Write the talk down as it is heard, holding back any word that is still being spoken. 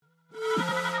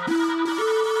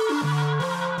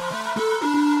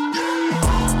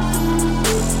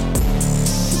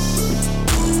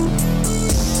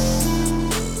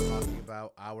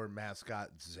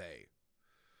Scott Zay.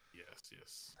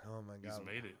 Yes. Oh my God. He's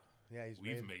made it. Yeah,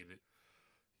 We've made it.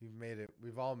 You've made it.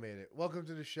 We've all made it. Welcome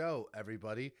to the show,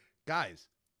 everybody. Guys,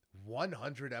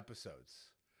 100 episodes.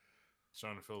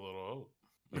 Starting to feel a little old.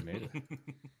 We made it.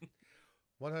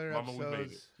 100 Mama, we episodes.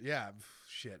 made it. Yeah,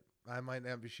 shit. I might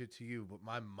not be shit to you, but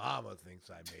my mama thinks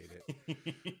I made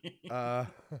it.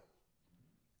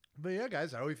 But yeah,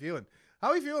 guys, how are we feeling? How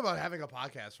are we feeling about having a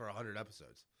podcast for 100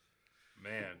 episodes?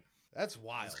 Man, That's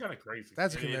wild. it's kind of crazy.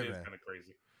 That's a It commitment. is kind of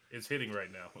crazy. It's hitting right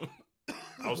now.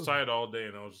 I was tired all day,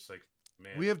 and I was just like,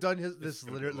 man. We have done this this is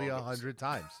gonna be literally a long 100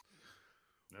 times.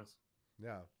 Yes.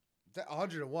 Yeah.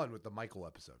 101 with the Michael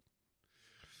episode.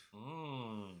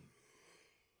 I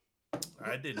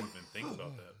didn't even think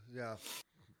about that. Yeah.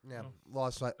 Yeah. Oh.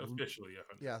 Lost. Officially,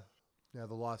 100. Yeah. Yeah,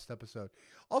 the lost episode.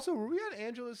 Also, were we on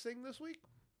Angela's thing this week?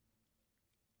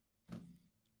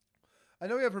 I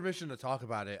know we have permission to talk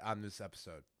about it on this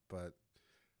episode, but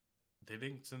They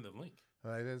didn't send the link.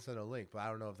 I didn't send a link, but I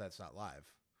don't know if that's not live.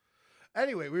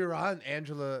 Anyway, we were on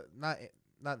Angela, not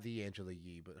the Angela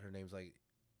Yee, but her name's like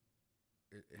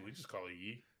We just call it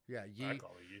Yee. yeah, I Yee.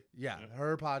 call it Yee. Yeah,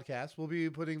 her podcast. We'll be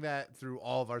putting that through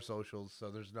all of our socials,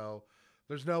 so there's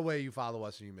no way you follow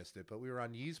us and you missed it. But we were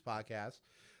on Yee's podcast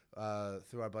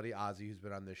through our buddy Ozzy, who's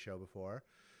been on this show before.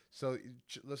 So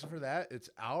listen for that. It's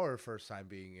our first time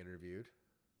being interviewed,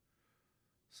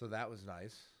 so that was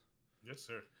nice. Yes,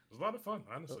 sir. It was a lot of fun,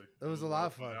 honestly. It was a lot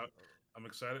of fun. I'm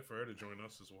excited for her to join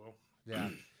us as well. Yeah,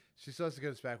 she still has to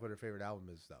get us back what her favorite album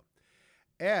is, though.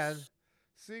 And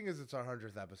seeing as it's our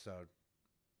 100th episode,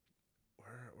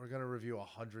 we're gonna review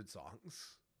 100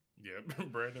 songs. Yeah,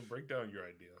 Brandon, break down your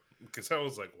idea. Because I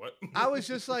was like, what? I was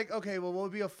just like, okay, well, what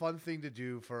would be a fun thing to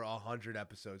do for 100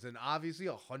 episodes? And obviously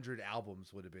 100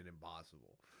 albums would have been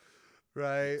impossible,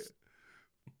 right?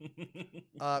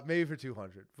 Maybe for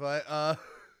 200, but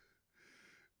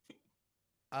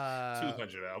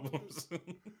 200 albums.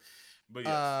 But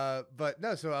yes. but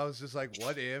no, so I was just like,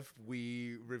 what if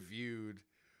we reviewed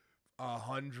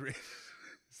 100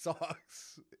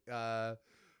 songs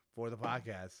for the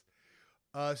podcast?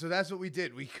 So that's what we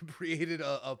did. We created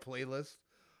a playlist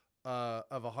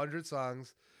of 100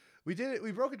 songs. We did it.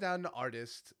 We broke it down to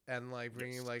artists and like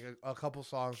bringing like a couple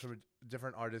songs from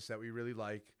different artists that we really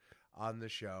like on the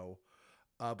show.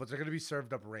 But they're going to be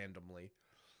served up randomly.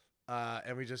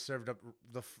 And we just served up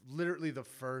literally the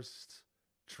first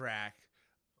track.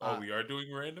 We are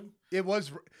doing random? It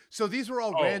was so these were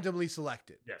all randomly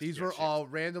selected. Yes, these were all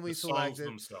randomly the selected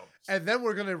songs themselves. and then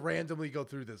we're gonna randomly go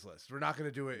through this list. We're not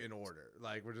gonna do it in order.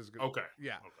 Like we're just gonna Okay.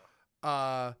 yeah.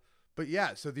 Okay. But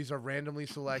yeah, so these are randomly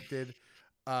selected.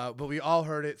 But we all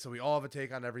heard it, so we all have a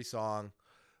take on every song.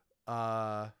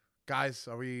 Guys,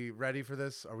 are we ready for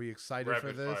this? Are we excited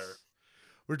for this? Fire.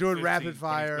 We're doing 15, rapid 20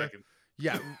 fire. seconds.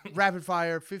 Yeah, rapid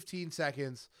fire, 15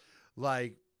 seconds.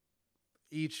 Like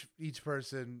each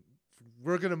person,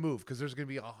 we're gonna move because there's gonna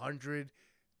be 100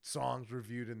 songs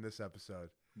reviewed in this episode.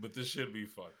 But this should be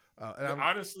fun. And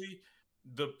Honestly,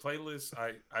 the playlist,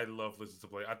 I love listening to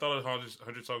play. I thought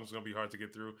 100 songs was gonna be hard to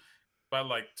get through. By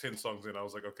like 10 songs in, I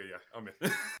was like, okay, yeah, I'm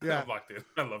in. Yeah. I'm locked in.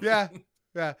 I love yeah, it.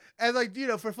 yeah, and like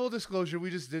for full disclosure, we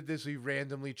just did this. We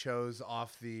randomly chose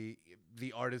off the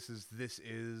artist's "This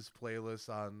Is" playlist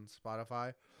on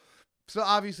Spotify. So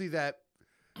obviously that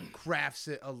crafts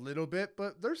it a little bit,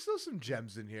 but there's still some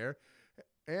gems in here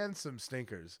and some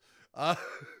stinkers. There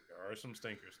are some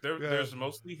stinkers. There's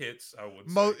mostly hits, I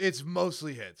would say. It's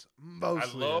mostly hits.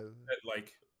 Mostly. I love that,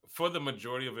 like, for the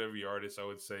majority of every artist, I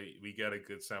would say we get a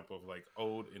good sample of like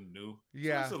old and new.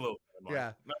 Yeah. So it's a little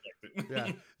Yeah. Not like Yeah.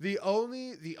 it. The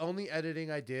only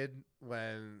editing I did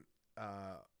when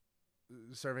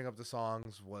serving up the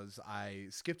songs was I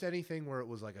skipped anything where it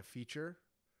was like a feature.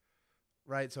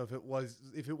 Right? So if it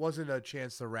wasn't a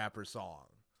Chance the Rapper song.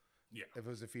 Yeah. If it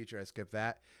was a feature, I skipped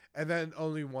that. And then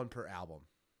only one per album.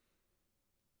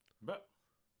 But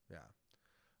Yeah.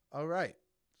 All right.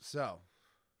 So,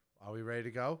 are we ready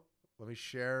to go? Let me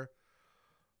share.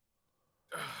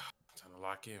 time to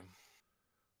lock in.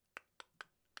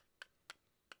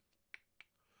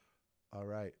 All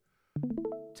right.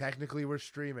 Technically, we're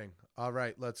streaming. All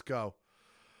right, let's go.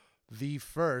 The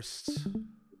first.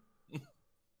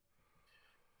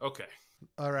 Okay.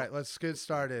 All right, let's get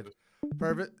started.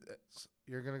 Perfect.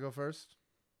 You're going to go first?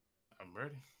 I'm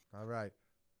ready. All right.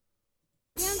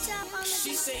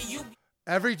 She say you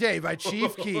Every Day by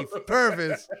Chief Keef.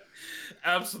 Purvis.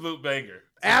 Absolute banger. It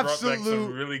Absolute brought back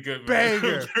some really good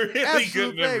banger. really Absolute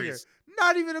good banger. memories.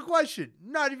 Not even a question.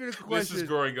 Not even a question. This is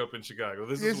growing up in Chicago.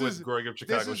 This is what growing up in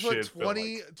Chicago This is what should feel like.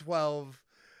 2012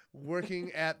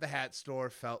 working at the hat store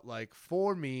felt like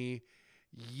for me.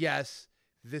 Yes,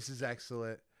 this is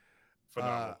excellent.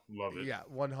 Phenomenal. Love it. Yeah,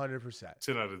 100%.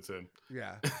 10 out of 10.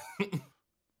 Yeah.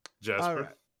 Jasper, All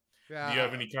right. Yeah. do you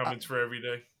have any comments for every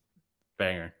day?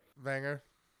 Banger. Banger.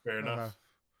 Fair enough. Okay.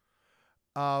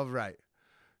 All right.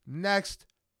 Next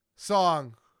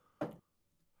song.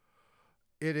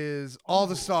 It is All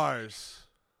the Stars.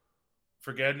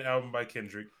 Forgotten album by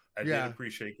Kendrick. I Yeah. did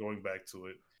appreciate going back to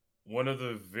it. One of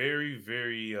the very,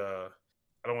 very I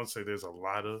don't want to say there's a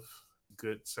lot of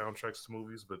good soundtracks to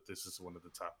movies, but this is one of the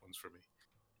top ones for me.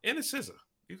 And it's SZA,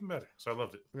 even better. So I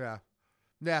loved it. Yeah.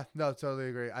 Yeah, no, totally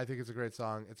agree. I think it's a great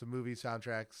song. It's a movie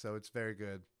soundtrack, so it's very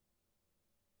good.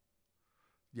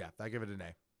 Yeah, I give it an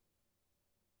A.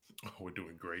 Oh, we're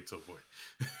doing great, so boy.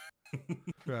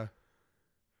 Yeah.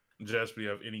 Jasper, do you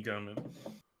have any comment?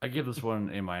 I give this one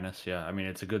A minus. Yeah, I mean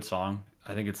it's a good song.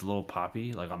 I think it's a little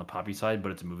poppy, like on the poppy side,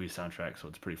 but it's a movie soundtrack, so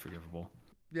it's pretty forgivable.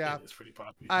 Yeah. It's pretty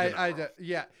poppy.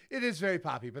 Yeah, it is very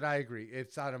poppy, but I agree.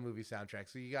 It's on a movie soundtrack,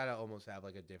 so you gotta almost have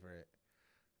like a different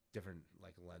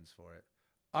like lens for it.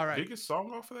 All right. Biggest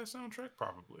song off of that soundtrack?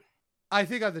 Probably. I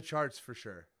think on the charts for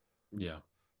sure. Yeah.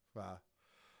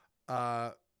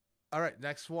 All right,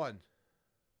 next one.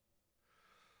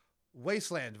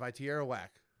 Wasteland by Tierra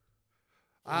Whack.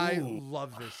 I Ooh.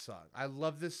 love this song.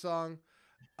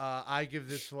 I give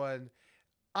this one,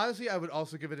 honestly, I would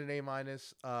also give it an A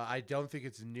minus. I don't think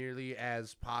it's nearly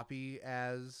as poppy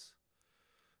as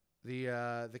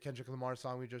the Kendrick Lamar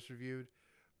song we just reviewed,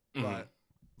 but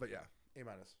yeah, A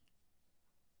minus.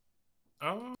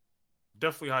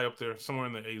 Definitely high up there, somewhere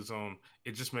in the A zone.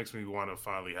 It just makes me want to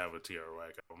finally have a Tierra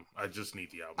Whack album. I just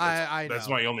need the album. That's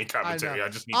know. my only commentary. I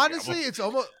just need honestly, the album. it's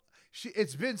almost.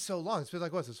 It's been so long. It's been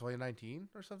like, what's this, 2019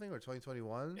 or something, or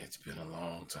 2021? It's been a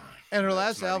long time. And her That's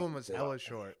last not album even was full hella album.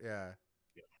 short. Yeah.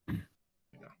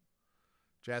 Yeah.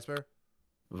 Jasper?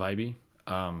 Vibey.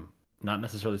 Not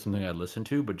necessarily something I'd listen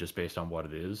to, but just based on what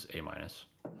it is, A minus.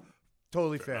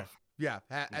 Totally Fair fair. enough. Yeah.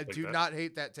 I I'll take do that. not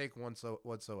hate that take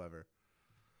whatsoever.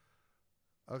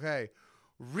 Okay.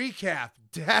 Recap.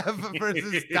 Dev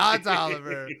versus Don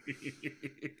Oliver.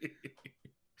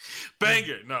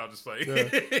 Banger. No, I'm just like.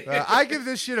 I give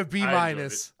this shit a B I enjoyed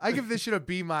minus. I give this shit a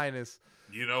B minus.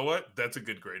 You know what? That's a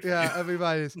good grade. For Yeah, you. a B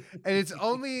minus. And it's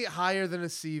only higher than a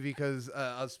C because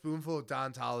a spoonful of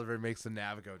Don Toliver makes the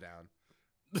nav go down.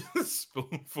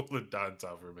 Spoonful of Don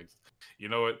Toliver makes. You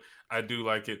know what? I do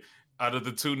like it. Out of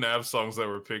the two Nav songs that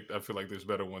were picked, I feel like there's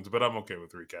better ones, but I'm okay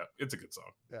with Recap. It's a good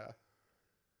song. Yeah.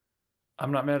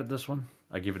 I'm not mad at this one.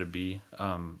 I give it a B.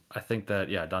 I think that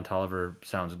Don Toliver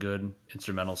sounds good.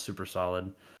 Instrumental, super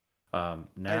solid.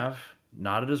 Nav,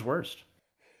 not at his worst.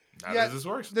 Not Yeah, as his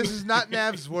worst. This is not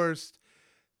Nav's worst.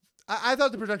 I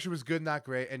thought the production was good, not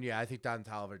great. And yeah, I think Don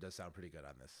Toliver does sound pretty good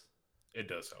on this. It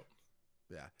does help.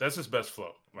 Yeah. That's his best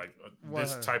flow. Like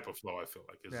this 100. type of flow, I feel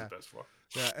like is Yeah. his best flow.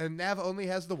 Yeah, and Nav only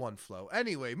has the one flow.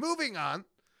 Anyway, moving on.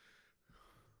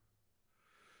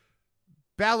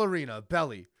 Ballerina,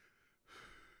 Belly.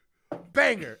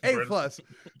 Banger, A plus.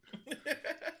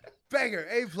 Banger,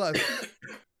 A plus.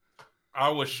 I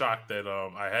was shocked that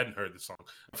I hadn't heard this song.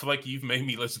 I feel like you've made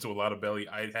me listen to a lot of Belly.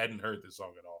 I hadn't heard this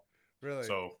song at all. Really?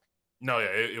 So no, yeah,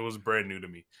 it was brand new to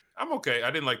me. I'm okay.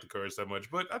 I didn't like the chorus that much,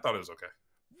 but I thought it was okay.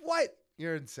 What?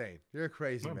 You're insane. You're a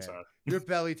crazy I'm man. sorry. Your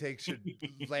belly take should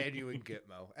land you in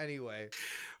Gitmo. Anyway,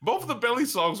 Both of the Belly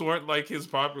songs weren't like his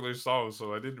popular songs,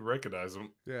 so I didn't recognize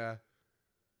them. yeah.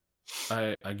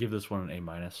 I give this one an A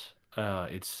minus.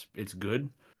 It's good,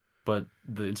 but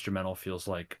the instrumental feels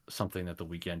like something that The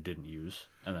Weeknd didn't use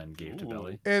and then gave to Ooh.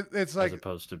 Belly, It's as like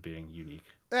opposed to being unique.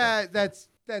 But, that's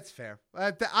fair.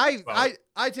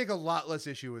 I take a lot less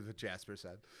issue with what Jasper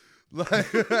said. Like,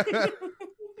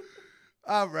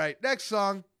 all right, next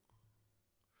song.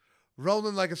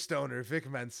 Rolling Like a Stoner, Vic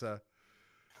Mensa.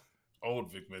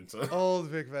 Old Vic Mensa. Old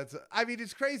Vic Mensa. I mean,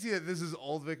 it's crazy that this is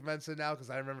old Vic Mensa now because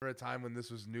I remember a time when this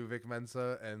was new Vic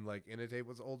Mensa and like Innotape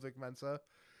was old Vic Mensa.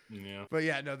 Yeah. But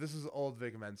yeah, no, this is old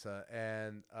Vic Mensa,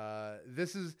 and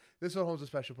this one holds a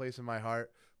special place in my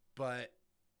heart. But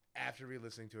after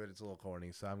re-listening to it, it's a little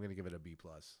corny, so I'm gonna give it a B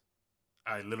plus.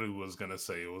 I literally was gonna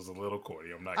say it was a little corny.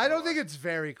 I'm not. I don't gonna think lie. it's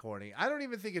very corny. I don't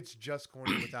even think it's just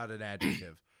corny without an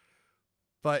adjective.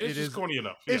 But It's it just is corny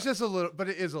enough. It's yeah. just a little, but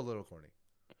it is a little corny.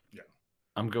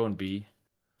 I'm going B.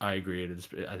 I agree.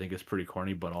 I think it's pretty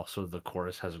corny, but also the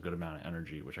chorus has a good amount of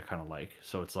energy, which I kind of like.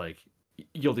 So it's like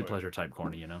guilty Right. pleasure type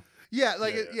corny, you know? Yeah,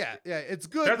 like Yeah, yeah, it's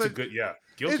good. That's but a good. Yeah,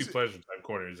 guilty it's- pleasure type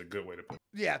corner is a good way to put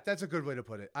Yeah, that's a good way to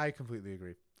put it. I completely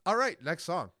agree. All right, next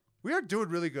song. We are doing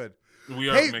really good. it. We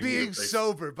are Hate making Being good face.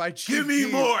 Sober by Chief Give me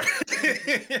Keef.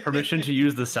 more. Permission to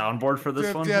use the soundboard for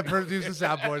this one? Yeah, use the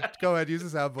soundboard. Go ahead, use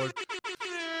the soundboard.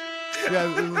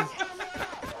 Yeah,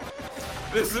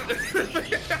 This is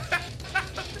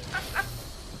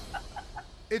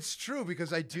It's true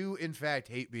because I do, in fact,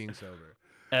 hate being sober.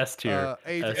 S tier.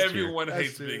 S tier. Everyone S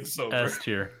hates tier. being sober. S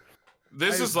tier.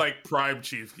 This is like prime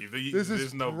Chief Keef. This is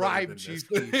There's no prime better than Chief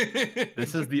this.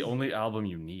 This is the only album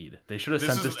you need. They should have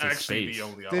sent this to actually space the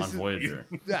only on album. Voyager.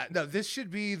 Yeah, no, this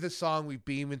should be the song we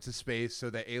beam into space so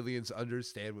that aliens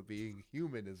understand what being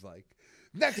human is like.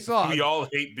 Next song. We all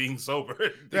hate being sober.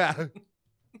 Yeah.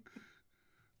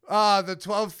 The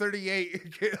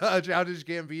 1238 Childish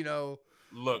Gambino.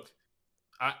 Look,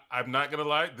 I'm not gonna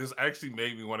lie. This actually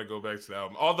made me want to go back to the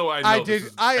album. Although I know this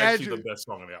is actually the best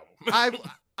song on the album.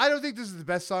 I don't think this is the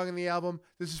best song in the album.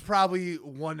 This is probably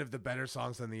one of the better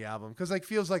songs on the album because like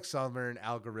Feels Like Summer and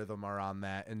Algorithm are on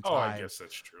that. And oh, I guess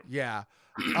that's true. Yeah.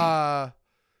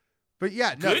 But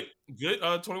yeah, no. Good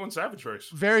 21 Savage verse.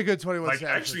 Very good 21 like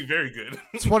Savage. Actually very good.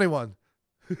 21.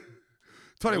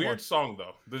 21. Weird song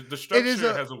though. The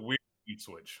structure has a weird beat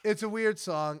switch. It's a weird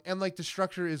song, and like the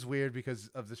structure is weird because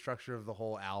of the structure of the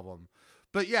whole album.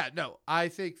 But yeah, no, I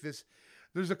think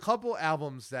there's a couple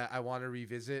albums that I want to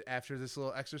revisit after this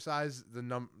little exercise.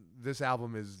 This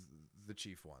album is the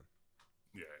chief one.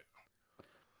 Yeah.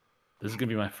 This is gonna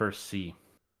be my first C.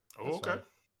 Oh, okay.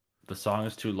 The song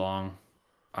is too long.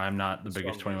 I'm not the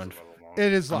biggest 21.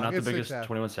 It is long. I'm not it's the biggest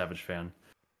 21 Savage fan,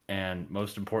 and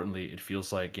most importantly, it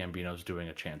feels like Gambino's doing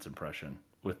a Chance impression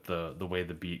with the way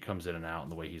the beat comes in and out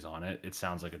and the way he's on it. It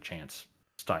sounds like a Chance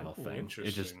style thing.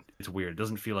 It's weird. It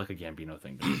doesn't feel like a Gambino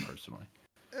thing to me personally.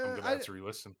 I'm gonna have to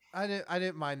re-listen. I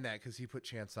didn't mind that because he put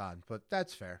Chance on, but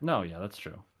that's fair. No, yeah, that's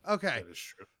true. Okay. That is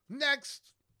true.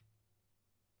 Next,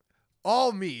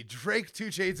 All Me, Drake, 2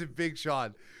 Chainz, and Big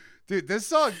Sean. Dude, this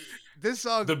song,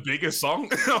 the biggest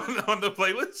song on the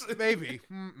playlist.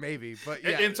 maybe, but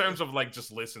yeah. In terms of like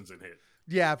just listens and hit.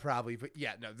 Yeah, probably, but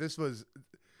yeah, no, this was.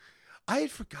 I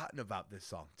had forgotten about this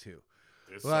song too.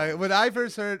 Like when I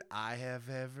first heard "I Have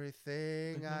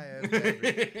Everything,"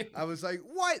 I was like,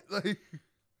 "What?" Like,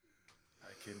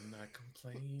 I cannot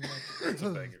complain. It's a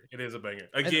banger. It is a banger.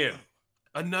 Again,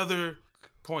 another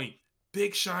point.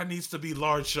 Big Sean needs to be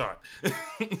large Sean.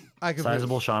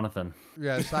 Sizable Jonathan.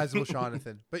 Yeah, sizable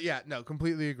Jonathan. But yeah, no,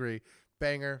 completely agree.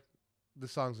 Banger. The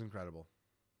song's incredible.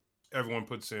 Everyone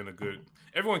puts in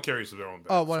everyone carries their own bag.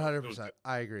 Oh, 100%.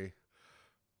 I agree.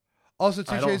 Also,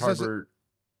 2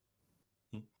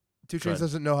 Chainz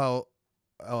doesn't know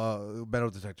how metal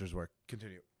detectors work.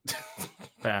 Continue.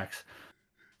 Facts.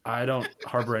 I don't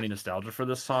harbor any nostalgia for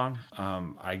this song.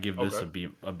 I give this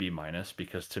a B minus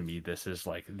because to me this is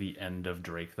like the end of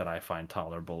Drake that I find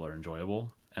tolerable or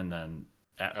enjoyable, and then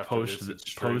post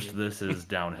this is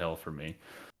downhill for me.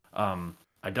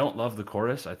 I don't love the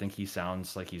chorus. I think he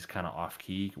sounds like he's kind of off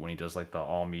key when he does like the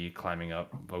all me climbing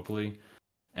up vocally,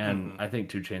 and I think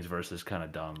 2 Chainz verse is kind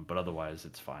of dumb, but otherwise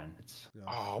it's fine. It's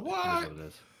what? It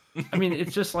is. I mean,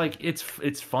 it's just like it's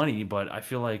funny, but I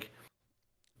feel like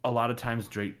a lot of times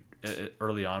Drake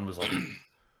early on was like,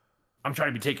 I'm trying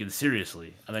to be taken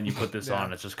seriously. And then you put this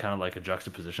on, it's just kind of like a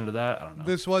juxtaposition to that. I don't know.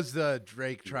 This was the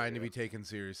Drake trying to be taken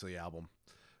seriously album.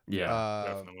 Yeah.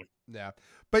 Definitely. Yeah.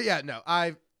 But yeah, no,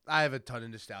 I have a ton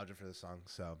of nostalgia for this song,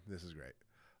 so this is great.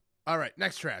 All right,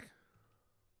 next track.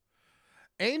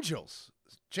 Angels.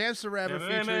 Chance the Rapper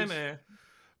features.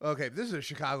 Okay, this is a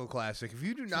Chicago classic. If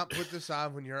you do not put this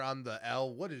on when you're on the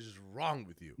L, what is wrong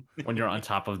with you? When you're on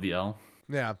top of the L.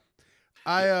 Yeah.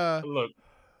 Look.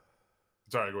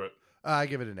 Sorry, go ahead. I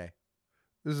give it an A.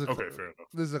 This is fair enough.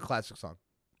 This is a classic song.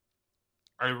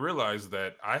 I realized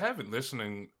that I haven't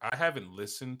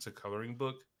listened to Coloring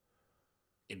Book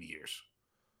in years.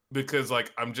 Because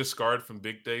like I'm just scarred from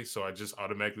Big Day, so I just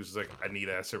automatically was like, I need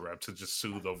acid rap to just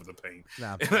soothe over the pain.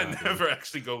 And I never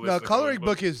actually go listen to to Coloring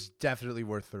Book is definitely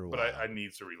worth the while. But I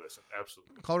need to re-listen.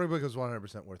 Absolutely. Coloring Book is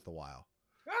 100% worth the while.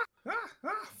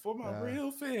 For my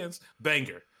real fans.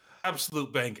 Banger.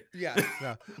 Absolute banger. Yeah.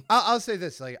 I'll say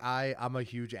this. Like I'm a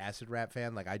huge acid rap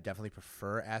fan. Like I definitely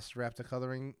prefer acid rap to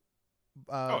Coloring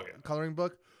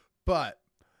Book. But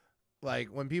like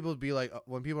when people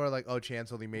are like, oh,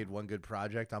 Chance only made one good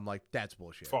project, I'm like, that's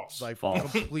bullshit. False. Like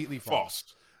false. Completely false.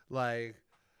 Like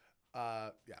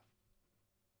yeah.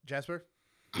 Jasper?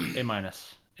 A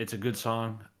minus. It's a good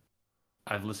song.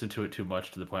 I've listened to it too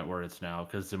much to the point where it's now,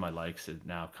 because it's in my likes, it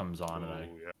now comes on and I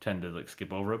tend to like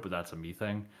skip over it, but that's a me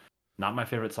thing. Not my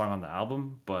favorite song on the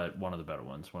album, but one of the better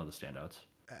ones, one of the standouts.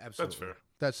 Absolutely. That's fair.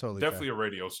 That's totally definitely fair. A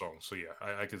radio song. So yeah,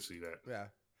 I can see that. Yeah.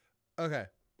 Okay.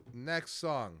 Next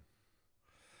song.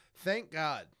 Thank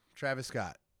God, Travis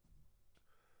Scott.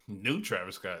 New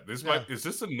Travis Scott. Is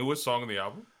this the newest song on the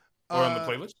album or on the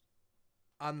playlist?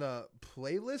 On the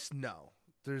playlist, no.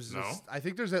 I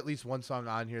think there's at least one song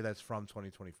on here that's from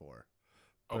 2024,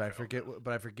 but I forget.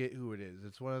 But I forget who it is.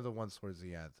 It's one of the ones towards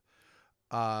the end.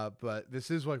 But this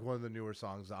is like one of the newer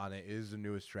songs on it. It is the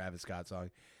newest Travis Scott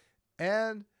song.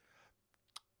 And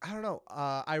I don't know.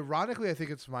 Ironically, I think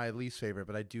it's my least favorite,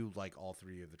 but I do like all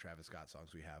three of the Travis Scott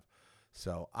songs we have.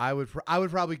 So I would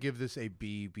probably give this a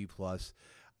B plus.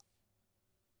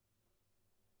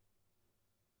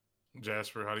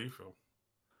 Jasper, how do you feel?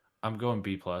 I'm going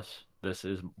B plus. This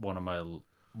is one of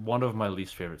my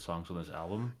least favorite songs on this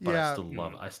album, but Yeah.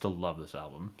 I still love this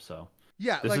album. So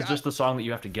Yeah, this like is just the song that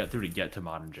you have to get through to get to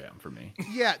Modern Jam for me.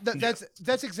 yeah, that's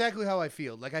exactly how I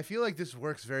feel. Like I feel like this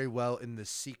works very well in the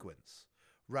sequence,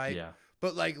 right? Yeah.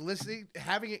 But like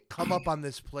having it come up on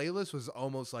this playlist was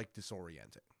almost like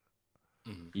disorienting.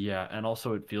 Mm-hmm. Yeah, and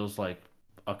also it feels like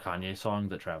a Kanye song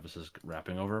that Travis is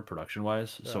rapping over production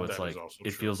wise. Yeah, so it's that like is also it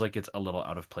true. feels like it's a little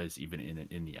out of place even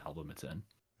in the album it's in.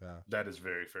 Yeah. That is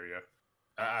very fair, yeah.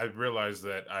 I realized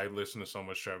that I listened to so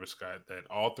much Travis Scott that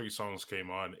all three songs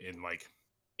came on and like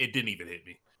it didn't even hit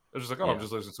me. I was just like, oh, I'm Yeah.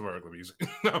 just listening to my regular music.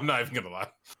 I'm not even gonna lie.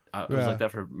 It was like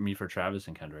that for me for Travis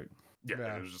and Kendrick.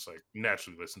 Yeah, it was just like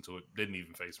naturally listen to it. Didn't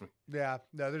even face me. Yeah,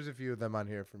 no, there's a few of them on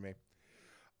here for me.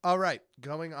 All right,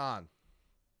 going on.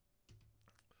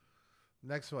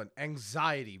 Next one,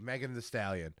 Anxiety, Megan Thee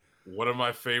Stallion. One of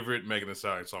my favorite Megan Thee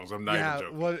Stallion songs. I'm not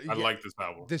even joking. I like this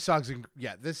album. This song's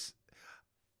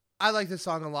I like this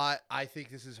song a lot. I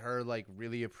think this is her like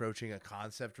really approaching a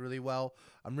concept really well.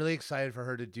 I'm really excited for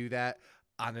her to do that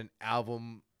on an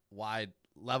album wide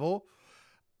level.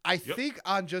 I think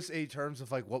on just a terms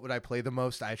of like what would I play the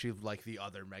most, I actually like the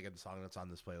other Megan song that's on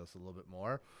this playlist a little bit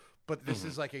more. But this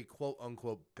is like a quote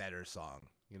unquote better song.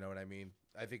 You know what I mean?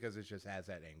 I think because it just has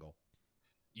that angle.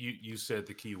 You said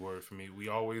the key word for me. We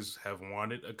always have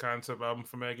wanted a concept album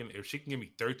for Megan. If she can give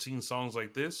me 13 songs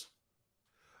like this,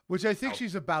 which I think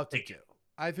she's about to take do. it.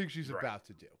 I think she's about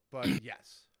to do. But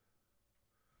yes.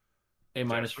 A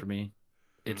minus for me.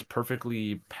 It's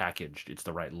perfectly packaged. It's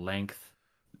the right length.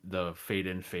 The fade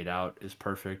in, fade out is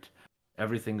perfect.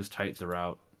 Everything is tight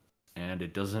throughout, and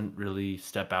it doesn't really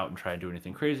step out and try and do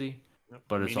anything crazy.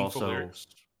 But it's Meaningful also, lyrics.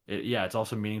 it's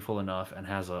also meaningful enough and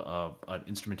has an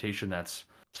instrumentation that's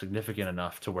significant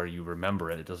enough to where you remember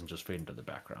it. It doesn't just fade into the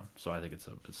background. So I think it's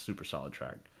a super solid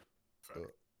track.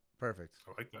 Perfect.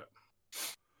 I like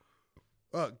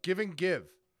that. Give and Give.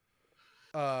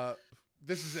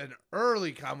 This is an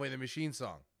early Conway the Machine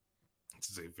song. This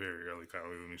is a very early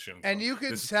Conway the Machine song. And you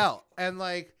can tell. And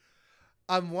like,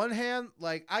 on one hand,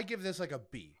 like I give this like a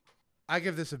B. I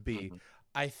give this a B. Mm-hmm.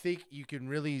 I think you can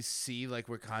really see like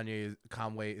where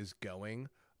Conway is going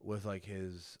with like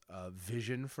his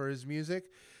vision for his music,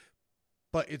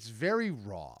 but it's very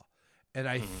raw. And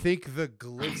I think the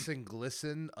glitz and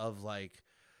glisten of like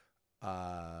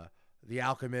The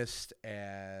Alchemist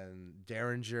and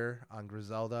Derringer on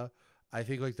Griselda, I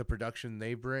think like the production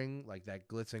they bring, like that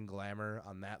glitz and glamour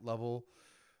on that level,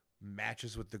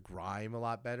 matches with the grime a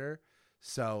lot better.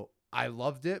 So I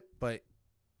loved it, but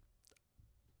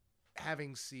I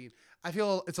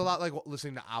feel it's a lot like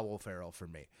listening to Owl Pharaoh for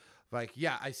me. Like,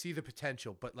 yeah, I see the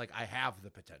potential, but like I have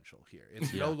the potential here.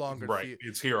 It's no longer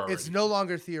it's here already. It's no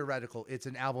longer theoretical. It's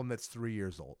an album that's 3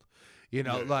 years old. You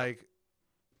know, like.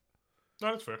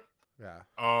 No, that's fair. Yeah.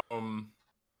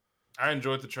 I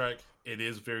enjoyed the track. It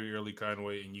is very early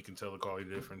Conway, and you can tell the quality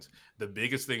difference. The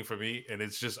biggest thing for me, and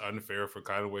it's just unfair for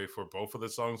Conway for both of the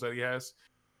songs that he has,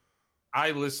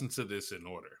 I listened to this in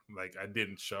order. Like, I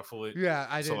didn't shuffle it. Yeah,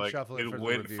 I didn't shuffle it. It for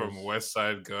went the from West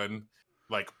Side Gun,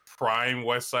 like prime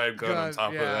West Side Gun on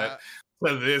top of that, yeah.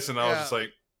 to this, and I was just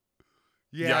like,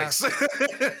 yeah. yikes.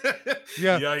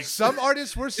 Yeah. Yikes. Some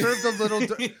artists were served a little.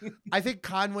 I think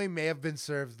Conway may have been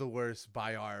served the worst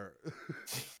by our.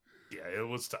 Yeah, it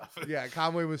was tough. Yeah,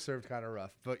 Conway was served kind of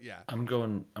rough, but yeah. I'm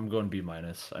going B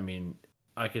minus. I mean,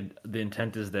 the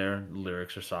intent is there, the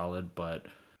lyrics are solid, but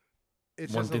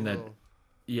It's one just thing a that little...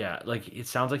 like it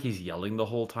sounds like he's yelling the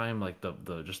whole time, like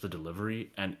the just the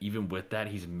delivery, and even with that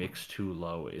he's mixed too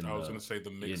low in I was gonna say the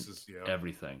mix is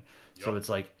everything. So it's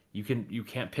like you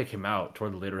can't pick him out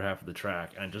toward the later half of the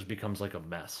track, and it just becomes like a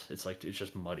mess. It's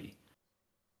just muddy.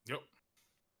 Yep.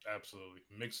 Absolutely.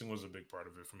 Mixing was a big part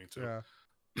of it for me too. Yeah.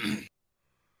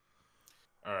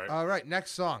 All right,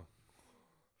 next song.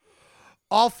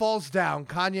 All Falls Down,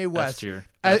 Kanye West.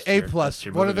 A plus.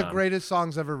 One of the greatest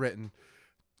songs ever written.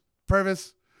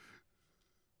 Purvis.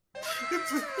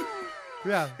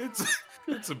 Yeah.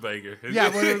 It's a banger.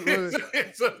 Yeah,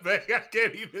 it's a banger. I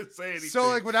can't even say anything. So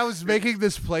like when I was making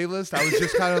this playlist, I was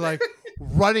just kind of like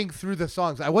running through the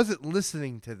songs. I wasn't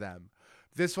listening to them.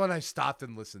 This one I stopped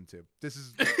and listened to. This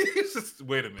is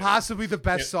wait a minute. Possibly the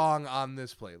best song on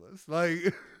this playlist.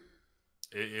 Like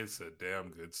It's a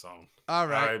damn good song. All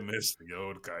right. I miss the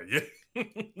old Kanye.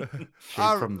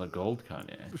 Straight from the gold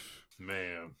Kanye.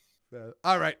 Man.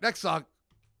 All right, next song.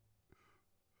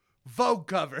 Vogue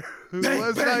cover.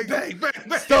 Bang, bang, bang, bang,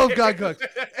 bang. Stove Gun Cook.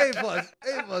 A plus,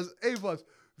 A plus, A plus.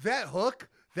 That hook,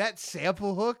 that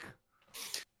sample hook.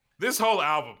 This whole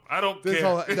album, I don't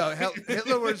care.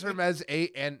 Hitler Wears Hermes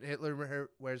 8 and Hitler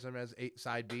Wears Hermes 8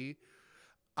 side B.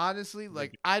 Honestly,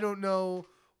 like, I don't know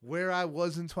where I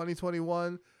was in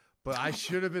 2021, but I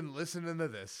should have been listening to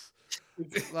this.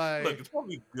 Like, look, it's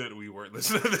probably good we weren't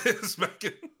listening to this back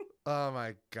in. Oh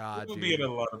my God, we would dude. be in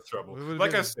a lot of trouble.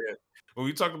 Like I said, when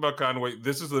we talked about Conway,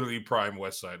 this is literally prime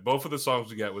West Side. Both of the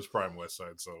songs we got was prime West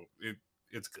Side, so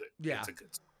it's good. Yeah, it's a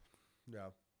good song. Yeah,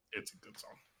 it's a good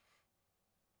song.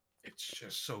 It's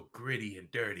just so gritty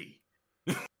and dirty.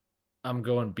 I'm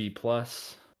going B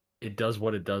plus. It does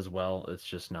what it does well. It's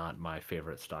just not my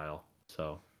favorite style.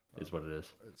 So is what it is.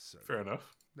 Fair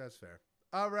enough. That's fair.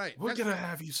 All right. We're going to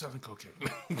have you selling cocaine.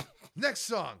 Next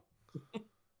song.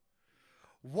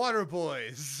 Water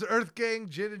Boys, Earth Gang,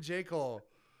 Jin and J. Cole.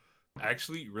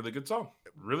 Actually, really good song.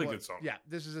 Really good song. Yeah,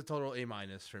 this is a total A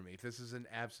minus for me. This is an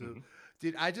absolute...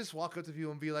 Dude, I just walk up to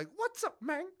people and be like, "What's up,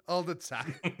 man?" all the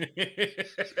time.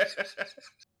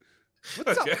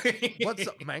 What's up? What's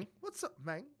up, man? What's up,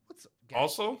 man? What's up, gang?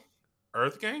 Also,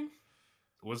 Earth Gang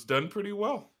was done pretty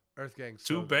well. Earth Gang,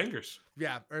 two bangers.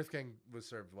 Yeah, Earth Gang was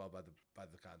served well by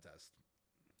the contest.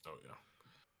 Oh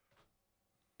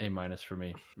yeah. A minus for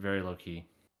me. Very low key.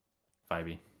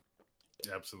 5e.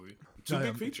 Absolutely. Two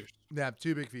big features. Yeah,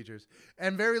 two big features,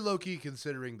 and very low key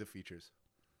considering the features.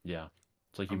 Yeah.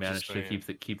 It's like you managed to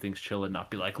keep things chill and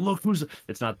not be like, look who's.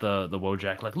 It's not the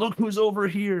Wojak like, look who's over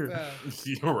here.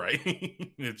 You're right.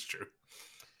 It's true.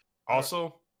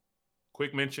 Also,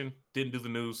 quick mention: didn't do the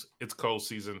news. It's cold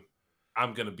season.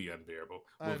 I'm gonna be unbearable.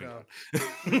 Moving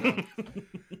on.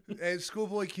 And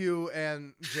Schoolboy Q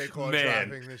and J. Cole are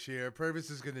dropping this year. Purvis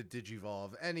is gonna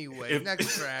digivolve anyway.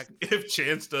 Next track. If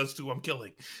Chance does too, I'm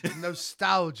killing.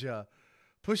 Nostalgia.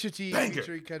 Pusha T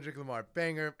featuring Kendrick Lamar.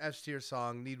 Banger, S tier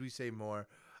song. Need we say more?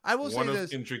 I will say this. One of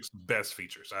Kendrick's best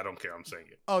features. I don't care. I'm saying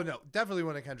it. Oh, no. Definitely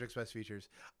one of Kendrick's best features.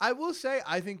 I will say,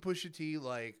 I think Pusha T,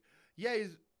 like, yeah,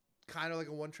 he's kind of like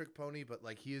a one-trick pony, but,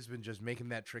 like, he has been just making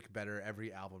that trick better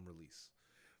every album release.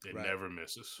 It never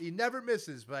misses. He never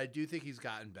misses, but I do think he's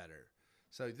gotten better.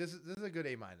 So this is a good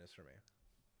A minus for me.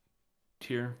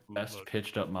 Tier, best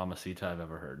pitched up Mamacita I've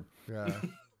ever heard. Yeah.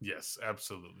 Yes,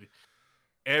 absolutely.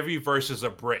 Every verse is a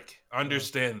brick.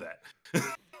 Understand that.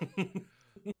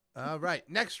 All right,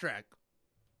 next track.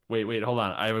 Wait, hold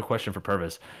on. I have a question for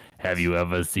Purvis. Have you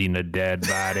ever seen a dead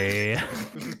body?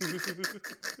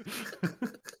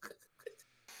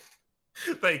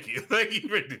 Thank you for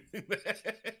doing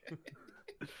that.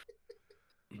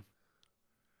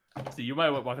 See, you might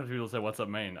walk up to people and say, "What's up,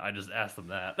 man?" I just asked them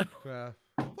that.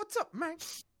 What's up, man?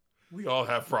 We all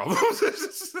have problems.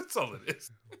 That's all it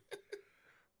is.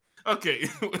 Okay,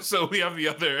 so we have the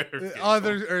other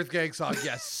Earth Gang song.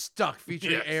 Yes, Stuck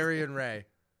featuring Ari and Ray.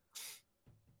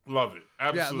 Love it.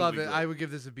 Absolutely. Yeah, love it. Great. I would give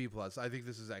this a B plus. I think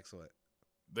this is excellent.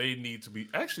 They need to be.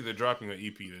 Actually, they're dropping an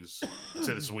EP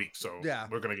this week, so yeah,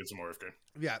 we're gonna get some more Earth Gang.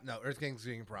 Yeah, no, Earth Gang's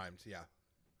being primed. Yeah.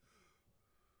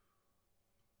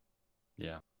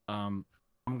 Yeah. I'm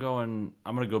gonna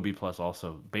go B plus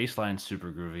also. Baseline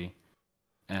super groovy,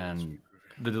 and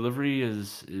the delivery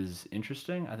is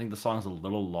interesting. I think the song's a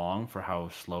little long for how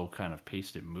slow kind of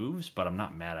paced it moves, but I'm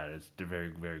not mad at it. It's very,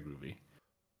 very groovy.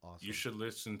 Awesome. You should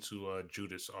listen to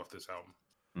Judas off this album.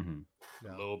 Mm-hmm.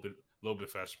 Yeah. A little bit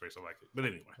faster pace. I like it. But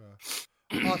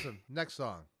anyway. Awesome. Next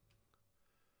song.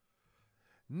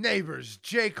 Neighbors,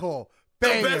 J. Cole.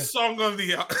 Banger. The best song on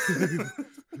the album.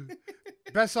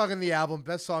 Best song in the album.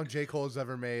 Best song J. Cole has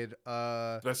ever made.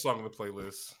 Best song on the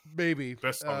playlist. Maybe.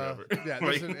 Best song ever. Yeah,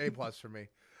 this is an A plus for me.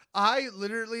 I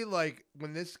literally, like,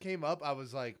 when this came up, I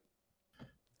was like,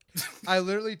 I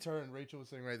literally turned. Rachel was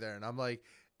sitting right there, and I'm like,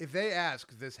 if they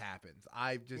ask, this happens.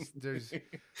 I just, there's.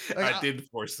 Like, I did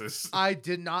force this. I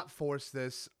did not force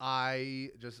this. I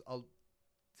just,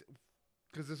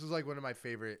 because this is like one of my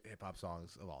favorite hip hop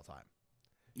songs of all time.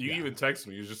 You even texted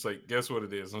me. You was just like, guess what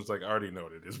it is? I was like, I already know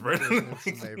what it is, Brandon.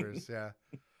 It's Neighbors, yeah.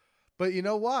 But you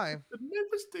know why? The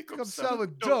neighbors think I'm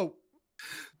selling dope.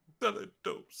 Selling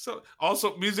dope.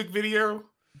 Also, music video,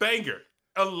 banger.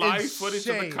 A live footage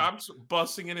of the cops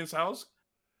busting in his house.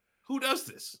 Who does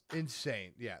this?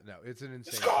 Insane. Yeah, no, it's an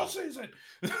insane. It's Cole season.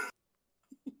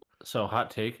 So, hot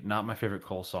take. Not my favorite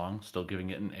Cole song. Still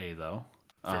giving it an A, though.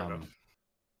 Fair enough.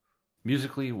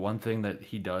 Musically, one thing that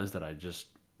he does that I just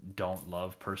don't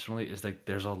love personally is like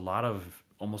there's a lot of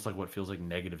almost like what feels like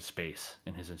negative space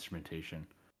in his instrumentation,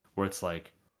 where it's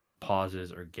like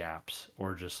pauses or gaps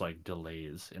or just like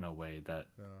delays in a way that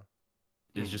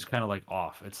is just kind of like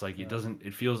off. It's like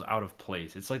it feels out of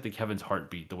place. It's like the Kevin's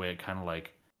Heartbeat, the way it kind of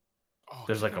like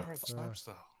there's like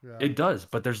it does,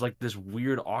 but there's like this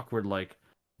weird awkward like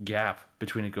gap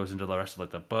between it goes into the rest of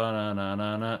like the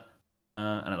ba-na-na-na-na,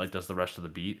 and it like does the rest of the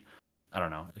beat. I don't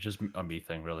know. It's just a me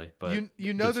thing, really. But this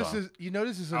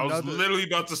is I was literally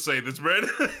about to say this, Brad.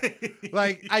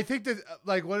 Like, I think that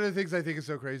like one of the things I think is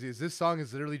so crazy is this song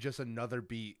is literally just another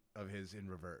beat of his in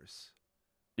reverse.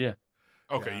 Yeah.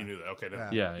 Okay, you knew that. Okay,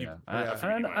 yeah.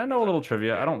 I know a little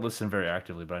trivia. I don't listen very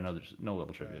actively, but I know there's no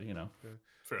little trivia. You know.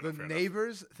 The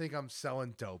neighbors think I'm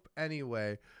selling dope.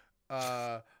 Anyway,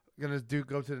 gonna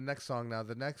go to the next song now.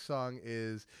 The next song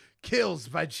is "Kills"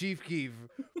 by Chief Keef.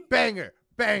 Banger.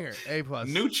 A+.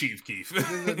 New Chief Keef. This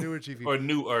is a newer Chief Keef. Or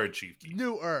newer Chief Keef.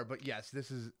 Newer, but yes, this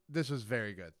was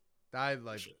very good. I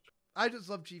just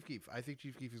love Chief Keef. I think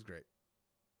Chief Keef is great.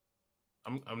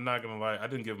 I'm not gonna lie. I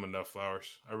didn't give him enough flowers.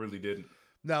 I really didn't.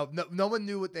 No one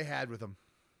knew what they had with him.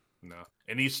 No,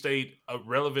 and he stayed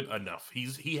relevant enough.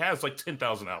 He has like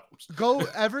 10,000 albums. Go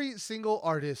every single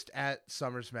artist at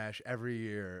Summer Smash every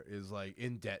year is like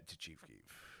in debt to Chief Keef.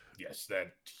 Yes,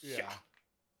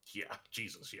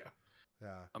 Jesus, yeah.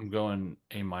 I'm going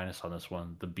A- on this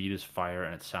one. The beat is fire,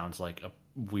 and it sounds like a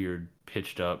weird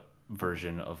pitched up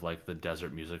version of like the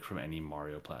desert music from any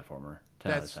Mario platformer.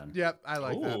 10 out of 10. Yep, I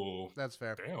like that. That's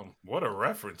fair. Damn, what a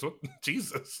reference!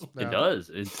 Jesus, it does.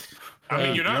 I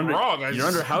mean, you're not wrong. You're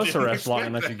under house arrest long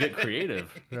enough to get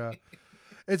creative. Yeah,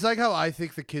 it's like how I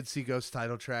think the Kids See Ghosts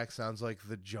title track sounds like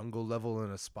the jungle level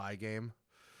in a spy game.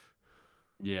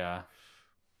 Yeah,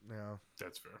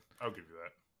 that's fair. I'll give you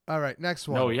that. All right, next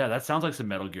one. No, yeah, that sounds like some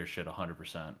Metal Gear shit,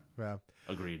 100%. Yeah,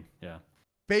 agreed. Yeah,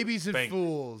 Babies and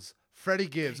Fools, Freddie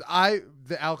Gibbs,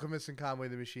 The Alchemist, and Conway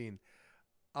the Machine.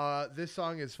 This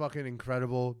song is fucking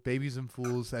incredible. Babies and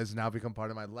Fools has now become part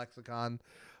of my lexicon.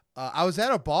 I was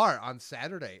at a bar on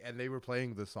Saturday and they were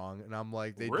playing the song, and I'm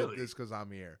like, they did this because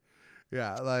I'm here.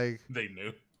 Yeah, like they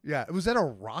knew. Yeah, it was at a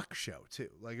rock show too.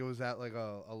 Like it was at like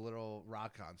a little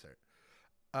rock concert.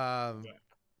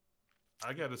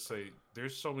 I gotta say,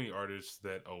 there's so many artists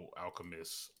that owe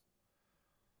Alchemist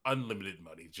unlimited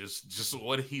money. Just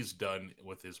what he's done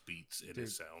with his beats and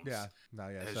his sounds.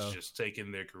 Has just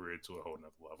taken their career to a whole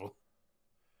nother level.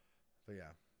 But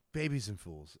yeah, Babies and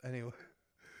Fools. Anyway,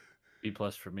 B+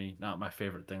 for me. Not my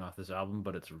favorite thing off this album,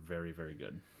 but it's very, very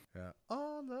good. Yeah,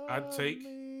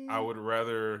 I would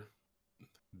rather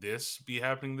this be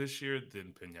happening this year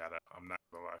than Pinata. I'm not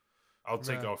gonna lie. I'll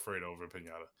take Alfredo over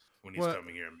Pinata when he's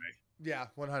coming here in May. Yeah,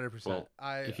 100%. Well,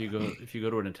 if you go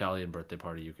to an Italian birthday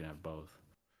party, you can have both.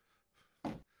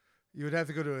 You would have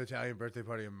to go to an Italian birthday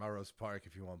party in Melrose Park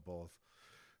if you want both.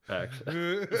 Facts.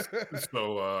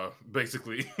 So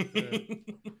basically,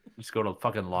 just go to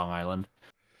fucking Long Island.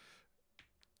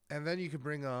 And then you could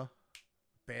bring a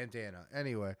bandana.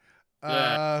 Anyway.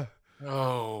 Oh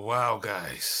wow,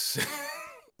 guys.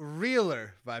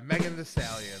 Reeler by Megan Thee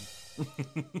Stallion.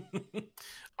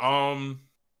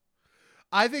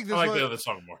 I think this I like one, the other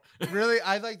song more. Really,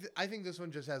 I think this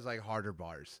one just has like harder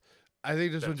bars. I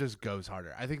think this one just goes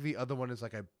harder. I think the other one is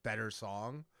like a better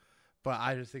song, but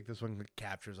I just think this one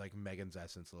captures like Megan's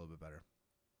essence a little bit better.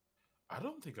 I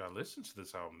don't think I listened to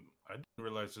this album. I didn't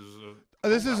realize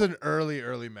this is an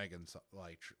early Megan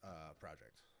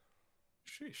project.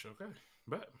 Sheesh. Okay,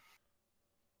 bet.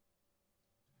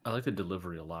 I like the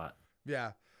delivery a lot.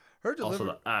 Yeah, her delivery.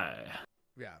 Also the eye.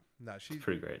 Yeah, no, she's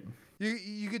pretty great.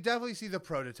 You could definitely see the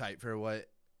prototype for what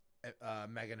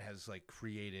Megan has like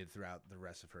created throughout the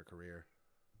rest of her career.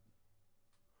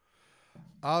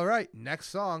 All right, next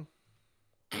song.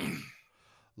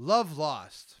 Love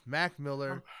Lost, Mac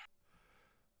Miller.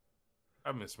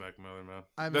 I miss Mac Miller,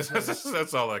 man.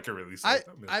 That's all I can really say.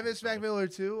 I miss Mac Miller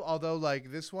too, although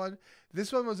like this one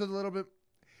was a little bit.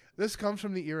 This comes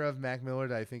from the era of Mac Miller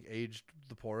that I think aged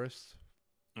the poorest.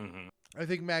 Mm-hmm. I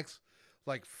think Mac's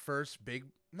like first big,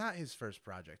 not his first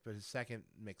project, but his second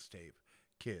mixtape,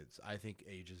 Kids, I think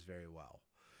ages very well.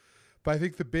 But I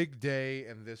think The Big Day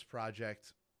and this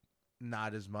project,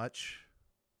 not as much.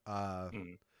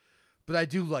 But I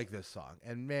do like this song.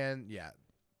 And man, yeah.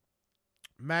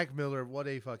 Mac Miller, what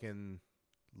a fucking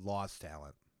lost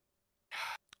talent.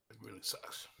 It really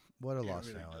sucks. What a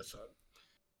lost talent.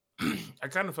 I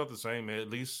kind of felt the same, man. At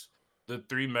least the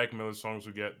 3 Mac Miller songs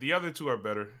we get. The other 2 are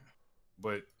better,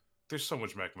 but there's so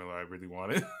much Mac Miller I really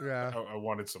wanted. Yeah. I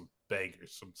wanted some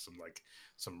bangers,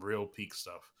 some real peak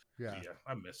stuff. Yeah. Yeah,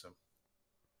 I miss him.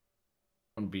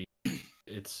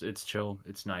 It's chill,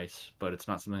 it's nice, but it's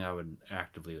not something I would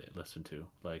actively listen to.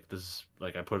 Like this is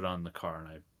like I put it on in the car and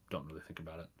I don't really think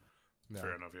about it. No.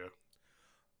 Fair enough, yeah.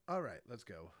 All right, let's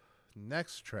go.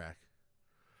 Next track.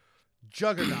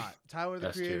 Juggernaut. Tyler the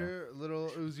S tier. Creator, Little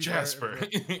Uzi Jasper.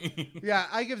 Vert. Yeah,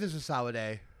 I give this a solid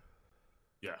A.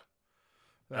 Yeah.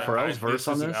 Pharrell's verse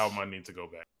on is an this? album I need to go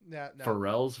back. Yeah, no.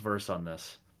 Pharrell's verse on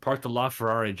this. Parked the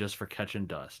LaFerrari just for catching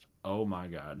dust. Oh my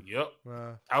god. Yep.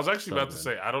 Uh, I was actually So about to good.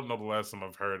 say, I don't know the last time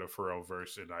I've heard a Pharrell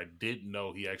verse, and I didn't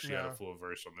know he actually had No. a full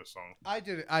verse on this song. I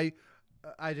didn't.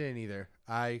 I didn't either.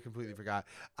 I completely forgot.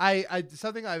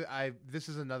 Something I this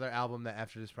is another album that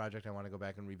after this project I want to go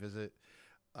back and revisit.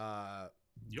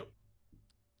 Yep.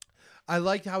 I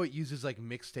liked how it uses like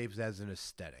mixtapes as an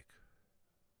aesthetic.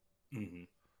 Mm-hmm.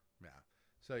 Yeah.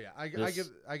 So yeah, I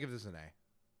give this an A.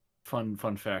 Fun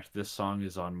fact, this song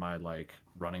is on my like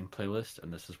running playlist,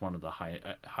 and this is one of the high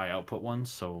output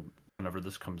ones, so whenever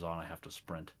this comes on I have to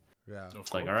sprint. Yeah.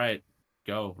 It's like, all right,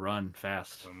 go, run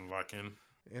fast. I'm lock in.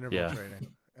 Interval Yeah. training.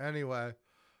 Anyway,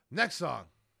 next song.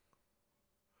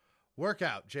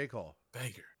 Workout, J. Cole.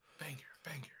 Banger.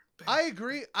 Banger. I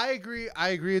agree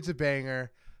it's a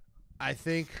banger. I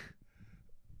think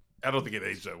I don't think it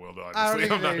aged that well, though. I don't Honestly,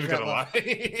 think I'm it not aged even that gonna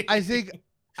lie.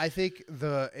 I think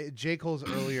the J. Cole's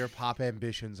earlier pop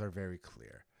ambitions are very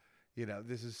clear. You know,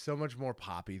 this is so much more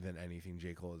poppy than anything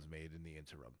J. Cole has made in the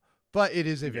interim. But it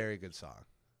is a very good song.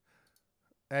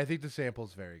 And I think the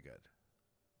sample's very good.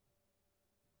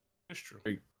 It's true.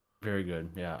 Very good.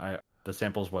 Yeah, the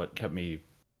sample's what kept me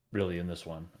really in this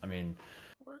one. I mean,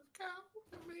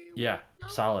 yeah,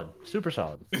 solid, super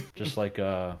solid. Just like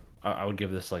I would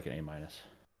give this like an A-.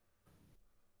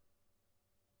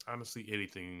 Honestly,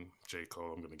 anything J.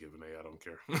 Cole, I'm gonna give an A. I don't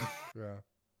care. Yeah.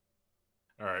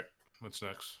 All right, what's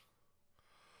next?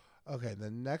 Okay, the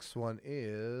next one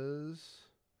is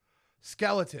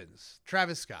Skeletons,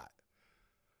 Travis Scott.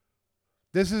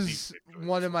 This is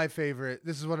one of my favorite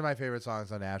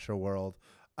songs on Astro World.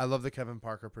 I love the Kevin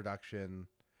Parker production.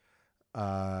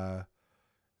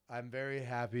 I'm very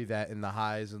happy that in the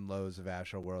highs and lows of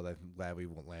Astro World, I'm glad we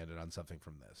landed on something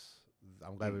from this.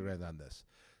 I'm glad we landed on this.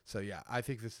 So yeah, I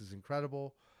think this is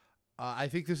incredible. I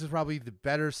think this is probably the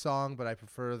better song, but I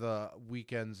prefer the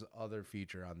Weeknd's other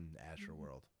feature on Astro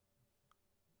World.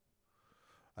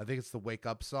 I think it's the Wake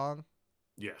Up song.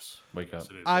 Yes, Wake Up. Yes,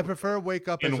 it is. I prefer Wake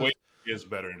Up And as Wake is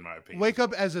better in my opinion. Wake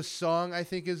Up as a song. I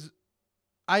think is,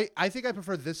 I think I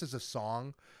prefer this as a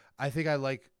song. I think I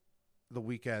like the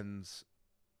Weeknd's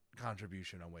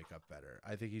contribution on Wake Up better.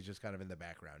 I think he's just kind of in the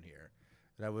background here,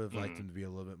 and I would have liked him to be a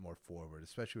little bit more forward,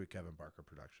 especially with Kevin Parker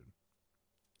production.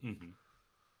 Mm-hmm.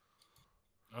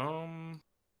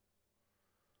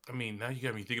 I mean, now you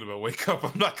got me thinking about Wake Up.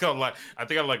 I'm not gonna lie. I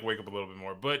think I like Wake Up a little bit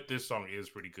more, but this song is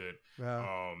pretty good.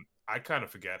 Yeah, I kind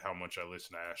of forgot how much I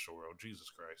listen to Astro World. Jesus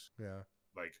Christ. yeah,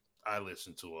 Like, I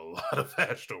listen to a lot of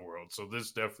Astro World, so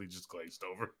this definitely just glazed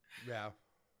over. yeah.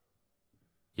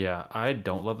 Yeah, I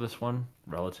don't love this one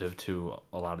relative to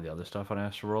a lot of the other stuff on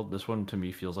Astroworld. This one to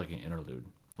me feels like an interlude.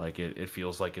 Like it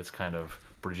feels like it's kind of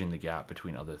bridging the gap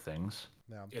between other things.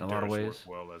 No, It a lot of does work ways.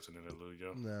 well as an interlude,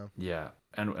 yeah. no. Yeah,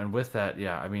 and with that,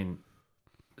 yeah, I mean,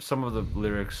 some of the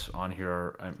lyrics on here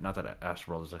are not that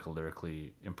Astroworld is like a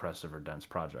lyrically impressive or dense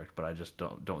project, but I just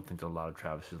don't think that a lot of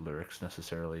Travis's lyrics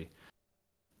necessarily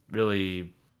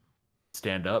really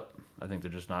stand up. I think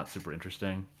they're just not super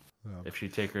interesting. No. If she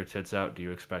take her tits out, do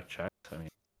you expect checks? I mean,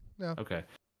 No. Okay.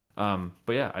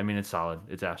 But yeah, I mean, it's solid.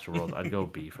 It's Astroworld. I'd go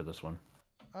B for this one.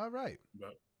 All right.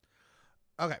 But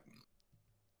Okay.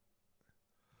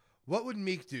 What would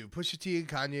Meek do? Pusha T and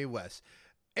Kanye West.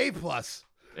 A+.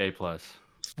 A+.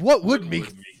 What would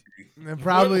Meek?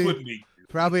 Probably, What would Meek do?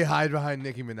 probably hide behind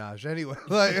Nicki Minaj. Anyway,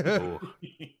 like, Ooh.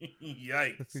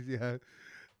 Yikes. yeah,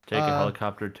 Take a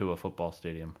helicopter to a football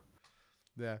stadium.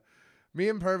 yeah. Me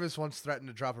and Purvis once threatened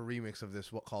to drop a remix of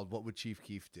this called "What Would Chief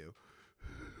Keef Do?"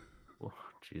 Oh,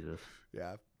 Jesus.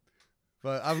 Yeah,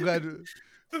 but I'm glad.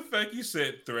 The fact you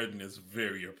said threaten is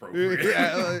very appropriate.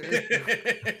 Yeah,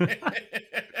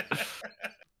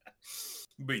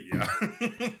 but yeah.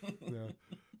 Yeah.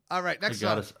 All right, next I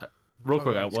gotta song. real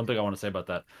quick, Okay. one thing I want to say about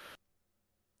that.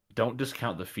 Don't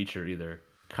discount the feature either.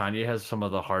 Kanye has some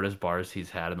of the hardest bars he's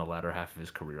had in the latter half of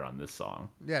his career on this song.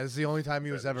 Yeah, this is the only time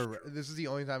he was That is ever. true. This is the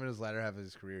only time in his latter half of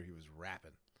his career he was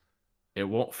rapping. It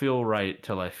won't feel right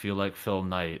till I feel like Phil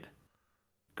Knight.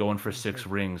 Going for 6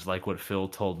 rings like what Phil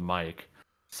told Mike.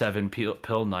 7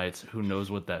 pill nights, who knows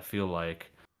what that feel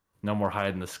like. No more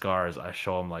hiding the scars, I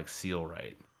show him like Seal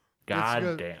right. God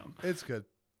good. damn. It's good.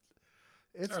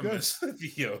 It's I good. miss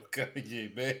Yo,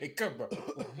 Kanye, man. Come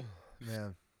on.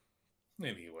 Man,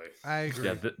 Anyway. I agree.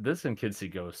 Yeah, this and Kid See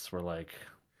Ghosts were like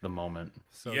the moment.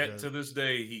 So Yet good. to this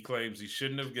day, he claims he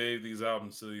shouldn't have gave these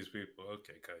albums to these people.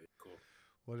 Okay, Kanye, cool.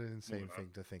 What an insane thing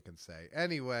to think and say.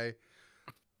 Anyway,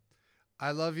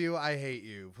 I love you. I hate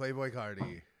you. Playboy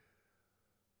Cardi.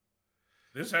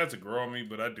 This had to grow on me,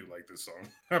 but I do like this song.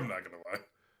 I'm not gonna lie.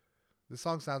 This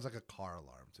song sounds like a car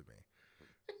alarm to me.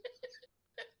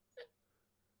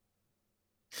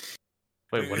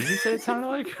 Wait, what did you say it sounded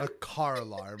like? A car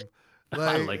alarm.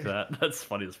 I like that. That's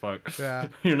funny as fuck. Yeah.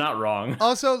 You're not wrong.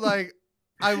 Also, like,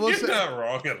 I will You're say, not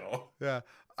wrong at all. yeah.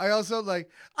 I also like.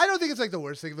 I don't think it's like the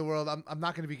worst thing in the world. I'm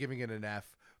not going to be giving it an F,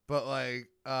 but like,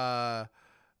 I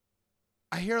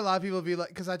hear a lot of people be like,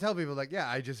 because I tell people like, yeah,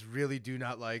 I just really do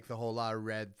not like the whole lot of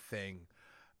red thing,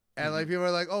 and like people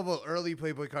are like, oh well, early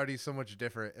Playboy Cardi is so much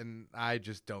different, and I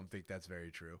just don't think that's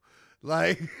very true.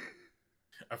 Like,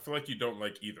 I feel like you don't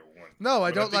like either one. no,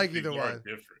 I But don't think like they either are one.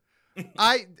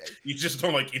 Different. You just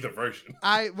don't like either version.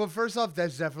 Well, first off,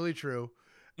 that's definitely true.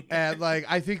 And like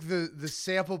I think the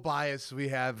sample bias we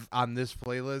have on this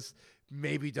playlist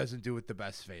maybe doesn't do it the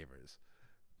best favors.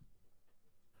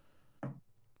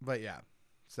 But yeah.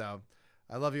 So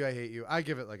I love you, I hate you. I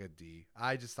give it like a D.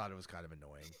 I just thought it was kind of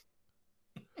annoying.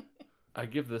 I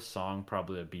give this song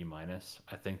probably a B minus.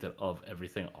 I think that of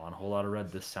everything on Whole Lotta Red,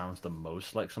 this sounds the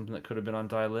most like something that could have been on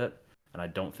Die Lit, and I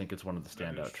don't think it's one of the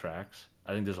standout tracks.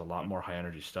 I think there's a lot more high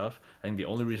energy stuff. I think the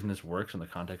only reason this works in the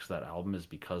context of that album is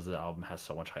because the album has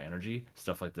so much high energy.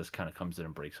 Stuff like this kind of comes in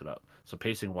and breaks it up. So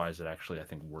pacing wise, it actually I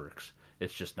think works.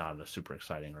 It's just not a super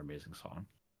exciting or amazing song.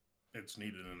 It's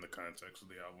needed in the context of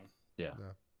the album. Yeah.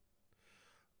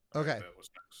 Okay. That was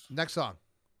Next song.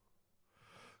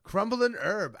 Crumbling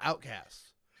Herb,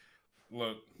 Outcast.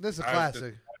 Look, This is a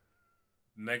classic.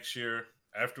 Next year,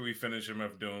 after we finish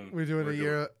MF Doom, We're doing a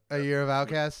year of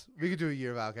Outcast. We could do a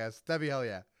year of Outcast. That'd be hell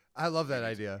yeah. I love that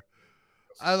idea.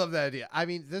 I love that idea. I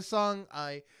mean, this song,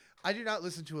 I do not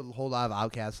listen to a whole lot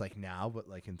of Outkast like now, but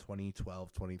like in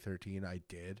 2012, 2013, I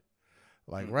did.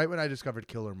 Like right when I discovered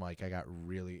Killer Mike, I got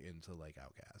really into like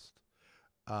Outkast.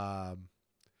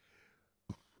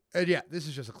 And yeah, this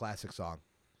is just a classic song,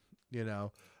 you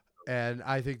know. And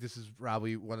I think this is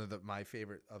probably one of my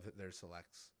favorite of their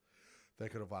selects that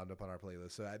could have wound up on our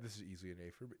playlist. So this is easily an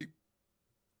A for me.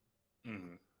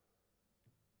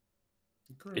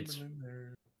 It's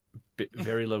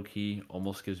very low key.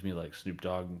 Almost gives me like Snoop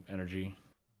Dogg energy.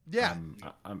 Yeah,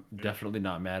 I'm definitely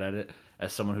not mad at it.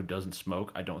 As someone who doesn't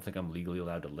smoke, I don't think I'm legally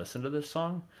allowed to listen to this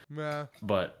song. yeah.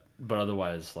 But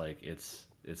otherwise, like it's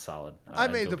solid. I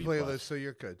I'd made go the B+. playlist, so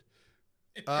you're good.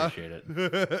 Appreciate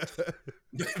it.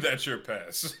 That's your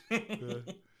pass.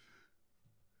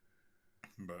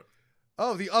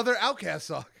 But the other Outkast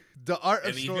song, The Art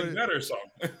of an Story. even better song.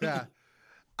 Yeah,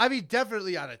 I mean,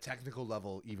 definitely on a technical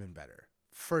level, even better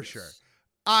for sure.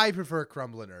 I prefer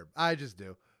Crumbling Herb. I just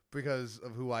do because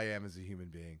of who I am as a human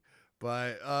being.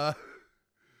 But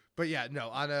yeah, no,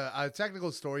 on a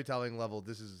technical storytelling level,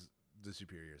 this is the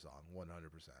superior song, 100%.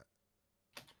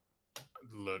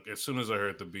 Look, as soon as I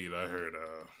heard the beat, I heard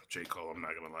J. Cole. I'm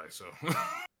not gonna lie. So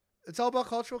It's all about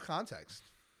cultural context.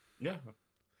 yeah,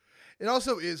 It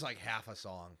also is like half a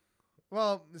song.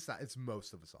 Well, it's not. It's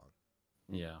most of a song.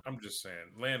 Yeah. I'm just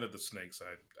saying, Land of the Snakes,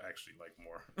 I actually like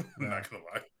more. I'm not gonna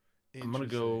lie. I'm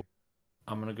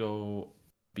gonna go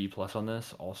B+ on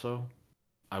this. Also,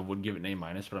 I would give it an A-,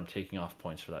 but I'm taking off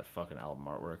points for that fucking album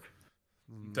artwork.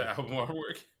 The album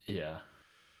artwork. Yeah.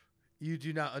 You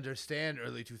do not understand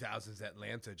early 2000s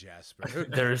Atlanta, Jasper.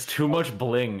 There is too much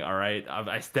bling. All right,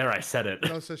 I said it.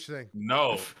 No such thing.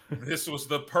 No, this was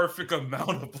the perfect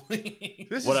amount of bling.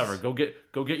 Whatever. Go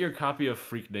get your copy of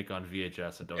Freaknik on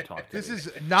VHS and don't talk to me. This is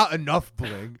not enough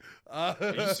bling. Are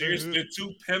you serious? There are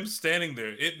two pimps standing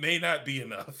there. It may not be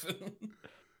enough.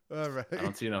 All right. I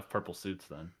don't see enough purple suits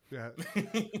then. Yeah.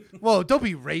 Well, don't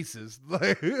be racist.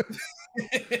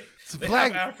 It's They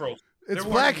black. have afros. It's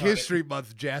They're Black working on it. History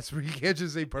Month, Jasper. You can't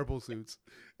just say purple suits.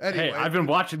 Anyway, Hey, I've been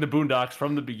watching the Boondocks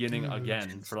from the beginning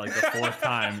again for like the 4th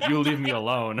time. You leave me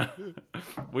alone.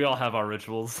 We all have our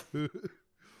rituals.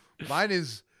 mine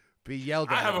is be yelled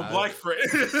at. I have a about black it.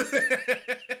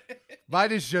 friend.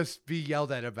 Mine is just be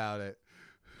yelled at about it.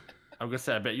 I'm gonna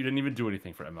say, I bet you didn't even do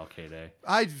anything for MLK Day.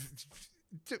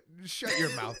 Shut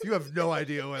your mouth. You have no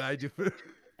idea what I do.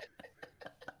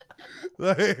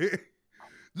 Like,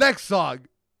 next song.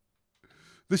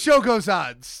 The show goes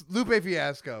on. Lupe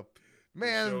Fiasco.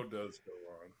 Man, The show does go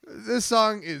on. this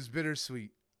song is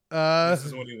bittersweet. This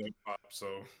is when he went pop, so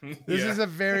This yeah. is a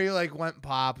very like went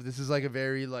pop. This is like a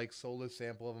very like soulless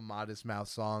sample of a Modest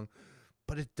Mouse song,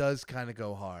 but it does kind of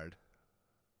go hard.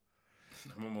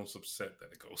 I'm almost upset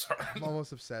that it goes hard. I'm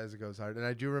almost upset as it goes hard. And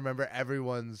I do remember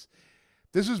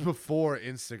this was before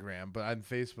Instagram, but on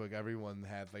Facebook everyone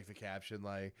had like the caption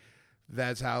like,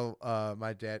 that's how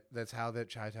my dad. That's how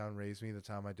that Chi-Town raised me. That's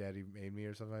how my daddy made me,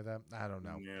 or something like that. I don't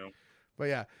know. Yeah. But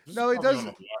yeah, This no, is it probably does. on a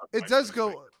lot of It MySpace does go.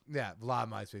 pages. Yeah, a lot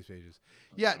of MySpace pages.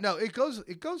 Yeah, no, it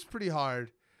goes pretty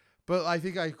hard. But I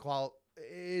think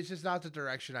it's just not the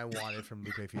direction I wanted from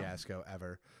Lupe Fiasco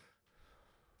ever.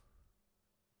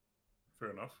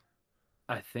 Fair enough.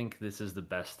 I think this is the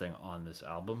best thing on this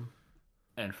album,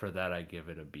 and for that I give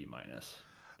it a B minus.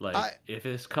 Like if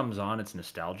this comes on, it's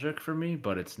nostalgic for me,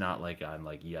 but it's not like I'm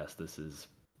like, yes, this is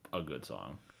a good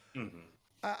song. Mm-hmm.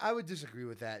 I would disagree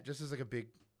with that. Just as like a big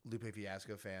Lupe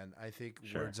Fiasco fan, I think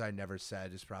Sure. Words I Never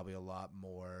Said is probably a lot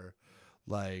more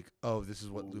like, oh, this is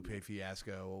what Lupe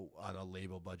Fiasco on a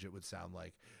label budget would sound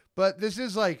like. But this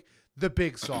is like the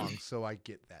big song, so I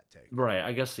get that take. Right.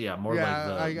 I guess more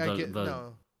like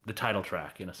the title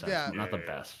track in a sense. Yeah. Not the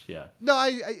best. Yeah. No,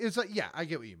 it's like, yeah, I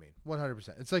get what you mean.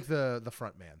 100%. It's like the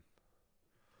front man.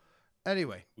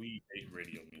 Anyway. We hate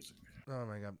radio music, man. Oh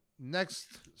my god.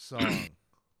 Next song.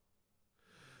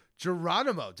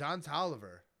 Geronimo, Don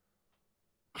Toliver.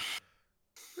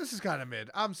 This is kind of mid.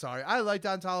 I'm sorry. I like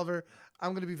Don Toliver.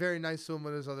 I'm gonna be very nice to him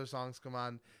when his other songs come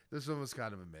on. This one was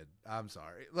kind of a mid. I'm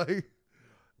sorry. Like,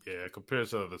 yeah, compared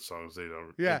to other songs, they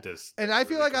don't. Yeah, and I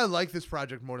feel really like I like this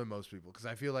project more than most people because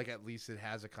I feel like at least it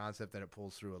has a concept that it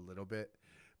pulls through a little bit.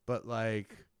 But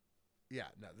like, yeah,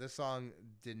 no, this song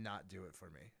did not do it for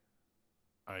me.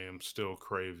 I am still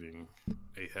craving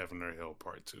a Heaven or Hell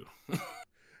Part 2.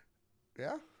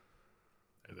 Yeah,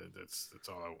 that's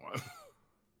all I want.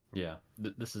 Yeah,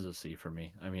 this is a C for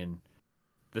me. I mean,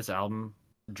 this album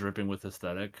dripping with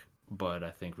aesthetic, but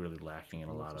I think really lacking in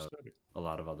a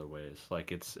lot of other ways.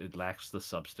 Like it lacks the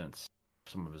substance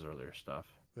of some of his earlier stuff.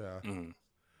 yeah,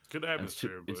 Good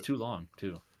atmosphere. It's too long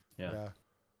too. Yeah.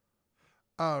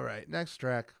 All right, next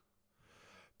track.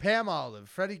 Pam Olive,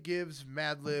 Freddie Gibbs,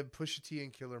 Madlib, Pusha T,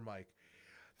 and Killer Mike.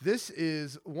 This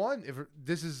is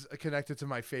connected to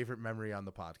my favorite memory on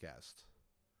the podcast.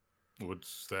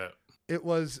 What's that? It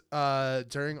was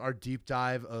during our deep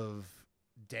dive of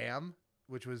Damn,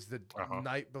 which was the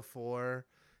night before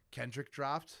Kendrick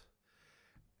dropped.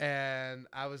 And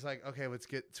I was like, okay, let's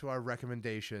get to our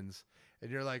recommendations.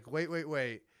 And you're like,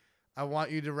 wait. I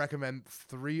want you to recommend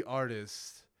 3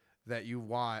 artists that you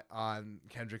want on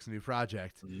Kendrick's new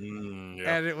project.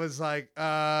 Yeah. And it was like,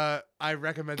 I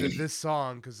recommended this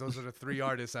song because those are the 3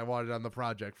 artists I wanted on the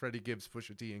project: Freddie Gibbs,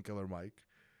 Pusha T, and Killer Mike.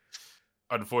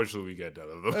 Unfortunately, we got none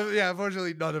of them. Yeah,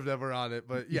 unfortunately, none of them were on it.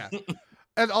 But yeah.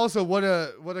 And also, what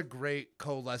a great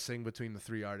coalescing between the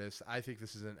 3 artists. I think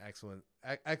this is an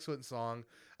excellent song.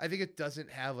 I think it doesn't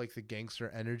have like the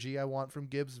gangster energy I want from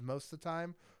Gibbs most of the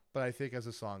time, but I think as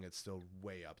a song, it's still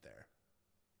way up there.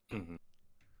 Mm-hmm.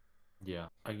 Yeah,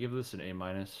 I give this an A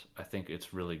minus. I think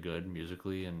it's really good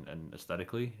musically and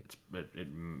aesthetically.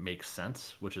 It makes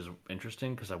sense, which is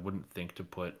interesting because I wouldn't think to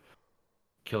put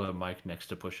Killer Mike next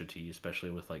to Pusha T, especially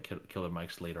with like Killer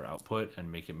Mike's later output,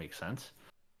 and make it make sense.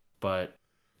 But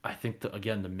I think the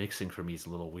mixing for me is a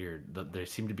little weird. They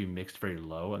seem to be mixed very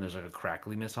low, and there's like a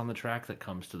crackliness on the track that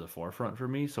comes to the forefront for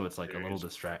me. So it's like It's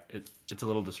a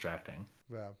little distracting.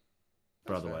 Yeah,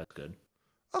 but otherwise good.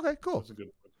 Okay, cool. That's a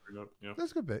good point to bring up. Yeah,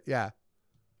 that's a good bit. Yeah.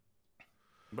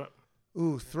 But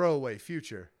Throwaway,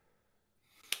 Future.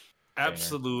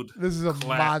 Absolute. This is a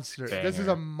monster. Banger. This is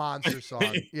a monster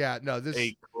song. Yeah, no, this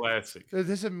a classic.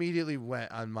 This immediately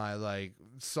went on my like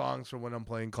songs from when I'm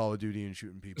playing Call of Duty and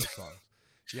shooting people songs.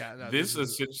 Yeah, no, this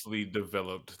essentially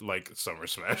developed like Summer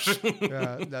Smash.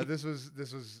 Yeah, no, this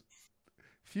was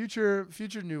Future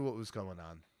knew what was going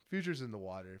on. Future's in the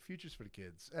water. Future's for the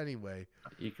kids. Anyway,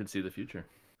 you can see the future.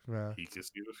 Yeah. He can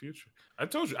see the future. I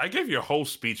told you. I gave you a whole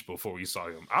speech before we saw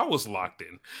him. I was locked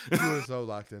in. You were so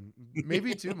locked in.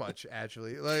 Maybe too much,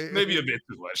 actually. Like maybe a bit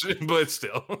too much, but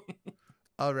still.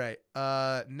 All right.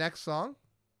 Next song.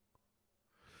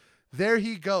 There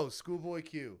He Goes, Schoolboy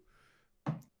Q.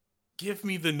 Give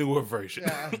me the newer version.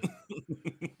 Yeah.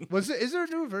 Is there a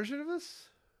newer version of this?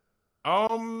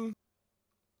 No.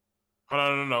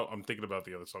 I'm thinking about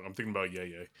the other song. I'm thinking about Yeah.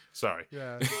 Sorry.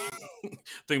 Yeah.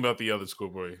 Thinking about the other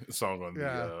Schoolboy song on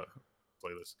the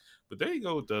playlist. But There You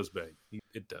Go, it does bang.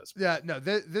 It does. Yeah, no,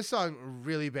 this song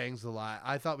really bangs a lot.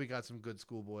 I thought we got some good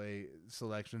Schoolboy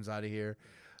selections out of here.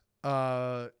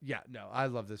 Yeah, no, I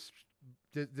love this.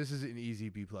 This is an easy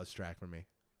B+ track for me.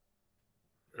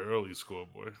 Early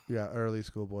Schoolboy. Yeah, early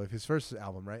Schoolboy. His first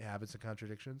album, right? Habits and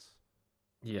Contradictions.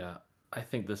 Yeah, I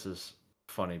think this is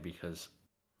funny because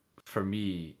for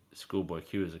me, Schoolboy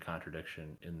Q is a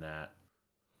contradiction in that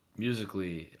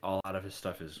musically, a lot of his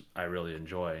stuff I really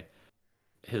enjoy.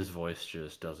 His voice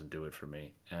just doesn't do it for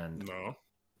me. And no.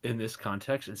 in this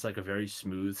context, it's like a very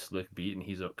smooth, slick beat, and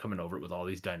he's coming over it with all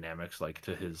these dynamics, like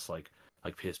to his like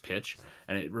his pitch,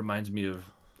 and it reminds me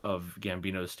of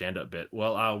Gambino's stand-up bit.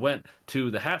 Well, I went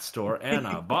to the hat store and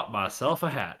I bought myself a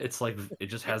hat. It's like it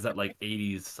just has that like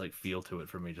 '80s like feel to it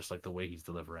for me, just like the way he's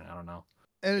delivering. I don't know.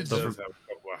 And It it's does have a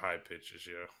couple of high pitches,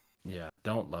 yeah. Yeah,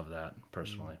 don't love that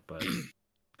personally, but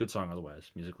good song otherwise.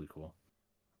 Musically cool.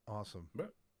 awesome.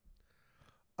 But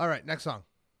All right, next song.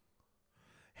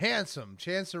 Handsome,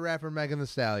 Chance the Rapper, Megan Thee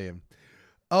Stallion.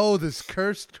 Oh, this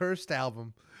cursed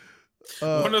album.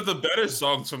 one of the better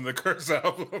songs from the Curse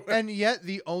album. And yet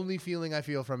the only feeling I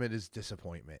feel from it is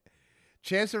disappointment.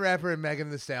 Chance the Rapper and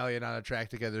Megan Thee Stallion on a track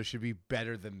together should be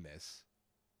better than this.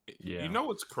 Yeah. You know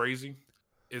what's crazy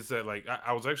is that like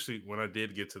I was actually, when I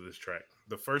did get to this track,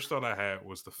 the first thought I had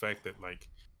was the fact that like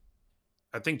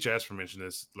I think Jasper mentioned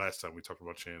this last time we talked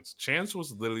about Chance. Chance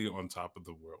was literally on top of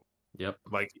the world. Yep.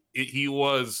 Like he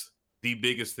was the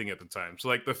biggest thing at the time. So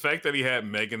like the fact that he had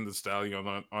Megan Thee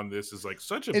Stallion on this is like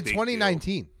such a In big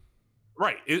 2019. deal.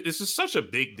 Right. It's just such a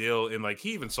big deal. And like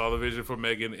he even saw the vision for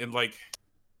Megan, and like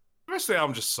the rest of the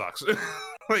album just sucks.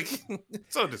 Like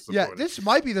it's so disappointing. Yeah, this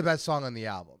might be the best song on the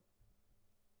album.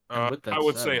 with that I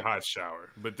would said- say Hot Shower,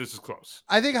 but this is close.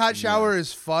 I think Hot Yeah. Shower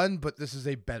is fun, but this is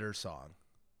a better song.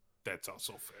 That's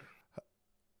also fair.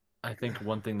 I think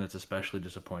one thing that's especially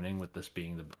disappointing with this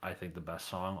being the best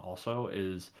song also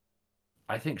is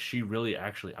I think she really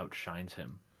actually outshines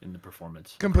him in the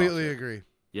performance. Completely across it. agree.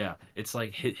 Yeah, it's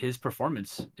like his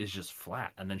performance is just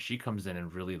flat, and then she comes in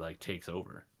and really like takes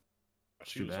over.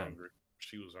 She Too was bad. hungry.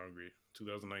 She was hungry.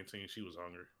 2019, she was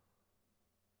hungry.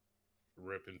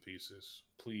 Rip in pieces.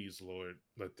 Please, Lord,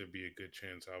 let there be a Good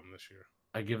Chance album this year.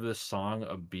 I give this song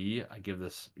a B. I give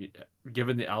this,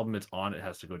 given the album it's on, it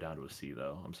has to go down to a C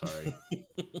though. I'm sorry.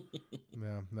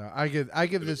 No. I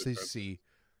give this a C.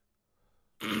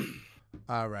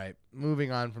 All right,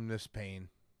 moving on from this pain.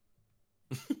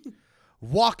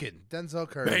 Walking, Denzel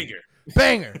Curry.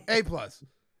 Banger. A+.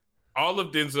 All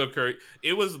of Denzel Curry.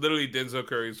 It was literally Denzel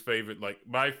Curry's favorite, like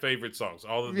my favorite songs.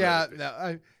 All of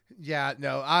them.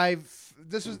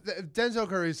 This was Denzel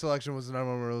Curry's selection was another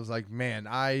one where it was like, man,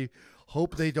 I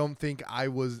hope they don't think I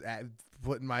was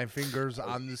putting my fingers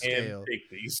on the scale. Pick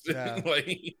these. Yeah.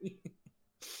 Like,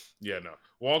 yeah, no.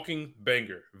 Walking,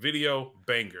 banger. Video,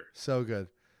 banger. So good.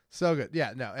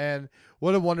 Yeah, no, and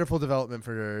what a wonderful development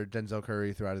for Denzel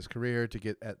Curry throughout his career to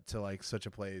get to like such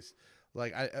a place.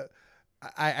 Like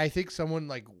I think someone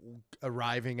like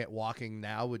arriving at Walking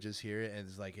now would just hear it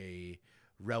as like a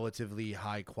relatively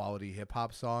high quality hip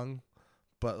hop song,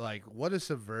 but like what a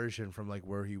subversion from like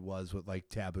where he was with like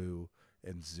Taboo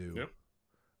and Zoo. Yep.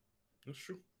 That's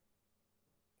true.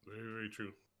 Very, very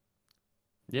true.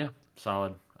 Yeah,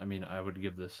 solid. I mean, I would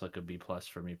give this like a B+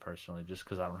 for me personally, just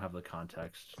because I don't have the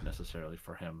context necessarily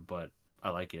for him, but I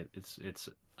like it. It's.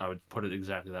 I would put it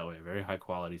exactly that way. A very high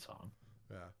quality song.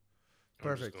 Yeah. I'm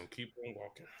Perfect. just gonna keep on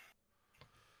walking.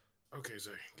 Okay,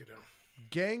 Zay, get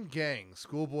down. Gang,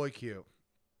 Schoolboy Q.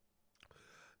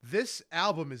 This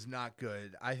album is not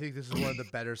good. I think this is one of the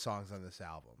better songs on this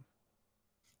album.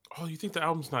 Oh, you think the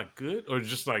album's not good, or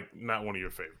just like not one of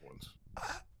your favorite ones?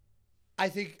 I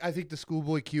think the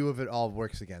Schoolboy Q of it all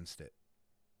works against it.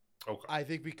 Okay. I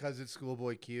think because it's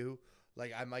Schoolboy Q,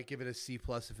 like I might give it a C+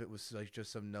 if it was like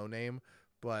just some no name,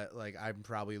 but like I'm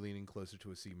probably leaning closer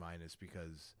to a C-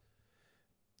 because,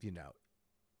 you know,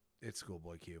 it's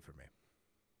Schoolboy Q for me.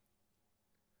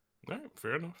 All right,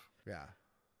 fair enough. Yeah.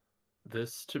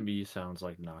 This to me sounds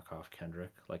like knockoff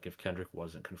Kendrick. Like if Kendrick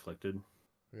wasn't conflicted,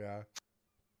 Yeah.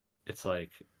 it's like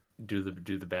do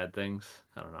the bad things.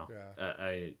 I don't know.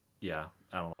 Yeah.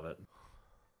 I don't love it.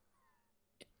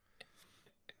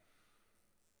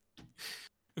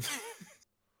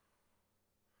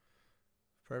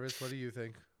 Purvis, what do you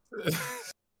think?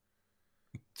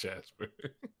 Jasper.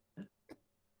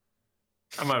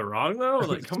 Am I wrong though?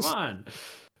 Like, come on.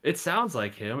 It sounds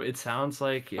like him. It sounds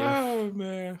like if Oh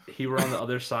man. he were on the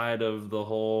other side of the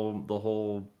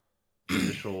whole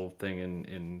judicial thing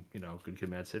in Good Kid,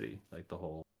 Mad City, like the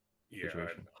whole Yeah.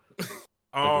 situation. I Like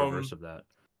know. the reverse of that.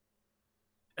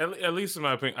 At least in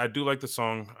my opinion, I do like the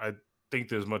song. I think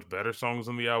there's much better songs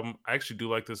on the album. I actually do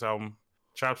like this album.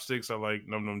 Chopsticks, I like.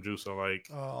 Num Num Juice, I like.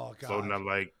 Oh Floating, I god.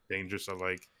 like. Dangerous, I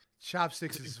like.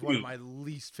 Chopsticks is one of my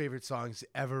least favorite songs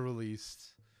ever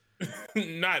released.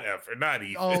 Not ever, not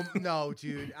even. Oh no,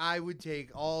 dude! I would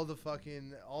take all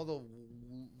the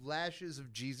lashes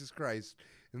of Jesus Christ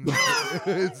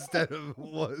instead of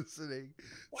listening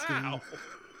Wow.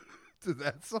 to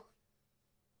that song.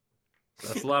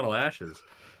 That's a lot of lashes.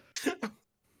 Is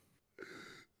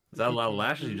that a lot of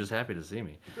lashes? You're just happy to see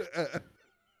me.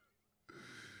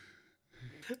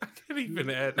 I can't even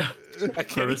add. I can't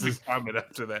Purvis even is- comment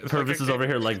after that. Purvis Like, is over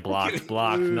here like blocked.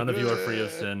 None of you are free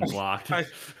of sin. Blocked. I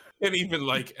can't even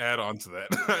like add on to that.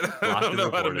 I Blocked don't and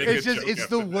know how to reported. make It's a just joke it's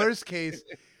after the that. worst case.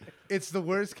 It's the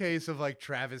worst case of like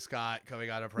Travis Scott coming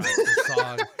out of Practice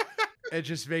song and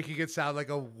just making it sound like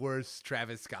a worse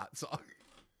Travis Scott song.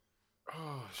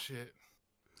 Oh shit.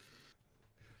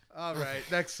 All right,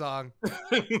 next song.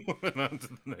 Moving on to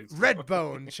the next one.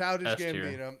 Redbone, Childish S tier.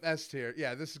 Gambino, S tier.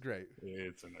 Yeah, this is great.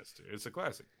 It's an S tier. It's a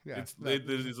classic. Yeah, It's no,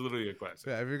 it's literally a classic.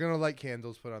 Yeah, if you're gonna light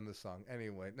candles, put on this song.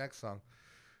 Anyway, next song.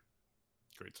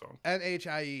 Great song.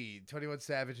 NHIE, 21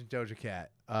 Savage and Doja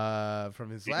Cat. From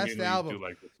his You last know you album. do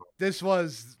like this song. This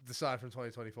was the song from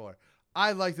 2024.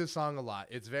 I like this song a lot.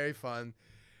 It's very fun.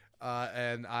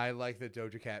 And I like that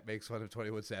Doja Cat makes fun of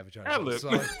 21 Savage on Ad-lib. this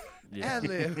song. Yeah.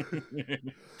 Ad-lib.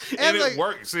 and like- it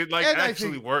works. It like and I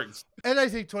actually think- works. And I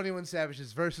think 21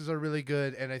 Savage's verses are really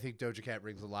good, and I think Doja Cat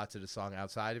brings a lot to the song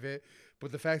outside of it.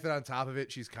 But the fact that on top of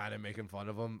it, she's kind of making fun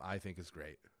of him, I think is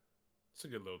great. It's a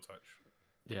good little touch.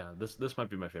 Yeah, this might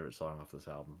be my favorite song off this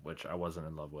album, which I wasn't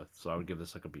in love with. So I would give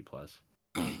this like a B+.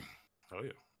 Oh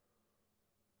yeah.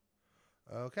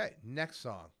 Okay, next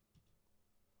song.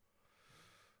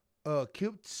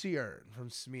 Cute Seer from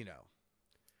Smino.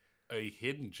 A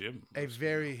hidden gem. A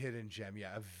very hidden gem,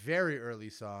 yeah. A very early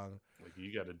song. like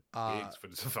you got to Uh, dig for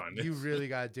this to find this. You really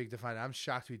got to dig to find it. I'm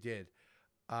shocked we did.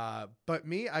 But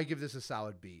me, I give this a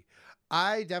solid B.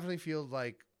 I definitely feel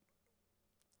like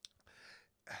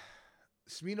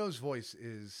Smino's voice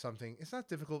is something, it's not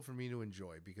difficult for me to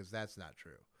enjoy because that's not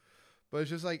true. But it's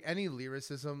just like any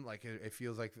lyricism, like it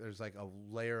feels like there's like a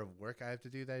layer of work I have to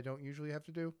do that I don't usually have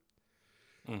to do.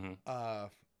 Mm-hmm.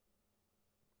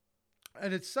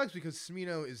 And it sucks because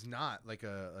Smino is not like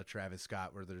a Travis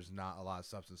Scott where there's not a lot of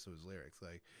substance to his lyrics.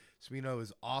 Like Smino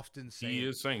is often saying He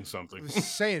is saying something.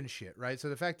 saying shit, right? So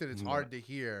the fact that it's Yeah. hard to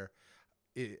hear,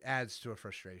 it adds to a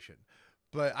frustration.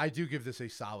 But I do give this a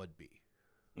solid B.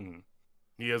 Mm-hmm.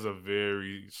 He has a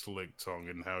very slick tongue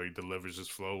in how he delivers his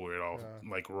flow, where it all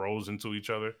like rolls into each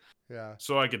other. Yeah.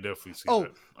 So I could definitely see Oh,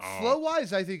 that. flow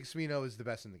wise, I think Smino is the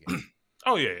best in the game.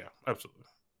 Oh yeah, absolutely.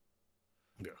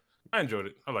 Yeah, I enjoyed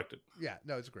it. I liked it. Yeah,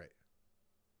 no, it's great.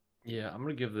 Yeah, I'm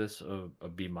gonna give this a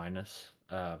B-.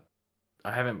 I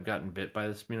haven't gotten bit by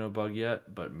the Smino bug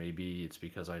yet, but maybe it's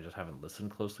because I just haven't listened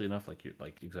closely enough, like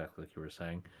exactly like you were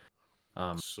saying.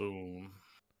 Soon.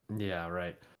 Yeah,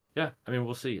 right. Yeah, I mean,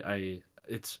 we'll see.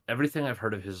 It's everything I've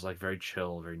heard of his like very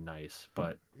chill, very nice,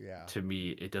 but Yeah. to me,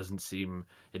 it doesn't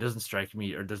strike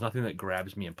me, or there's nothing that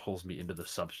grabs me and pulls me into the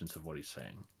substance of what he's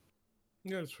saying.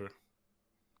 Yeah, that's fair.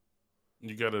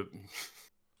 You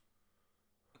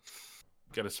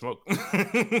gotta smoke.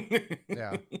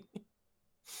 Yeah.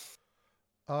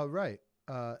 All right.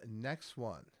 Next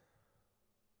one.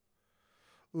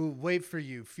 Ooh, Wait for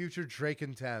You, Future Drake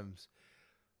and Thames.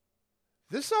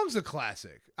 This song's a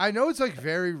classic. I know it's like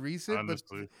very recent,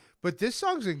 Honestly, but this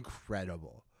song's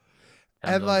incredible.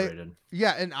 Thames And, like, underrated.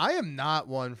 Yeah, and I am not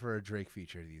one for a Drake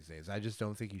feature these days. I just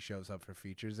don't think he shows up for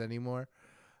features anymore.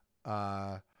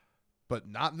 But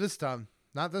not this time.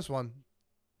 Not this one.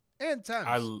 And Thames.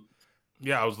 I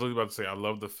was literally about to say I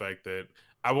love the fact that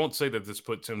I won't say that this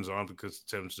put Tim's on because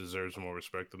Tim's deserves more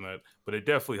respect than that, but it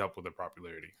definitely helped with her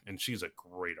popularity. And she's a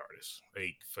great artist,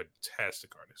 a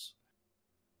fantastic artist.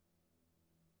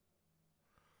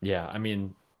 Yeah, I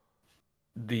mean,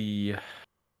 I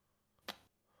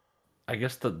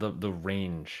guess the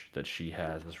range that she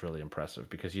has is really impressive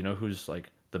because you know who's like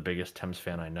the biggest Thames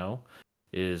fan I know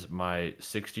is my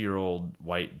 60-year-old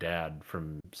white dad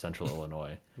from Central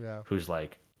Illinois, Yeah. who's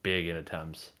like big into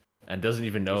Thames and doesn't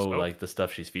even know dope. like the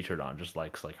stuff she's featured on, just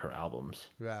likes like her albums.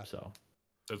 Yeah. So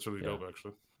That's really Yeah. dope,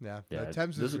 actually. Yeah. Yeah,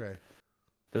 Thames this is is- great.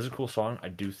 this is a cool song. I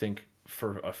do think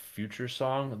for a future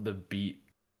song, the beat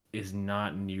is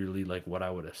not nearly like what I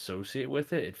would associate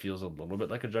with it. It feels a little bit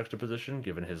like a juxtaposition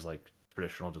given his like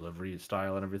traditional delivery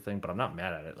style and everything, but I'm not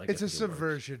mad at it. Like It's I a think it works.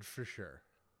 subversion for sure.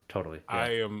 Totally. Yeah. I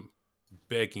am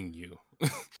begging you.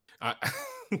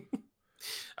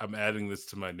 I'm adding this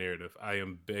to my narrative. I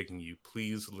am begging you,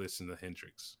 please listen to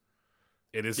Hendrix.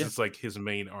 It is Yeah. just like his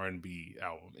main R&B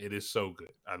album. It is so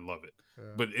good. I love it. Yeah.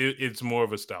 But it's more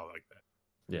of a style like that.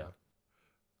 Yeah.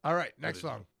 All right, next is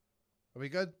song. Are we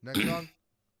good? Next song?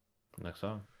 Next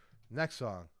song. Next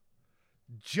song.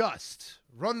 Just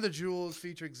Run the Jewels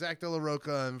featuring Zach De La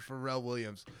Rocha and Pharrell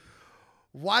Williams.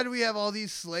 Why do we have all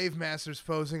these slave masters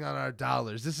posing on our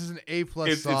dollars? This is an A+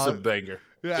 It's song. a banger.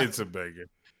 Yeah. It's a banger.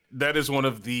 That is one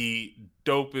of the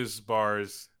dopest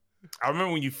bars. I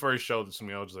remember when you first showed this to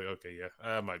me, I was like, okay, yeah,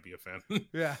 I might be a fan.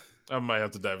 Yeah. I might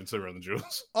have to dive into Run the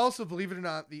Jewels. Also, believe it or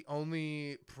not, the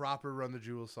only proper Run the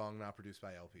Jewels song not produced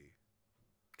by LP.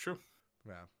 True.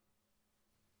 Yeah.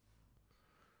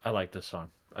 I like this song.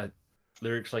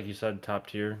 Lyrics, like you said, top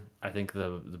tier. I think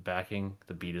the backing,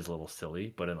 the beat is a little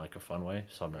silly, but in like a fun way.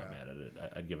 So I'm not mad at it.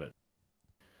 I'd give it.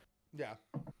 Yeah.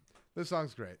 This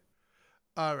song's great.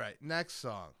 All right, next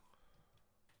song.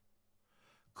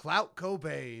 Clout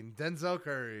Cobain, Denzel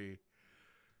Curry.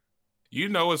 You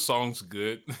know a song's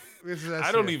good. This is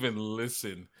I don't even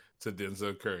listen to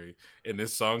Denzel Curry, and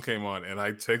this song came on, and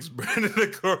I text Brandon the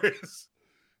chorus.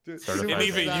 Dude, and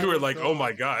even you were like, "Oh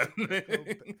my god!"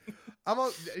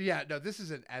 This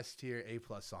is an S tier, A+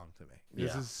 song to me.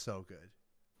 This is so good.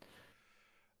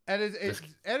 And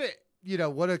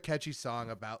what a catchy song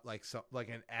about like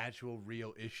an actual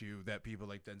real issue that people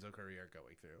like Denzel Curry are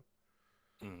going through.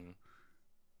 Mm.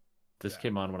 This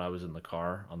came on when I was in the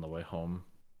car on the way home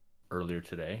earlier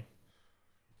today,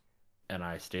 and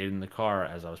I stayed in the car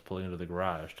as I was pulling into the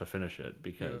garage to finish it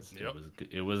because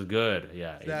it was good.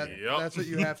 Yeah, that's what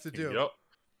you have to do. Yep.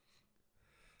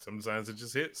 Sometimes it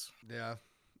just hits. Yeah.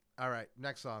 All right,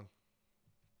 next song.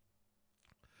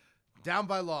 Down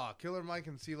by Law, Killer Mike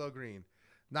and CeeLo Green.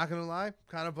 Not gonna lie,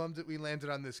 kind of bummed that we landed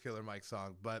on this Killer Mike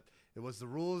song, but it was the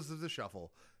rules of the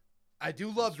shuffle. I do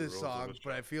love this song,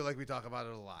 but I feel like we talk about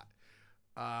it a lot.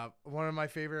 One of my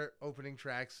favorite opening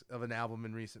tracks of an album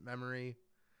in recent memory.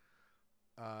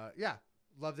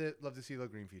 Loved it. Loved the CeeLo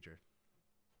Green feature.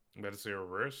 I'm about to say a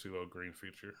rare CeeLo Green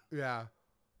feature. Yeah.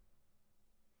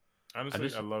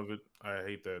 Honestly, I love it. I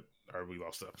hate that we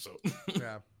lost the episode.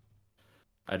 Yeah.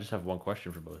 I just have one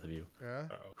question for both of you. Yeah.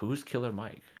 Who's Killer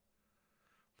Mike?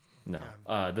 No.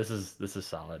 This is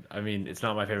solid. I mean, it's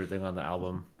not my favorite thing on the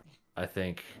album. I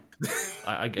think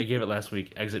I gave it last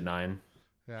week. Exit 9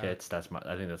 hits. I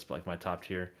think that's like my top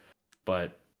tier.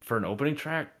 But for an opening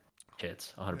track,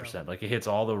 hits 100%. Yeah. Like it hits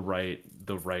all the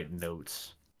right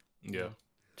notes. Yeah.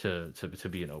 To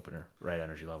be an opener, right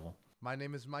energy level. My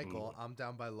name is Michael. I'm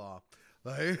Down by Law.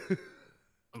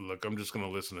 Look, I'm just gonna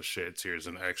listen to Shed Tears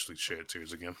and actually Shed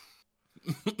Tears again.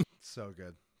 So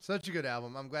good. Such a good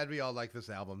album. I'm glad we all like this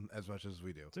album as much as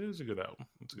we do. It is a good album.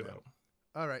 It's a good album.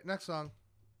 All right, next song.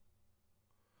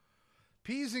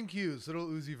 P's and Q's, Little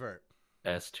Uzi Vert.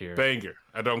 S tier. Banger.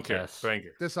 I don't care. S.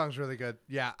 Banger. This song's really good.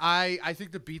 Yeah, I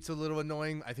think the beat's a little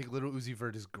annoying. I think Little Uzi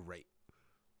Vert is great.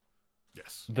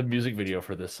 Yes. The music video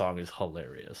for this song is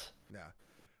hilarious. Yeah.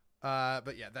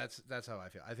 But yeah, that's how I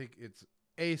feel. I think it's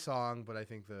a song, but I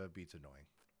think the beat's annoying.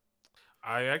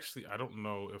 I don't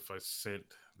know if I sent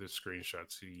this screenshot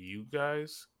to you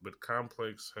guys, but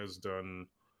Complex has done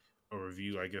a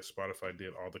review. I guess Spotify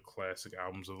did all the classic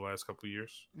albums of the last couple of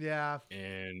years. Yeah.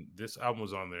 And this album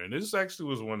was on there. And this actually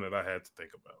was one that I had to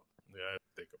think about. Yeah, I had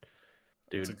to think about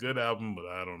it. Dude, it's a good album, but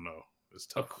I don't know. It's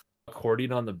tough.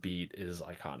 Accordion on the beat is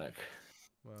iconic.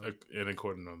 Well, and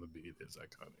accordion on the beat is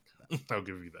iconic. I'll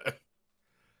give you that.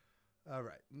 All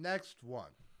right. Next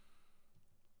one.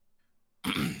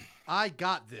 I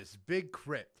Got This. Big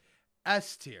Crit.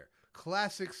 S tier.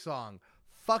 Classic song.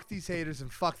 Fuck these haters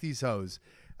and fuck these hoes.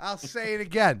 I'll say it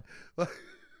again.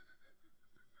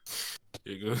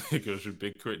 Here goes your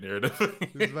Big Crit narrative.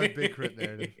 This is my Big Crit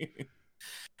narrative.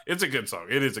 It's a good song.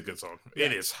 It is a good song. Yeah.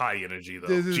 It is high energy,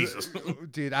 though. Jesus.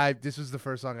 Dude, this was the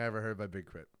first song I ever heard by Big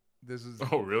Crit. This is.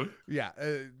 Oh, really? Yeah.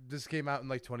 This came out in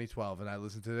like 2012, and I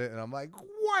listened to it, and I'm like,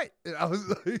 what? And I was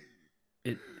like.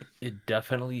 It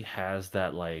definitely has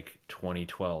that like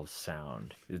 2012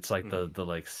 sound. It's like the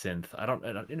like synth.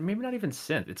 Maybe not even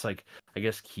synth. It's like I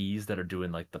guess keys that are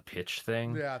doing like the pitch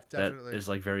thing. Yeah, definitely. That is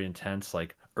like very intense.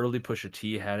 Like early Pusha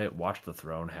T had it. Watch the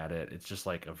Throne had it. It's just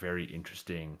like a very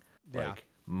interesting like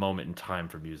moment in time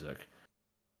for music.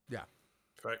 Yeah.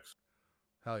 Thanks.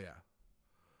 Hell yeah.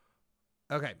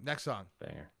 Okay, next song.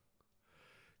 Banger.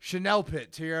 Chanel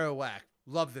Pit, Tierra Whack.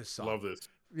 Love this song. Love this.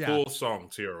 Yeah. Full song,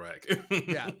 Tierra Whack.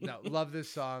 Yeah, no, love this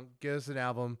song. Get us an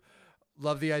album.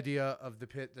 Love the idea of the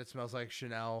pit that smells like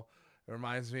Chanel. It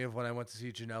reminds me of when I went to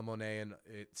see Janelle Monáe and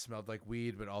it smelled like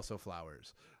weed, but also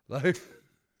flowers. Like,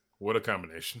 what a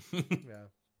combination. Yeah.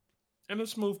 And a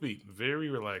smooth beat. Very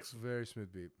relaxed. Very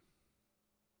smooth beat.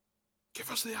 Give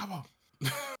us the album.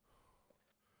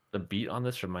 The beat on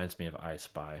this reminds me of I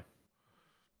Spy.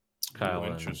 Kyle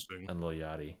and Lil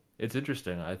Yachty. It's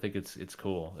interesting. I think it's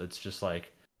cool. It's just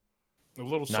like a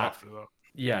little softer though.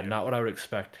 Yeah, not what I would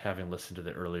expect having listened to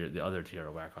the other Tierra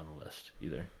Whack on the list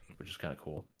either, which is kind of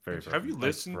cool. Have you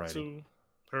listened to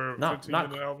her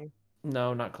 15-minute album?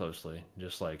 No, not closely.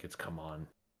 Just like it's come on.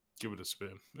 Give it a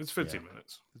spin. It's 15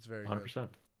 minutes. It's very 100%. Good.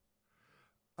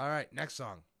 All right, next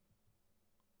song.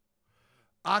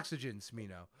 Oxygen,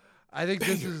 Smino. I think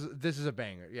this is a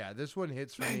banger. Yeah, this one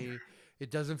hits for me. It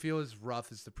doesn't feel as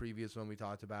rough as the previous one we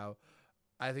talked about.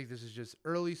 I think this is just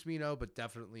early Smino, but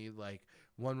definitely like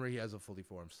one where he has a fully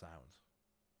formed sound.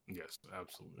 Yes,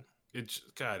 absolutely.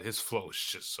 God, his flow is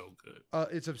just so good.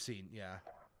 It's obscene. Yeah,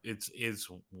 it's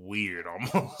weird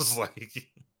almost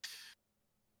like.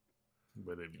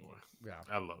 But anyway, yeah,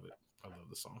 I love it. I love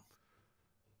the song.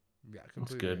 Yeah,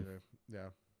 completely. It's good. Agree. Yeah,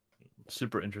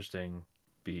 super interesting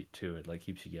beat too. It like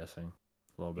keeps you guessing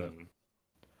a little bit.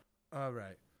 All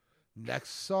right,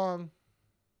 next song.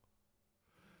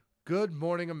 Good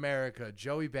Morning America,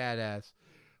 Joey Badass.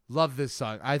 Love this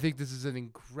song. I think this is an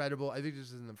incredible. I think this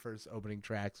is in the first opening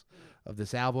tracks of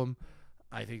this album.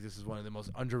 I think this is one of the most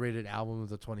underrated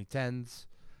albums of the 2010s.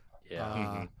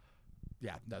 Yeah.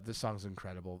 Yeah, no, this song's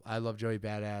incredible. I love Joey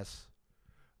Badass.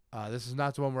 This is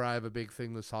not the one where I have a big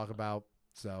thing to talk about,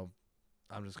 so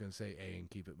I'm just gonna say A and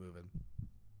keep it moving.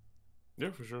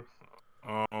 Yeah, for sure.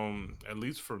 At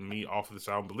least for me, off of this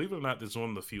album, believe it or not, this is one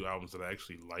of the few albums that I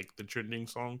actually like the trending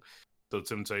song. So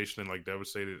Temptation and like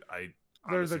Devastated,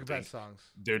 They're the best songs.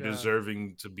 They're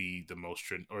deserving to be the most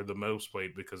trend or the most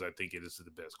played because I think it is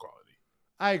the best quality.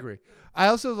 I agree. I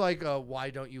also like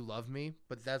Why Don't You Love Me,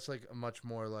 but that's like a much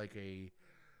more like a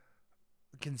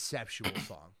conceptual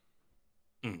song.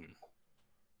 Mm-hmm.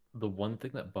 The one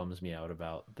thing that bums me out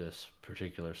about this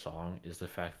particular song is the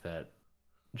fact that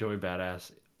Joey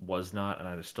Badass was not, and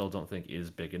I still don't think is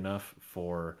big enough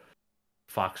for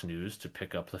Fox News to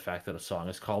pick up the fact that a song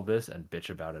is called this and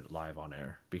bitch about it live on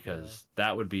air, because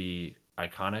that would be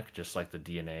iconic, just like the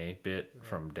DNA bit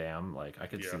from Damn. Like I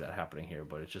could see that happening here,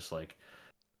 but it's just like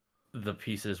the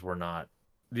pieces were not,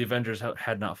 the Avengers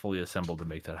had not fully assembled to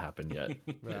make that happen yet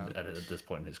at this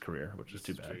point in his career, which is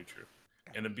too bad. Very true.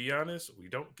 And to be honest, we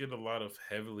don't get a lot of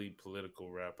heavily political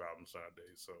rap albums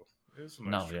nowadays, so it's a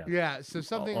nice yeah. So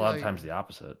something a lot of times the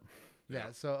opposite. Yeah.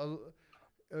 So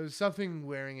something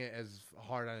wearing it as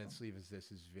hard on its sleeve as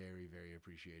this is very, very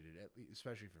appreciated,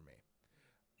 especially for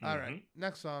me. All right,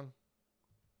 next song.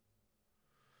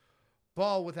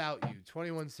 Ball Without You,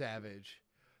 21 Savage.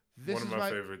 This one of my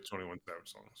favorite 21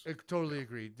 Savage songs. I totally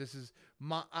agree. This is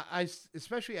I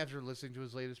especially after listening to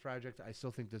his latest project, I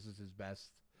still think this is his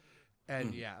best.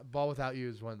 And yeah, Ball Without You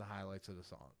is one of the highlights of the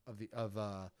song of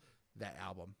that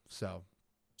album. So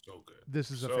good.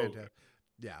 This is a fantastic.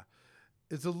 Yeah.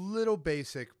 It's a little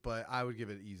basic, but I would give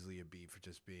it easily a B for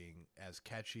just being as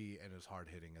catchy and as hard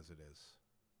hitting as it is.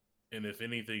 And if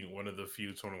anything, one of the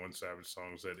few 21 Savage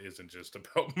songs that isn't just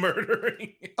about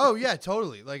murdering. Oh yeah,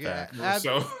 totally. Like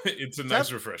so it's a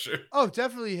nice refresher. Oh,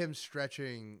 definitely him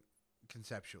stretching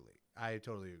conceptually. I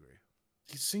totally agree.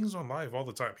 He sings on live all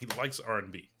the time. He likes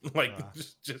R&B. Like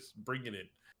just bring it in.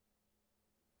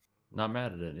 Not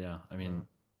mad at it. Yeah, I mean,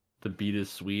 the beat is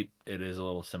sweet. It is a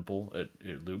little simple.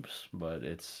 It loops, but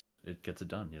it gets it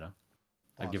done. You know,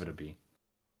 I give it a B.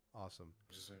 Awesome.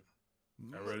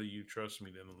 I'd rather you trust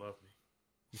me than love me.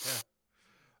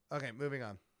 Yeah. Okay, moving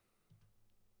on.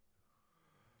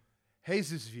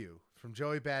 Jesus View from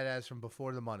Joey Badass from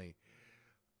Before the Money.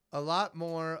 A lot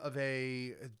more of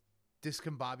a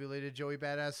discombobulated Joey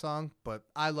Badass song, but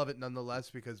I love it nonetheless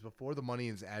because Before the Money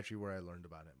is actually where I learned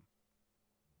about him.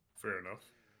 Fair enough.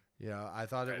 Yeah, I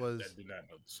thought it was. I did not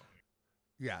know the song.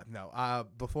 Yeah, no.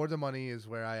 Before the Money is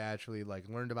where I actually like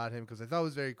learned about him because I thought it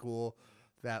was very cool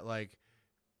that like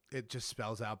it just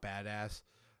spells out badass.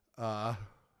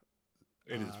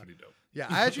 It is pretty dope. Yeah,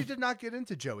 I actually did not get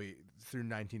into Joey through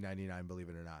 1999, believe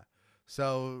it or not.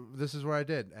 So this is where I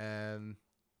did, and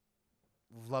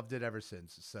loved it ever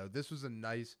since. So this was a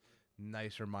nice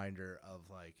reminder of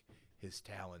like his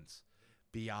talents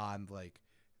beyond like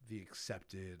the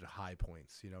accepted high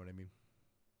points. You know what I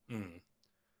mean?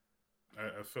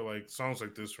 I feel like songs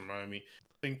like this remind me.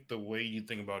 I think the way you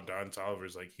think about Don Toliver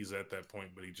is like he's at that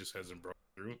point, but he just hasn't broken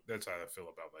through. That's how I feel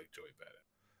about like Joey Badass.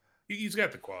 He's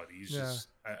got the quality. He's just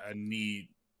I need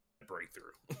a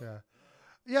breakthrough.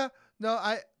 Yeah. No,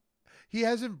 he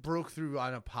hasn't broke through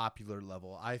on a popular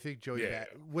level. I think Joey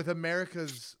with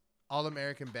America's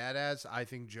All-American Badass, I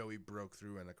think Joey broke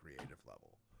through on a creative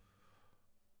level.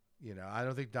 You know, I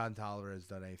don't think Don Toliver has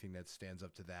done anything that stands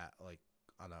up to that, like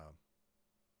on a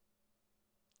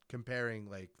comparing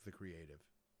like the creative.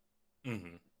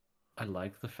 I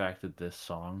like the fact that this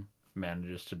song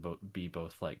manages to be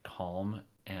both like calm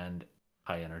and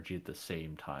high energy at the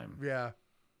same time. Yeah.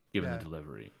 Given the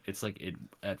delivery. It's like it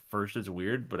at first it's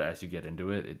weird, but as you get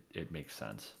into it, it makes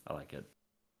sense. I like it.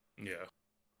 Yeah.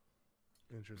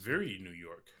 Interesting. Very New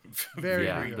York.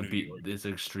 Very the beat is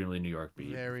extremely New York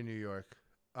beat. Very New York.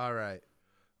 All right.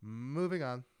 Moving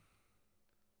on.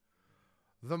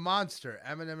 The Monster,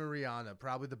 Eminem and Rihanna,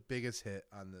 probably the biggest hit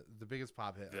on the biggest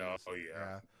pop hit. Yeah,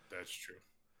 that's true.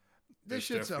 This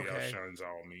shit's definitely okay. Outshines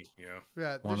all me. Yeah.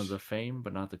 Yeah, Wanted the fame,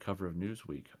 but not the cover of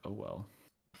Newsweek. Oh well.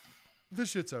 This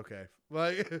shit's okay.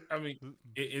 Like, I mean,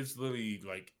 it's literally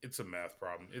like it's a math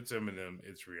problem. It's Eminem.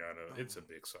 It's Rihanna. It's a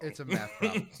big song. it's a math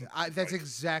problem. That's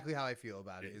exactly how I feel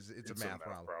about it. It's a math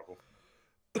problem.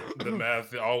 The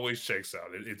math always checks out.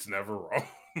 It's never wrong.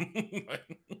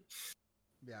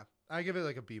 Yeah, I give it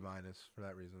like a B- for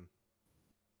that reason.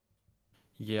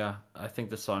 Yeah, I think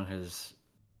the song has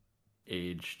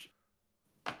aged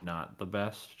not the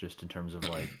best, just in terms of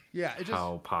like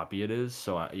how poppy it is.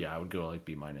 So I would go like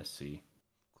B-, C.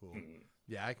 Cool.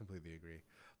 Yeah, I completely agree.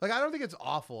 Like, I don't think it's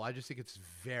awful. I just think it's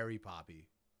very poppy.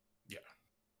 Yeah,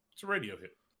 it's a radio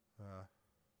hit.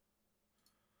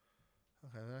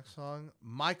 Okay, the next song,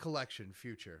 My Collection,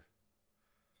 Future.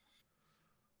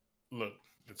 Look,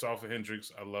 it's off of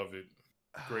Hendrix. I love it.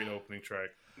 Great opening track.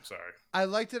 I'm sorry. I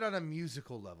liked it on a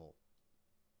musical level.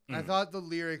 I thought the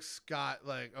lyrics got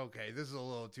like, okay, this is a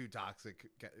little too toxic,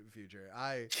 Future.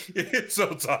 It's so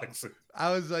toxic.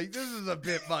 I was like, this is a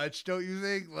bit much, don't you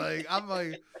think? Like, I'm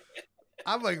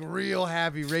like real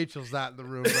happy Rachel's not in the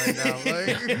room right now.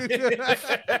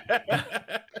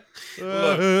 Like,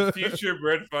 look, Future,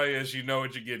 Brent Faiyaz, you know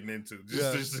what you're getting into.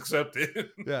 Just accept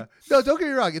it. Yeah. No, don't get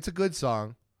me wrong. It's a good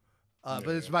song. But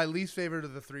it's my least favorite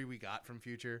of the three we got from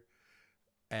Future.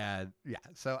 And yeah,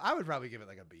 so I would probably give it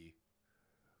like a B.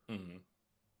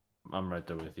 I'm right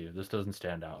there with you. This doesn't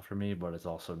stand out for me, but it's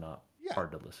also not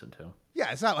hard to listen to.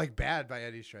 Yeah, it's not like bad by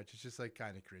any stretch. It's just like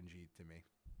kind of cringy to me.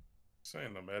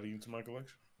 Saying I'm adding you to my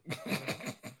collection.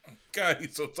 God,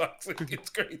 he's so toxic. It's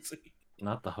crazy.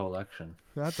 Not the whole action.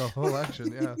 Not the whole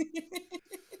action, yeah.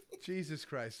 Jesus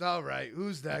Christ. All right,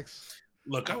 who's next?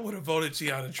 Look, I would have voted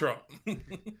Tiana Trump.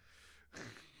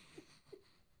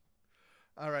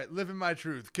 All right, Living My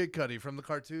Truth, Kid Cudi from the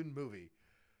cartoon movie.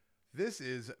 This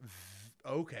is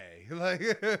okay. Like,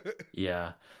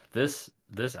 yeah, this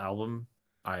album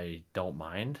I don't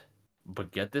mind,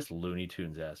 but get this Looney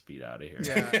Tunes ass beat out of here.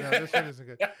 Yeah, no, this one isn't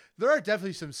good. There are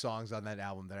definitely some songs on that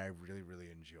album that I really, really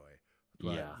enjoy.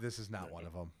 But this is not one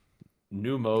of them.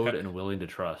 New Mode and Willing to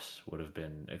Trust would have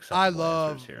been acceptable. I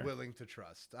love answers here. Willing to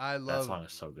Trust. I love that song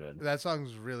is so good. That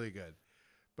song's really good.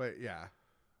 But yeah,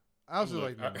 I also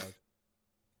like New Mode.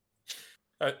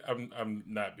 I'm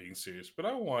not being serious, but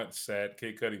I want sad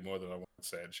Kid Cudi more than I want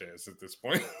sad Chance at this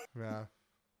point. Yeah.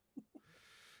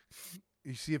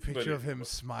 You see a picture of him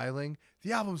smiling.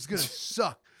 The album's gonna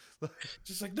suck.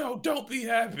 Just like, no, don't be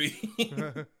happy.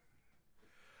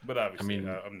 But obviously,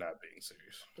 I'm not being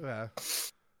serious. Yeah.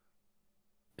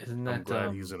 Isn't that? I'm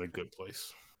glad he's in a good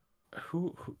place.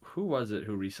 Who was it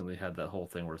who recently had that whole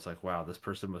thing where it's like, wow, this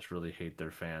person must really hate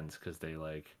their fans because they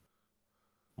like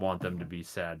want them to be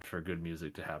sad for good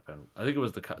music to happen. I think it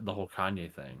was the whole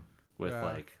Kanye thing with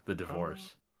like the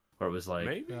divorce, where it was like,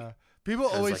 maybe. People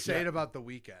always say it about The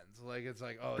Weeknd. Like, it's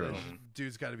like, oh, this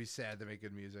dude's got to be sad to make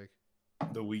good music.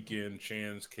 The Weeknd,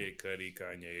 Chance, Kid Cudi,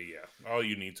 Kanye, all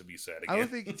you need to be sad again. I don't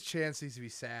think Chance needs to be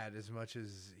sad as much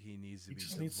as he needs to be. He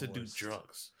just needs to do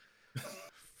drugs.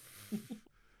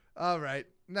 All right,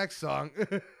 next song.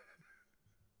 We're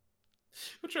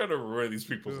trying to ruin these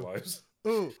people's lives.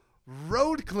 Ooh,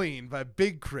 Road Clean by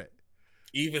Big Crit.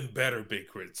 Even better Big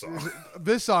Crit song.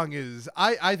 This song is,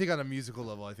 I think on a musical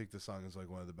level, I think this song is like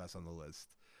one of the best on the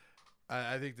list.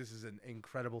 I think this is an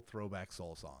incredible throwback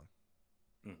soul song.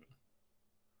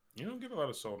 You don't get a lot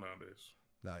of soul nowadays.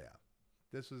 No, yeah.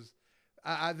 This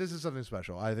is something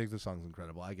special. I think this song's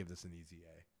incredible. I give this an easy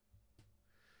A.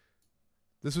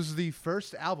 This was the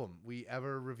first album we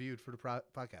ever reviewed for the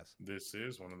podcast. This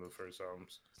is one of the first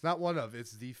albums. It's not one of,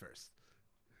 it's the first.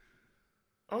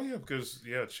 Oh, yeah, because,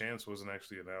 Chance wasn't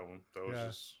actually an album.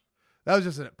 That was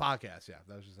just a podcast,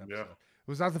 That was just an episode. Yeah. It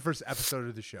was not the first episode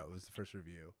of the show. It was the first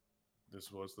review.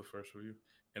 This was the first review.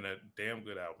 And a damn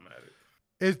good album at it.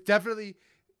 It's definitely,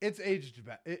 it's aged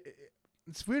back.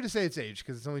 It's weird to say it's aged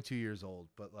because it's only 2 years old,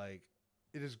 but, like,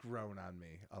 it has grown on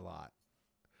me a lot.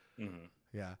 Mm-hmm.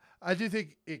 Yeah. I do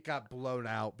think it got blown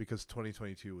out because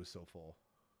 2022 was so full.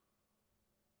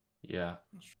 Yeah.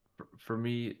 For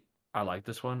me, I like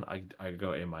this one. I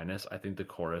go A-. I think the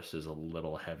chorus is a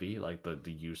little heavy. Like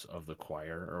the use of the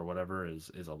choir or whatever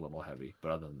is a little heavy.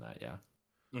 But other than that,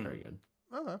 very good.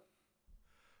 Okay.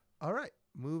 All right.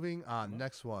 Moving on.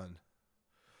 Next one.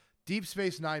 Deep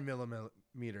Space 9mm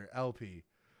LP.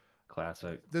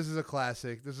 Classic. This is a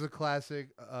classic.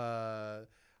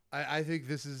 I think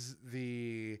this is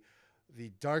the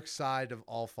dark side of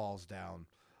All Falls Down.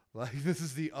 Like, this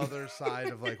is the other side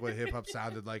of like what hip hop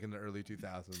sounded like in the early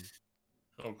 2000s.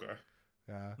 Okay.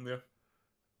 Yeah. Yeah.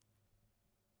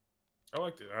 I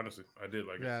liked it, honestly. I did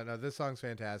like it. Yeah, no, this song's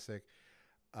fantastic.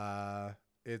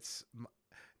 It's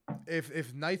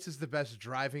if Nights is the best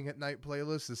driving at night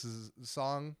playlist, this is the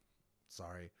song.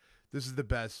 Sorry, this is the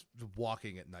best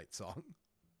walking at night song.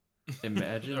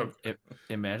 Imagine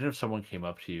imagine if someone came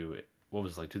up to you. What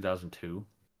was it, like 2002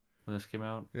 when this came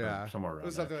out? Yeah, Or somewhere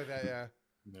around something there. like that. Yeah.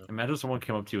 Yeah. Imagine if someone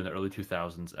came up to you in the early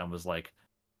 2000s and was like,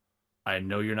 "I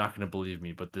know you're not going to believe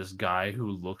me, but this guy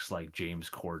who looks like James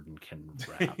Corden can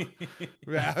rap."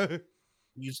 Yeah.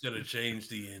 He's gonna change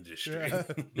the industry. Yeah.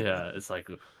 Yeah, it's like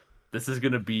this is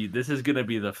gonna be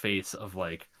the face of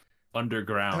like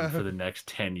underground for the next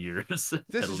 10 years. This at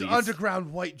is least.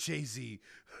 underground white Jay-Z.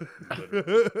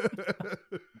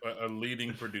 A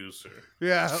leading producer.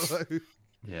 Yeah.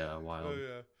 Yeah, wild. Oh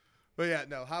yeah. But yeah,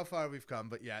 no, how far we've come.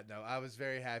 But yeah, no, I was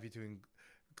very happy to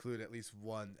include at least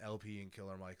one LP and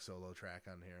Killer Mike solo track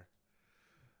on here.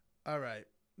 All right,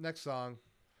 next song.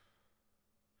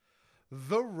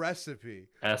 The Recipe.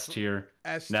 S tier.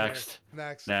 S tier.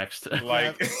 Next.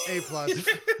 Like A plus.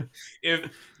 If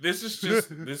this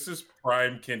is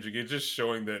prime Kendrick. It's just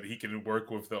showing that he can work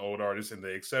with the old artists, and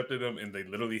they accepted him, and they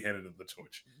literally handed him the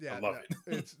torch. Yeah, I love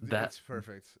it. It's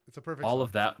perfect. It's a perfect. All song.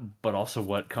 of that, but also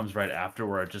what comes right after,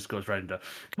 where it just goes right into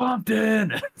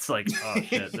Compton. It's like, oh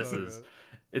shit, this So is. good.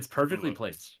 It's perfectly Look,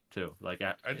 placed too. Like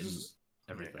I in just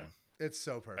everything. man, It's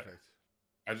so perfect.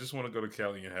 I just want to go to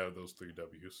Cali and have those 3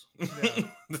 W's. Yeah.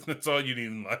 That's all you need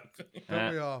in life.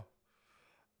 Don't we all?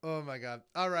 Oh my god!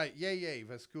 All right, yay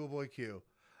by Schoolboy Q.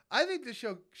 I think this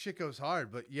shit goes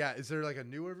hard, but yeah, is there like a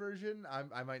newer version?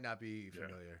 I might not be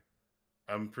familiar.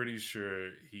 I'm pretty sure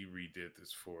he redid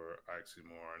this for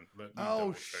Oxymoron. Let me Oh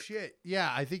double check. shit!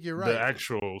 Yeah, I think you're right. The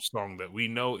actual song that we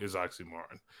know is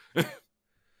Oxymoron.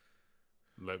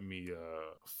 Let me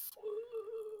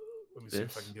see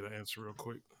if I can get an answer real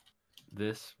quick.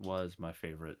 This was my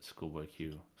favorite Schoolboy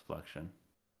Q selection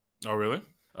Oh, really?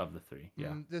 of the 3.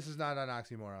 Yeah. This is not on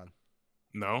Oxymoron.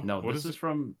 No. No, What this is it?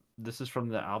 from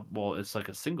the album. Well, it's like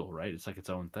a single, right? It's like its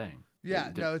own thing. Yeah,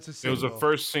 It- no, it's a It single. was the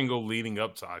first single leading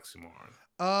up to Oxymoron.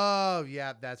 Oh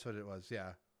yeah, that's what it was.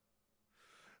 Yeah.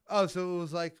 Oh, so it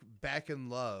was like Back in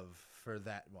Love for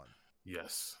that one.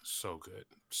 Yes, so good,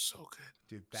 so good.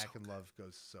 Dude, Back So in good. Love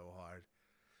goes so hard.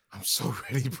 I'm so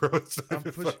ready, bro. It's not I'm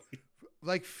even pushing. funny.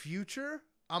 Like Future,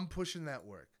 I'm pushing that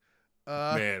work.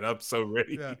 Man, I'm so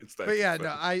ready. Yeah. It's not But yeah, even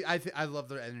no, funny. I love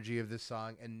the energy of this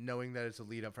song, and knowing that it's a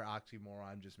lead up for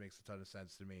Oxymoron just makes a ton of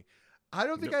sense to me. I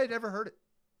don't think Yep. I had ever heard it,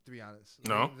 to be honest.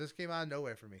 No? This came out of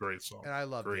nowhere for me, Great song. and I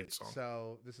loved Great it. song.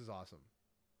 So this is awesome.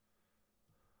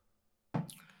 All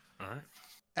right.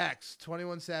 X,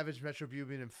 21 Savage, Metro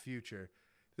Boomin, and Future.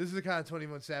 This is the kind of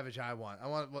 21 Savage I want. I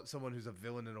want someone who's a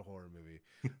villain in a horror movie.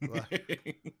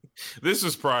 This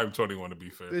is prime 21, to be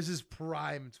fair. This is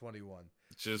prime 21.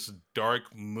 Just dark,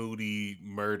 moody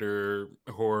murder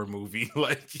horror movie.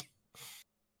 Like,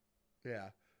 Yeah.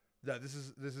 No, this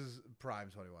is prime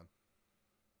 21.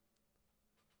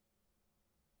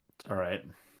 All right.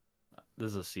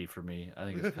 This is a C for me. I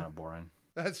think it's kind of boring.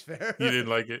 That's fair. you didn't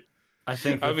like it. I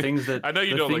think the I mean, things that I know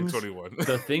you the don't things- like 21.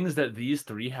 the things that these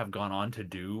 3 have gone on to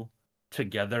do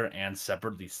together and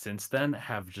separately since then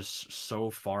have just so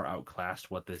far outclassed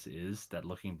what this is that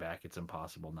looking back, it's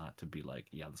impossible not to be like,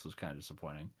 yeah, this was kind of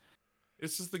disappointing.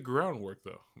 This is the groundwork,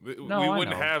 though. No, we I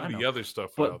wouldn't know, have I the know. other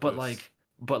stuff. But without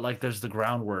this. like there's the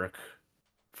groundwork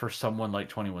for someone like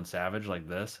 21 Savage like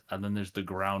this, and then there's the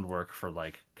groundwork for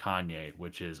like Kanye,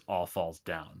 which is All Falls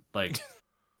Down. Like,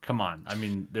 come on. I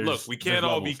mean, there's Look, we there's can't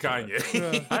all be levels to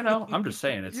it. Kanye. I know. I'm just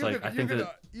saying. It's You like could- I you think could,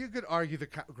 that you could argue the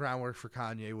groundwork for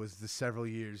Kanye was the several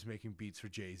years making beats for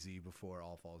Jay-Z before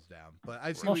All Falls Down. But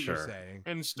I see Well, what you're sure. saying.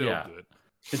 And still Yeah. good.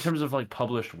 in terms of like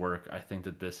published work, I think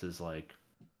that this is like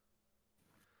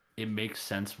it makes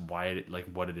sense why it like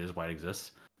what it is, why it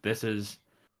exists. This is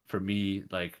for me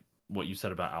like what you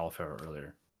said about Al Farrow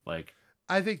earlier. Like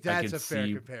I think I that's can a fair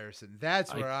see- comparison.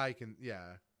 That's where I can,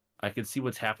 yeah. I can see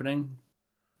what's happening,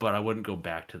 but I wouldn't go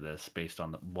back to this based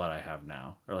on what I have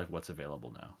now or like what's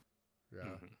available now. Yeah.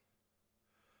 Mhm.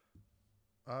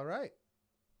 All right.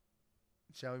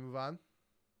 Shall we move on?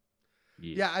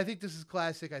 Yeah, I think this is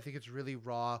classic. I think it's really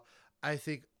raw. I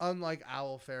think, unlike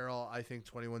Owl Farrell, I think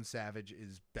 21 Savage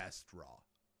is best raw.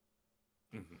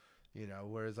 Mhm. You know,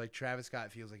 whereas like Travis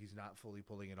Scott feels like he's not fully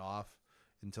pulling it off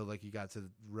until like he got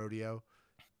to Rodeo.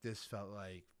 This felt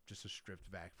like just a stripped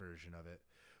back version of it.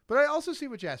 But I also see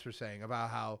what Jasper's saying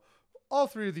about how all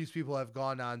 3 of these people have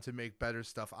gone on to make better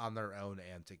stuff on their own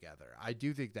and together. I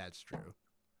do think that's true.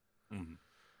 Mhm.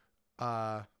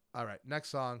 All right, next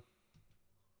song.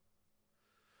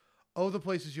 Oh, the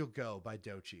Places You'll Go by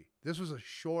Doechii. This was a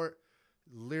short,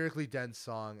 lyrically dense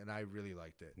song, and I really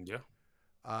liked it. Yeah.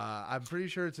 I'm pretty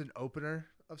sure it's an opener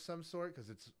of some sort because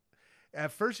it's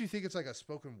at first you think it's like a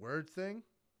spoken word thing,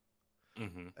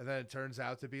 and then it turns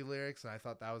out to be lyrics, and I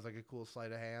thought that was like a cool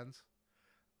sleight of hands.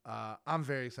 I'm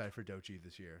very excited for Doechii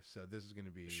this year, so this is going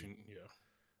to be.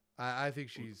 I think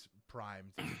she's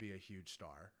primed to be a huge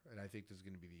star, and I think this is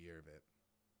going to be the year of it.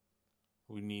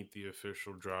 We need the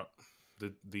official drop,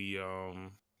 the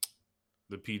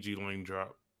PG Lane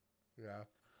drop. Yeah.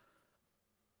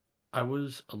 I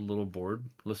was a little bored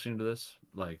listening to this,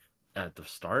 like at the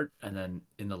start, and then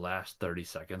in the last 30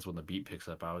 seconds when the beat picks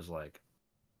up, I was like,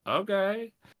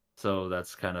 okay. So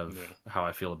that's kind of how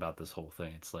I feel about this whole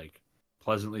thing. It's like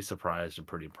pleasantly surprised and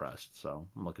pretty impressed. So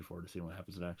I'm looking forward to seeing what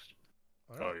happens next.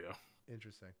 Right. Oh yeah.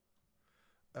 Interesting.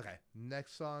 Okay,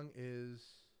 next song is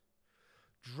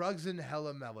Drugs and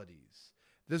Hella Melodies.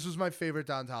 This was my favorite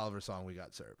Don Toliver song we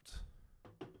got served.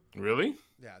 Really?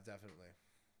 Yeah, definitely.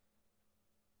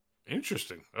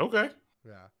 Interesting. Okay.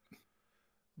 Yeah.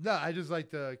 No, I just like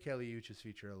the Kali Uchis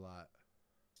feature a lot.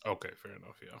 Okay, fair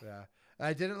enough, yeah. Yeah. And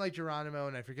I didn't like Geronimo,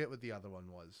 and I forget what the other one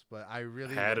was, but I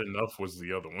really... Had Enough was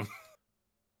the other one.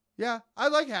 Yeah, I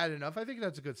like Had Enough. I think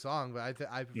that's a good song, but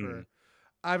I prefer...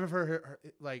 I prefer her,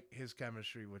 like his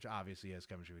chemistry, which obviously has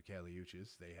chemistry with Kali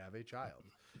Uchis. They have a child,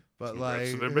 but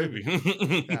like their baby.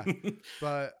 Yeah,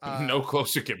 but no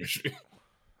closer chemistry.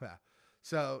 Yeah.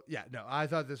 So yeah, no, I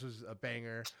thought this was a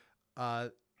banger.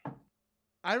 I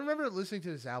remember listening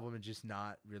to this album and just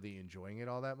not really enjoying it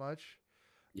all that much.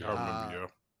 Yeah, I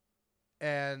remember.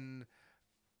 And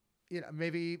you know,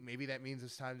 maybe that means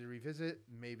it's time to revisit.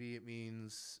 Maybe it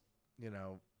means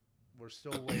we're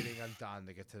still waiting on Don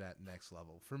to get to that next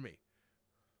level for me.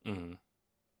 Mm-hmm.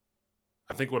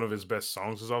 I think one of his best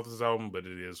songs is off this album, but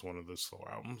it is one of the slow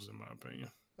albums in my opinion.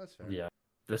 That's fair. Yeah,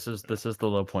 this is the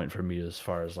low point for me as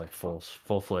far as like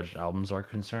full-fledged albums are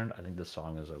concerned. I think this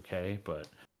song is okay, but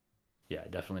yeah,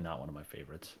 definitely not one of my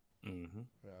favorites. Mm-hmm.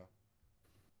 Yeah.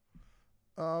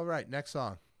 All right, next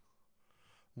song.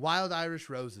 Wild Irish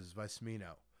Roses by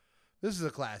Smino. This is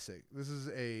a classic. This is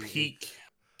a peak.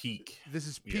 This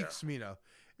is peak Smino.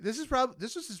 This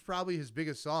was probably his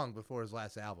biggest song before his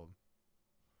last album.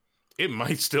 It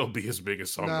might still be his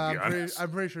biggest song, to be honest.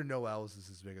 I'm pretty sure Noel's is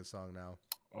his biggest song now.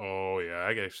 Oh yeah,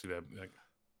 I actually that.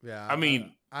 Yeah, I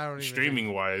mean, I don't even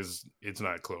streaming wise, it's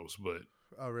not close, but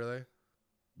oh really?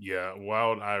 Yeah,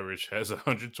 Wild Irish has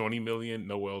 120 million.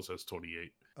 Noel's has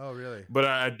 28. Oh really? But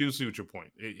I do see what your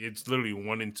point. It's literally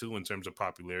 1 and 2 in terms of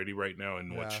popularity right now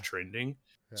and what's trending.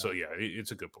 Yeah. So yeah,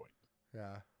 it's a good point.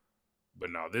 Yeah. But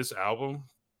now this album,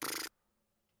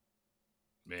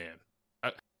 man,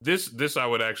 this I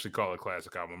would actually call a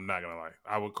classic album. I'm not gonna lie,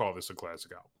 I would call this a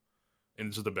classic album, and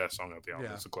this is the best song of the album.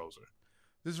 It's the closer.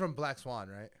 This is from Black Swan,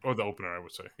 right? Or the opener, I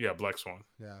would say. Yeah, Black Swan.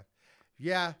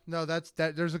 Yeah. No, that.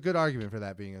 There's a good argument for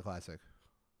that being a classic.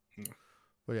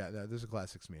 But yeah, this is a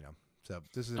classic Smino. So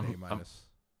this is an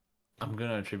A-. I'm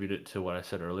gonna attribute it to what I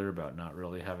said earlier about not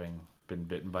really having been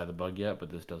bitten by the bug yet,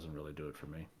 but this doesn't really do it for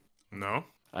me. No.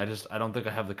 I don't think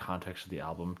I have the context of the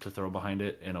album to throw behind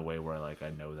it in a way where like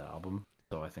I know the album.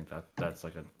 So I think that's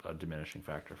like a diminishing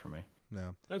factor for me.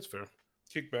 No. That's fair.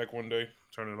 Kick back one day,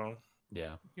 turn it on.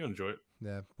 Yeah. You'll enjoy it.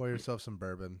 Yeah. Pour yourself some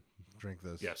bourbon. Drink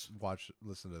this. Yes.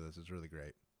 Listen to this. It's really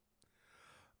great.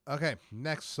 Okay.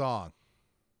 Next song.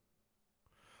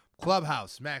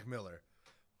 Clubhouse, Mac Miller.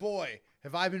 Boy,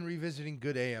 have I been revisiting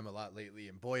Good AM a lot lately,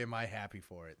 and boy, am I happy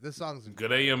for it. This song's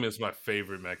incredible. Good AM is my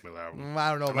favorite Mac Miller album. I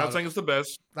don't know. I'm not saying it's the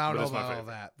best. I don't know about all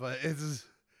that, but it's.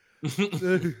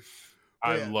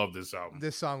 I love this album.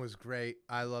 This song was great.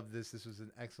 I love this. This was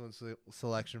an excellent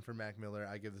selection for Mac Miller.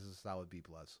 I give this a solid B+.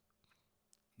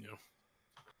 Yeah.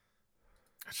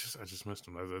 I just missed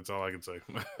him. That's all I can say.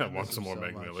 I want some more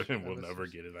Mac Miller, and we'll never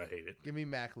get it. I hate it. Give me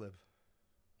Maclib.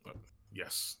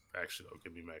 Yes, actually, though,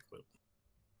 give me Maclib.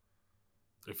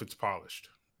 If it's polished.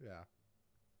 Yeah.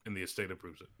 And the estate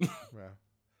approves it. Yeah.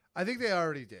 I think they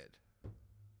already did.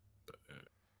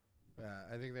 Yeah,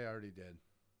 I think they already did.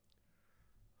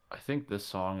 I think this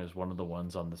song is one of the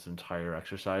ones on this entire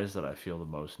exercise that I feel the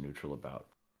most neutral about.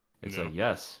 It's like,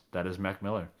 yes, that is Mac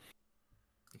Miller.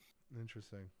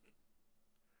 Interesting.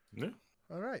 Yeah.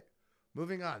 All right.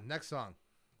 Moving on. Next song.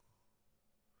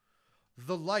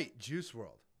 The Light, Juice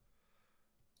WRLD.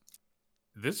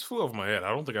 This flew off my head. I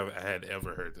don't think I had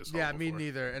ever heard this song before. Me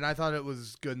neither. And I thought it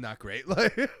was good, not great.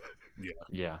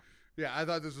 Yeah. Yeah, I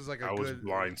thought this was like I was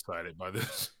blindsided by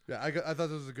this. Yeah, I thought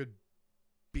this was a good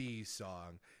B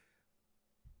song.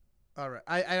 All right.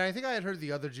 I think I had heard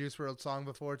the other Juice WRLD song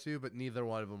before too, but neither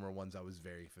one of them were ones I was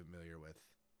very familiar with.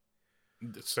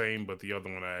 The same, but the other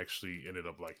one I actually ended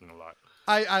up liking a lot.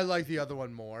 I like the other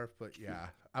one more, but yeah,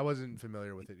 I wasn't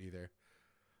familiar with it either.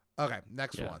 Okay,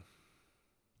 next Yeah. one.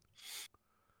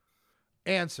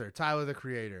 Answer, Tyler the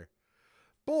Creator.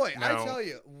 Boy, I Now- tell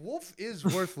you, Wolf is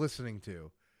worth listening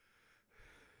to.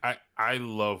 I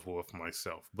love Wolf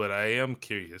myself, but I am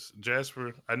curious.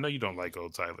 Jasper, I know you don't like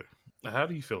old Tyler. How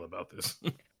do you feel about this?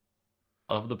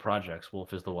 Of the projects,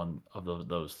 Wolf is the one of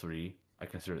those three. I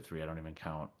consider it three. I don't even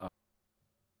count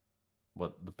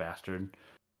what the Bastard.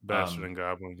 Bastard and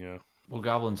Goblin, yeah. Well,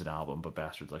 Goblin's an album, but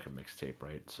Bastard's like a mixtape,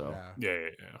 right? So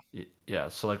Yeah.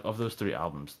 So like of those three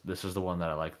albums, this is the one that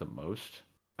I like the most.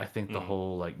 I think the Mhm.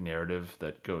 whole like narrative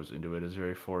that goes into it is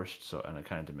very forced, so and it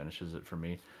kind of diminishes it for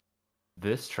me.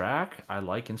 This track I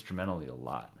like instrumentally a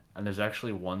lot, and there's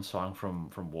actually one song from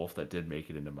Wolf that did make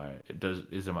it into my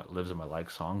lives in my like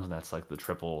songs, and that's like the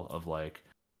triple of like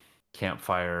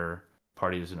Campfire,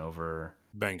 Party Isn't Over,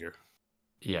 Banger.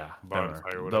 yeah, Bonfire,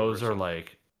 Bummer. whatever Those it's are called.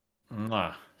 like,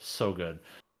 so good.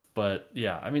 But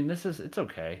yeah, I mean, it's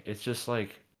okay. It's just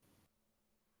like,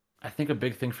 I think a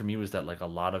big thing for me was that like a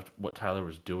lot of what Tyler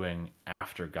was doing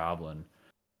after Goblin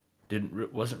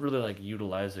wasn't really like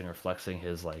utilizing or flexing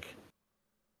his like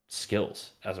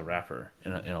skills as a rapper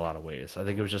in a lot of ways. I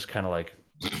think it was just kind of like,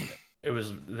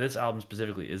 this album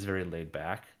specifically is very laid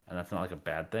back, and that's not like a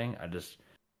bad thing.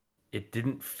 It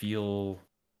didn't feel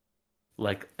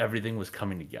like everything was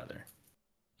coming together,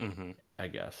 Mm-hmm. I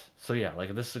guess. So yeah,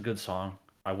 like this is a good song.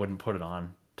 I wouldn't put it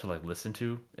on to like listen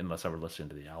to unless I were listening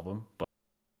to the album. But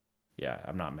yeah,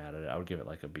 I'm not mad at it. I would give it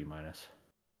like a B-.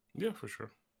 Yeah, for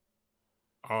sure.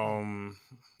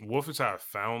 Wolf is how I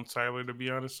found Tyler, to be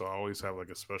honest. So I always have like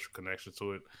a special connection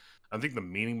to it. I think the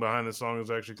meaning behind the song is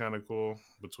actually kind of cool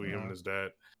between him and his dad.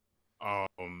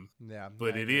 Yeah,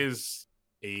 But I it agree. is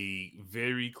a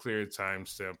very clear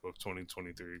timestamp of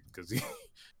 2023 because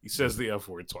he says the F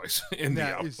word twice in the Yeah,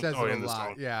 album. he says or it a in the lot.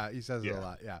 song. Yeah, he says it a Yeah.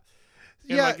 lot. Yeah,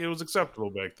 And yeah, like it was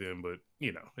acceptable back then, but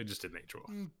it just didn't age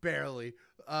well. barely.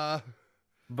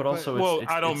 But also, Well,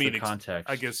 it's I don't it's mean the context.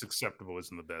 I guess acceptable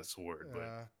isn't the best word,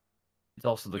 but it's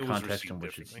also the it was context in received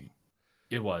which it's. differently.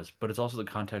 It was, but it's also the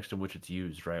context in which it's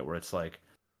used, right? Where it's like,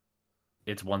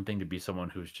 it's one thing to be someone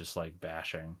who's just like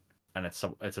bashing, and it's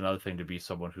another thing to be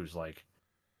someone who's like,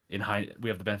 we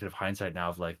have the benefit of hindsight now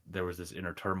of like there was this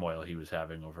inner turmoil he was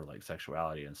having over like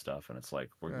sexuality and stuff, and it's like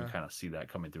we kind of see that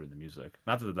coming through in the music.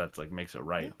 Not that that's like makes it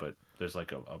right, but there's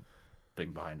like a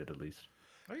thing behind it at least.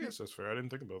 I guess that's fair. I didn't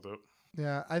think about that.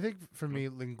 Yeah, I think for me,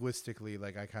 linguistically,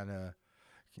 like I kind of,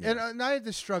 and I had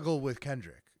to struggle with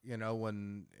Kendrick,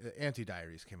 when Anti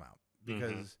Diaries came out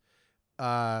because,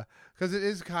 it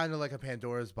is kind of like a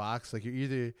Pandora's box. Like you're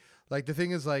either like the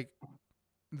thing is like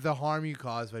the harm you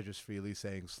cause by just freely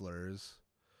saying slurs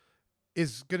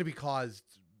is going to be caused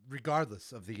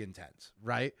regardless of the intent,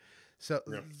 right? So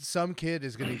some kid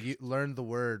is going to learn the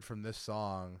word from this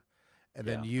song and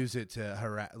then use it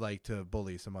to to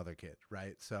bully some other kid,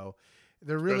 right? So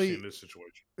they're really Especially in this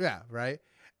situation. Yeah, right.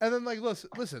 And then like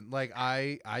listen, like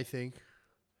I think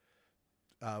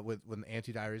when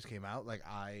Anti Diaries came out, like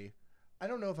I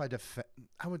don't know if I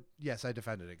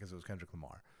defended it because it was Kendrick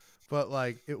Lamar, but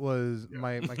like it was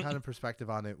my kind of perspective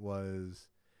on it was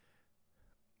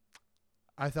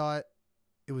I thought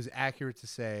it was accurate to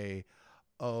say,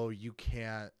 oh, you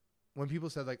can't. When people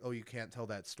said like, oh, you can't tell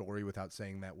that story without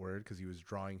saying that word, because he was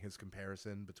drawing his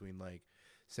comparison between like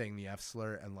saying the F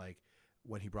slur and like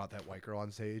when he brought that white girl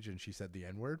on stage and she said the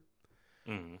N word.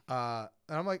 And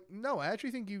I'm like, no, I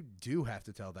actually think you do have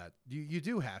to tell that. You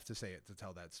do have to say it to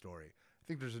tell that story. I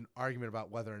think there's an argument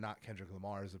about whether or not Kendrick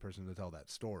Lamar is the person to tell that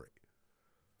story.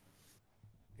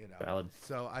 Valid.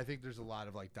 So I think there's a lot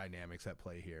of like dynamics at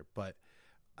play here, but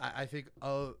I think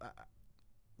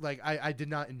I did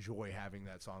not enjoy having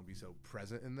that song be so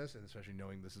present in this, and especially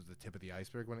knowing this is the tip of the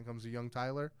iceberg when it comes to young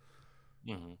Tyler.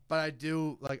 But I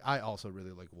do I also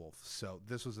really like Wolf, so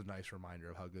this was a nice reminder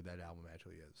of how good that album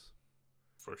actually is.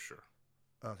 For sure.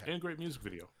 Okay. And great music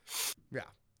video. Yeah.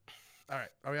 All right.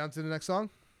 Are we on to the next song?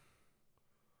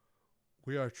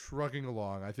 We are trucking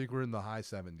along. I think we're in the high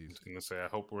 70s. I was gonna say I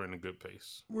hope we're in a good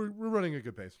pace. We're running a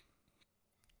good pace.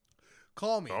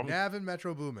 Call me, Call me. Nav and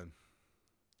Metro Boomin.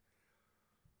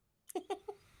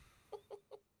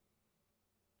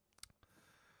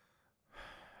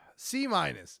 C-.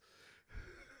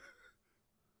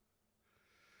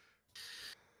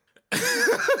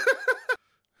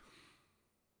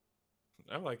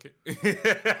 I like it.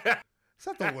 It's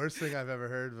not the worst thing I've ever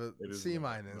heard, but It is C-.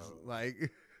 not, no.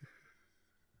 Like,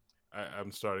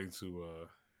 I'm starting to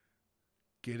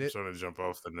get I'm it? starting to jump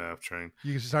off the Nav train.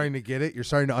 You're starting to get it? You're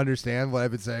starting to understand what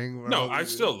I've been saying? No, I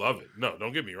still love it. No,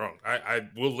 don't get me wrong. I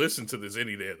will listen to this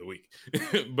any day of the week,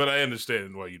 but I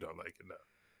understand why you don't like it.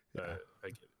 No, Yeah. I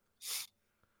get it.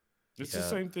 It's the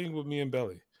same thing with me and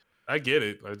Belly. I get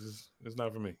it. It's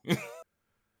not for me.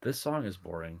 This song is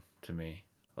boring to me.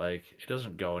 Like, it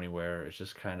doesn't go anywhere. It's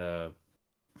just kind of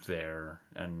there,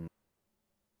 and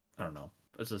I don't know.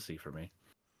 It's a C for me.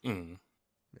 Mm.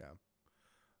 Yeah.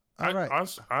 All right.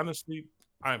 Honestly,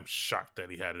 I'm shocked that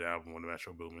he had an album with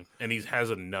Metro Boomin, and he has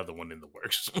another one in the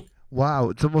works. Wow,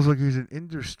 it's almost like he's an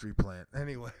industry plant.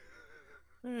 Anyway.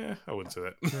 Yeah, I wouldn't say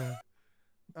that. Yeah.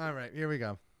 All right, here we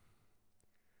go.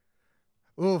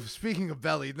 Oof, speaking of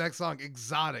Belly, next song,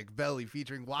 Exotic, Belly,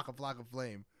 featuring Waka Flocka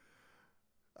Flame.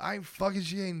 I ain't fucking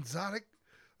she ain't exotic.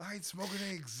 I ain't smoking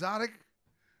any exotic.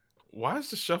 Why is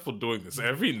the shuffle doing this?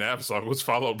 Every Nav song was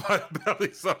followed by a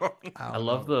Belly song. I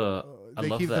love the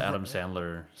Adam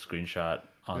Sandler screenshot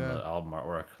on the album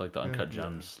artwork, like the Uncut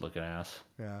Gems looking ass.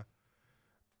 Yeah.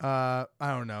 I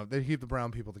don't know. They keep the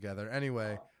brown people together.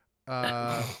 Anyway,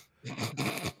 I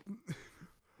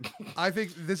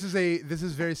think this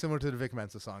is very similar to the Vic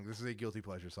Mensa song. This is a guilty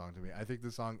pleasure song to me. I think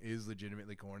the song is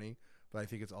legitimately corny, but I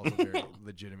think it's also very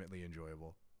legitimately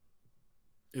enjoyable.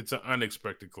 It's an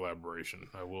unexpected collaboration.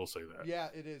 I will say that. Yeah,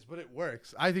 it is, but it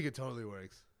works. I think it totally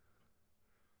works.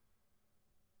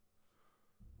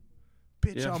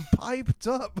 Bitch, yeah. I'm piped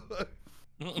up.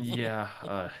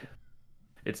 Yeah,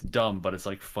 it's dumb, but it's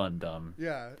like fun dumb.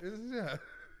 Yeah, yeah.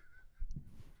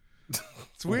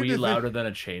 It's weird. We louder than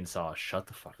a chainsaw. Shut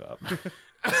the fuck up.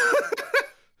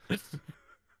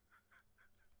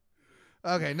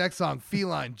 Okay, next song,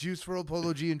 Feline, Juice WRLD,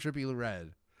 Polo G, and Trippie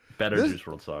Redd. Better Juice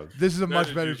WRLD song. This is a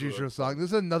much better Juice WRLD song. This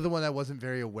is another one I wasn't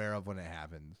very aware of when it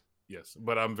happened. Yes,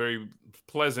 but I'm very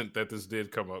pleasant that this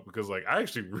did come up because, like, I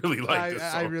actually really like this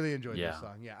song. I really enjoyed this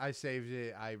song. Yeah, I saved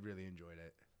it. I really enjoyed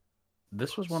it.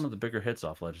 This was one of the bigger hits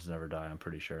off Legends Never Die. I'm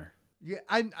pretty sure. Yeah,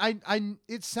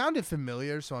 it sounded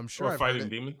familiar, so I'm sure. Or Fighting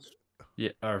Demons. Yeah,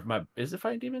 is it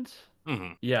Fighting Demons?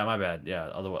 Mm-hmm. Yeah, my bad. Yeah,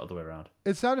 other way around.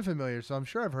 It sounded familiar, so I'm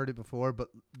sure I've heard it before. But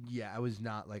yeah, I was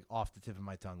not like off the tip of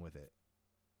my tongue with it.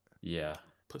 Yeah.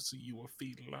 Pussy, you a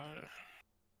feline.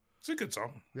 It's a good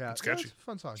song. Yeah, it's catchy. It's a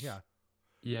fun song. Yeah.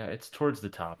 Yeah, it's towards the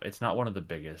top. It's not one of the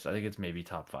biggest. I think it's maybe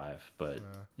top 5, but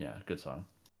yeah, good song.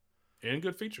 And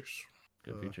good features.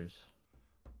 Good features.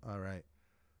 All right.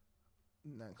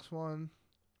 Next one.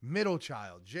 Middle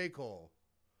Child, J. Cole.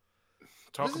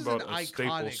 Talk about a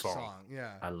staple song.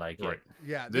 Yeah. I like it.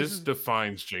 Yeah. This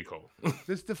defines J. Cole.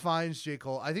 This defines J.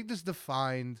 Cole. I think this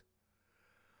defined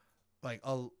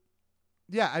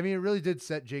I mean, it really did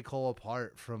set J. Cole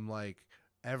apart from like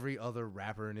every other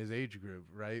rapper in his age group,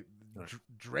 right?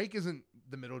 Drake isn't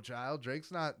the middle child.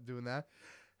 Drake's not doing that.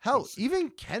 Hell, even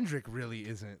Kendrick really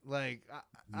isn't. Like,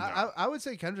 I would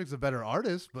say Kendrick's a better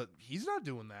artist, but he's not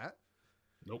doing that.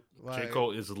 Nope. J.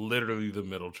 Cole is literally the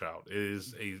middle child. It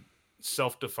is a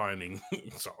self-defining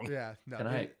song. Yeah. No,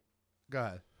 go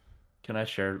ahead. Can I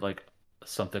share like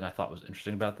something I thought was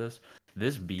interesting about this?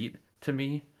 This beat to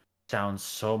me sounds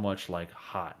so much like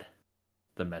Hot,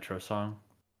 the Metro song.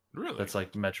 Really? That's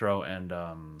like Metro and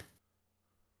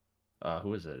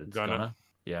who is it? It's Gunna.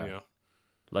 Yeah.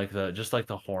 Like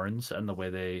the horns and the way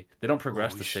they don't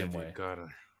progress the same way.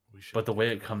 But the way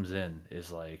it comes in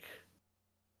is like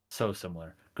so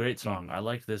similar. Great song. I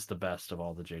like this the best of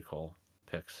all the J. Cole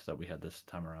picks that we had this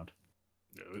time around.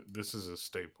 Yeah, this is a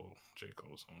staple J.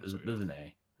 Cole song. This is an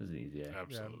A. This is an easy A.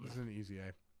 Absolutely. Yeah, this is an easy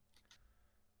A.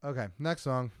 Okay, next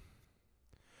song.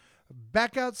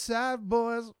 Back Outside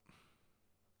Boys.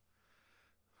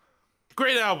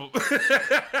 Great album.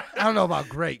 I don't know about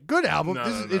great. Good album.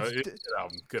 It's good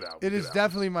album. Good album. It is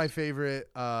definitely my favorite.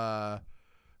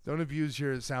 Don't abuse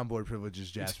your soundboard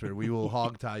privileges, Jasper. We will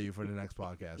hog tie you for the next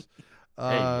podcast.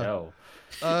 Hey, yo.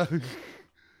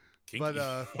 But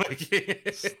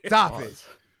stop it.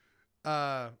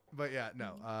 But yeah,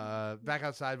 no. Back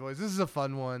Outside Boys. This is a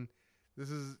fun one. This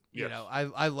is, you know,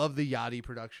 I love the Yachty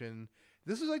production.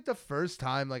 This was like the first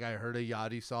time like I heard a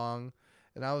Yachty song,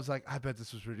 and I was like, I bet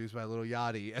this was produced by Lil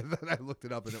Yachty, and then I looked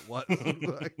it up and it was.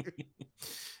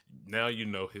 Now you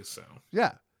know his sound.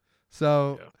 Yeah.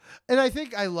 So, and I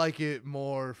think I like it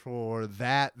more for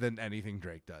that than anything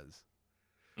Drake does.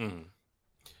 Mm.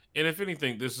 And if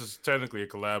anything, this is technically a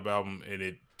collab album, and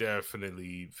it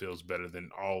definitely feels better than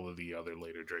all of the other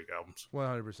later Drake albums.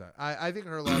 100%. I think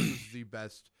Her Loss is the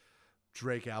best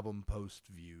Drake album post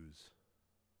Views.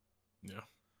 Yeah.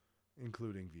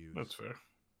 Including Views. That's fair.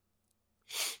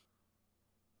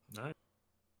 All right.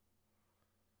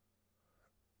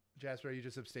 Jasper, are you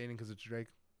just abstaining because it's Drake?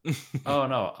 Oh,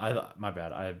 no. My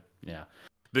bad.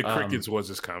 The crickets was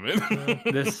his comment.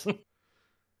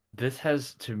 This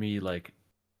has, to me, like,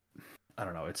 I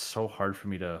don't know. It's so hard for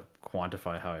me to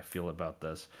quantify how I feel about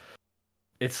this.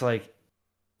 It's like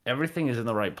everything is in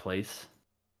the right place,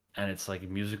 and it's like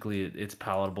musically it's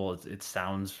palatable. It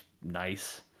sounds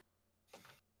nice.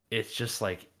 It's just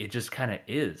like it just kind of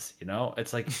is, you know.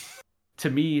 It's like to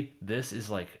me, this is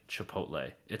like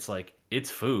Chipotle. It's like it's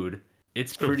food.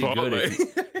 It's pretty good.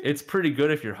 It's pretty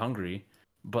good if you're hungry,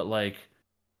 but like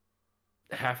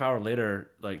half hour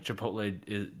later, like Chipotle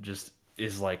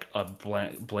is like a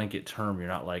blanket term. You're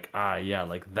not like yeah,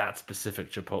 like that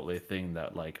specific Chipotle thing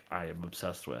that like I am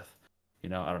obsessed with. You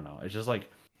know, I don't know. It's just like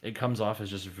it comes off as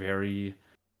just very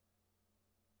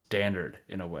standard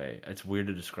in a way. It's weird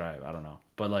to describe. I don't know,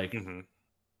 but like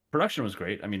production was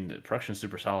great. I mean, the production's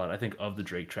super solid. I think of the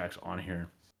Drake tracks on here,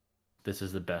 this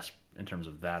is the best in terms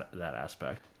of that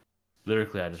aspect.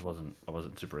 Lyrically, I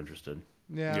wasn't super interested.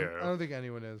 Yeah, I don't think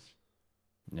anyone is.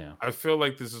 Yeah, I feel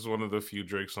like this is one of the few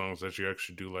Drake songs that you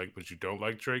actually do like, but you don't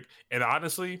like Drake. And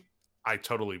honestly, I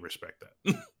totally respect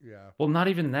that. Yeah. Well, not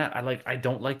even that. I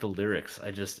don't like the lyrics.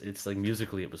 It's like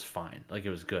musically it was fine. Like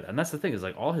it was good. And that's the thing is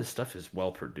like all his stuff is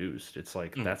well produced. It's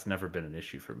like that's never been an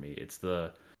issue for me. It's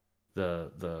the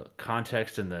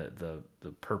context and the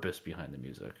purpose behind the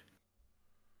music.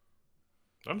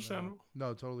 Understandable.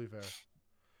 No, totally fair.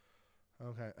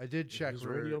 Okay, I did check.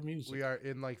 We are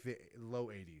in like the low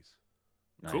 80s.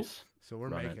 Nice. Cool. So we're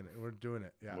making it. We're doing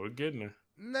it. Yeah. We're getting there.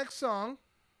 Next song.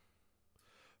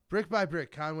 Brick by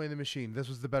Brick, Conway and the Machine. This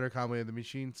was the better Conway and the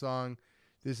Machine song.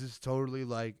 This is totally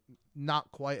like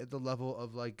not quite at the level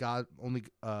of like God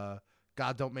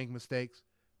Don't Make Mistakes,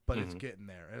 but it's getting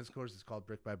there. And of course it's called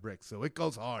Brick by Brick, so it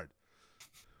goes hard.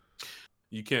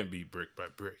 You can't beat Brick by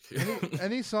Brick.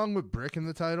 any song with brick in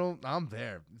the title, I'm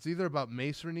there. It's either about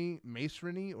masonry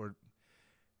or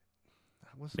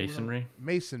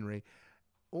masonry,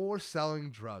 or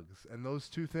selling drugs, and those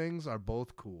two things are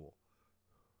both cool.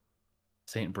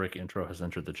 Saint Brick intro has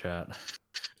entered the chat.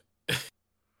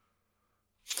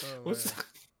 What's that?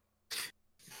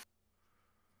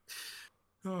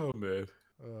 Oh man.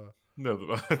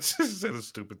 No, I just said a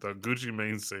stupid thought. Gucci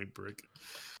Mane Saint Brick.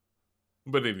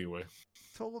 But anyway.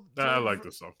 I like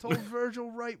this song. Told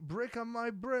Virgil, write brick on my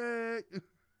brick.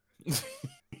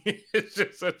 It's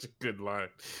just such a good line.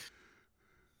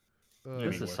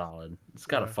 This is solid. It's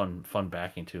got a fun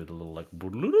backing to it. A little like.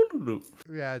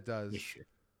 Yeah, it does. It's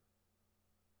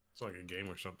like a game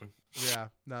or something. Yeah,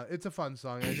 no, it's a fun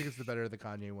song. I think it's the better of the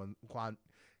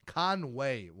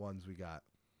Conway ones we got.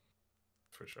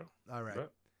 For sure. All right.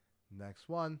 Next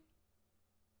one.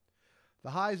 The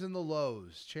Highs and the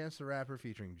Lows, Chance the Rapper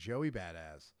featuring Joey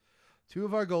Badass. Two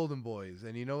of our golden boys.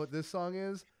 And you know what this song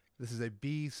is? This is a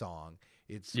B song.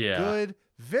 It's good,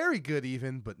 very good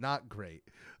even, but not great.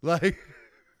 Like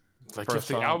if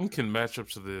the album can match up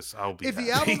to this, I'll be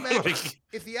happy.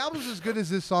 If the album's as good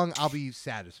as this song, I'll be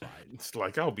satisfied. It's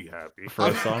like I'll be happy. For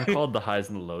a song called The Highs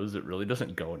and the Lows, it really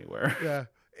doesn't go anywhere. Yeah.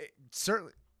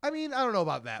 Certainly. I mean, I don't know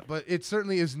about that, but it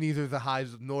certainly is neither the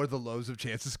highs nor the lows of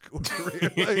Chance's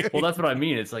career. Well, that's what I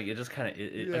mean. It's like it just kind of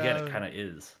again, it kind of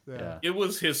is. Yeah. It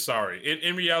was his sorry.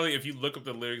 In reality, if you look up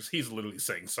the lyrics, he's literally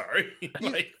saying sorry.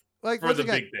 like for the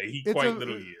big day, he quite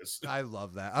literally is. I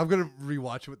love that. I'm gonna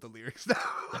rewatch it with the lyrics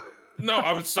now. No,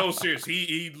 I'm so serious.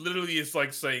 He literally is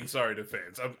like saying sorry to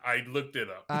fans. I looked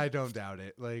it up. I don't doubt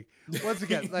it. Like once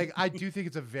again, like I do think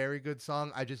it's a very good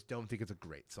song. I just don't think it's a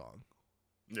great song.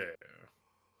 Yeah.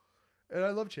 And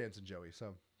I love Chance and Joey,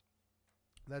 so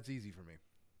that's easy for me.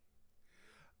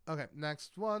 Okay,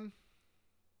 next one.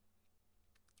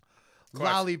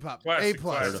 Classic. Lollipop, classic, A+,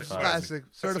 classic,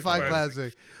 certified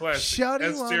classic.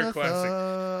 Shouty wanna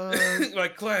classic.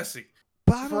 Like classic.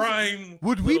 Prime.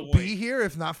 Would we be here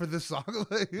if not for this song?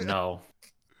 No.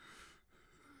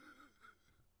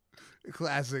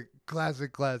 Classic.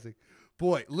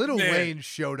 Boy, Lil Wayne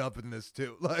showed up in this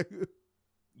too. Like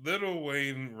Lil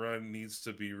Wayne run needs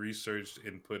to be researched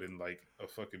and put in like a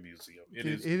fucking museum. It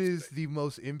is the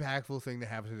most impactful thing to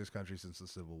happen to this country since the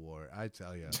Civil War. I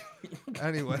tell you.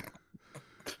 Anyway.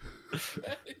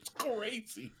 It's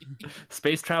crazy.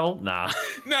 Space travel? Nah,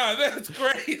 that's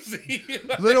crazy.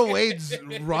 Lil Wayne's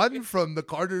run from the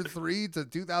Carter 3 to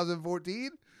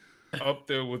 2014? Up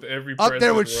there with every up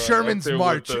there with run, Sherman's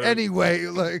March. Anyway,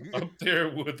 like up there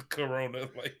with Corona.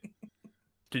 Like,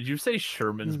 did you say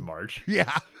Sherman's March?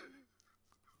 Yeah.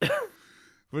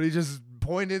 But he just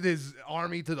pointed his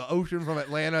army to the ocean from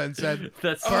Atlanta and said,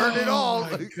 burn it all.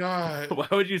 My God. Why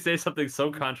would you say something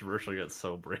so controversial yet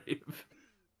so brave?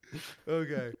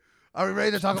 Okay. Are we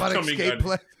ready to talk about Escape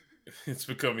Plan? It's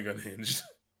becoming unhinged.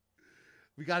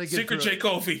 We got to get Secret J.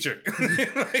 Cole feature.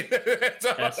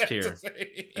 S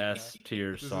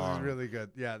tier song. This is really good.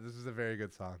 Yeah, this is a very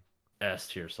good song. S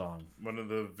tier song. One of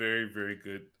the very, very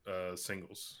good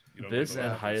singles. This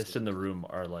and Highest in the Room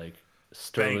are like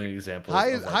sterling examples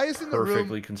Highest- of like, highest in the room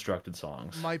perfectly constructed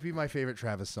songs. Might be my favorite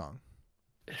Travis song.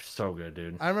 It's so good,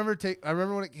 dude. I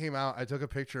remember when it came out, I took a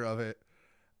picture of it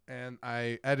and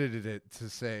I edited it to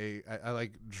say I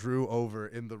like drew over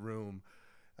in the room.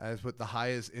 I just put the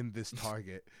highest in this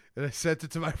target. And I sent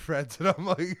it to my friends and I'm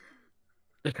like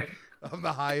I'm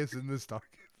the highest in this target.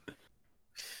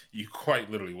 You quite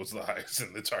literally was the highest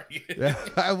in the target. Yeah,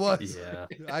 I was. Yeah.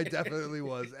 I definitely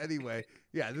was. Anyway,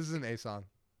 yeah, this is an A song.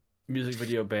 Music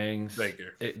video bangs. Thank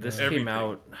you. This Everything. came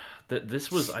out. This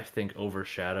was, I think,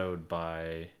 overshadowed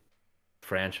by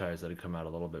franchise that had come out a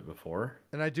little bit before.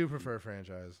 And I do prefer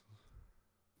franchise.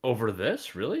 Over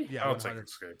this, really? Yeah, I'll take 100.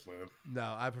 Escape Plan.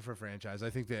 No, I prefer franchise. I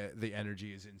think the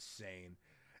energy is insane.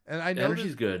 And I know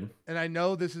Energy's good. And I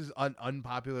know this is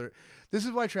unpopular. This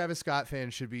is why Travis Scott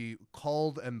fans should be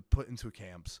called and put into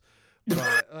camps.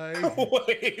 But,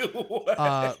 Wait,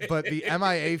 what? but the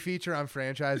MIA feature on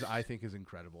franchise, I think, is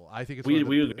incredible. I think it's We one of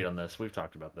the- agreed on this. We've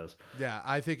talked about this. Yeah,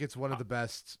 I think it's one of the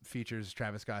best features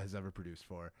Travis Scott has ever produced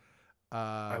for.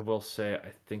 I will say, I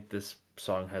think this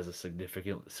song has a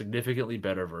significantly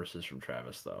better verses from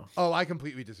Travis, though. Oh, I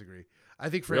completely disagree. I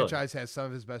think Really? franchise has some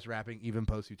of his best rapping, even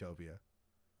post Utopia.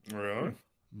 Really?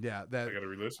 Yeah, that I gotta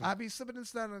re-listen. I be slipping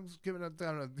and down and giving it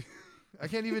down. I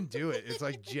can't even do it. It's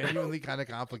like genuinely kind of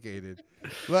complicated.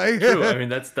 Like, True. I mean,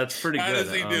 that's pretty How good.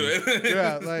 does he do it?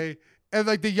 yeah, like and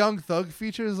like the Young Thug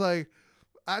feature is like,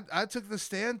 I took the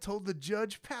stand, told the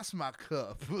judge, pass my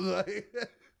cup. Like,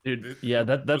 Dude, yeah,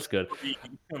 that's good. He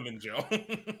come in jail.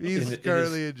 he's In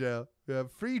currently in jail. Yeah,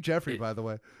 free Jeffrey, by the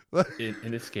way.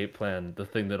 In Escape Plan, the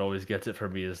thing that always gets it for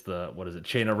me is the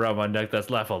chain around my neck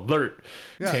that's laugh alert.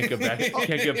 Yeah. Can't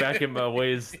get back in my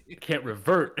ways. Can't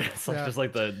revert. It's like Yeah. just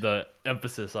like the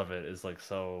emphasis of it is like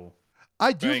so.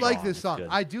 I do Bang like on, this it's song. good.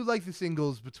 I do like the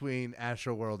singles between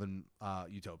Astro World and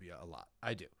Utopia a lot.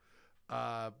 I do.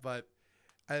 But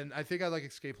I think I like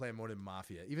Escape Plan more than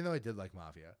Mafia, even though I did like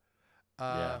Mafia.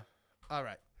 Yeah. All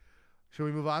right. Should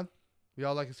we move on? We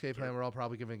all like Escape Plan. We're all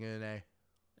probably giving it an A.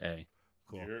 Hey,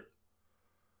 Cool. You're-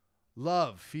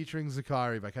 Love featuring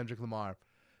Zakari by Kendrick Lamar.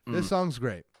 This Mm. song's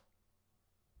great.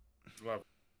 Love.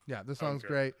 Yeah, this song's Okay.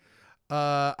 great.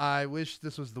 I wish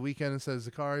this was The Weeknd instead of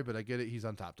Zakari, but I get it. He's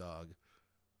on Top Dog.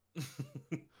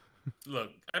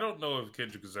 Look, I don't know if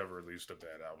Kendrick has ever released a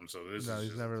bad album, so this No, is he's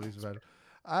just never released a bad.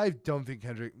 I don't think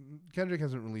Kendrick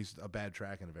hasn't released a bad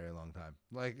track in a very long time.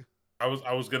 Like, I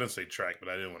was gonna say track, but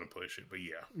I didn't want to push it. But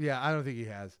yeah, yeah, I don't think he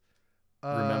has.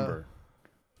 remember,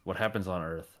 what happens on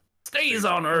Earth stays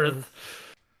on Earth.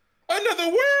 another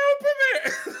world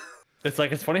premiere.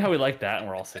 It's funny how we like that, and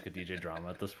we're all sick of DJ drama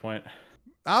at this point.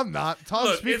 I'm not. Tom,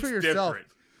 Look, speak it's for yourself. different.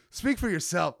 Speak for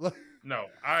yourself. No,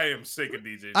 I am sick of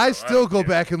DJ. I Joe. still don't go care.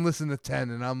 back and listen to 10,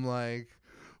 and I'm like,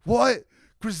 what?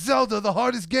 Griselda, the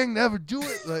hardest gang to ever do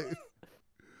it. Like,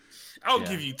 I'll Yeah.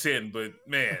 give you 10, but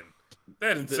man,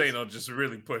 that Insano just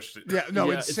really pushed it. yeah, no,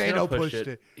 Yeah, Insano pushed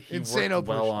it. He Insano worked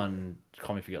well pushed it. on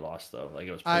Call Me If You Get Lost, though. Like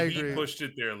it was. I pretty- agree. He pushed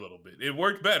it there a little bit. It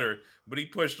worked better, but he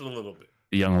pushed it a little bit.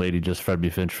 The young lady just fed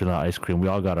me Finch for the ice cream. We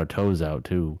all got our toes out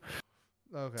too.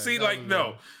 Okay. See, that like, was no,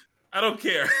 it. I don't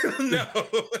care. No,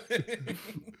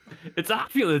 It's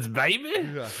opulence, baby.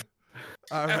 Yeah.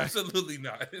 All right. absolutely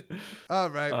not. All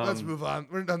right. Let's Um, move on.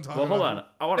 We're done talking. Well, hold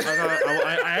about on.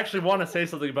 I actually want to say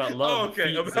something about love. Okay,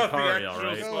 feat about the Zakari, actual all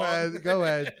right? Go ahead. Go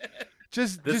ahead.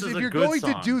 Just This just is if a you're good going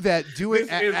song. to do that, do it.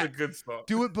 This is a good song.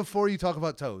 Do it before you talk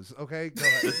about toes. Okay. Go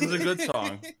ahead. This is a good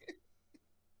song.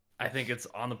 I think it's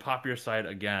on the popular side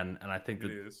again, and I think It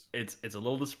that is. it's a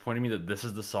little disappointing to me that this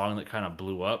is the song that kind of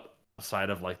blew up aside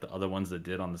of like the other ones that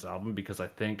did on this album, because I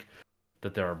think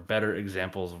that there are better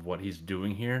examples of what he's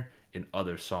doing here in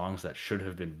other songs that should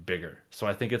have been bigger. So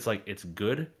I think it's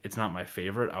good. It's not my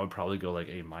favorite. I would probably go like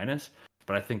A minus,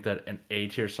 but I think that an A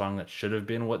tier song that should have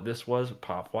been what this was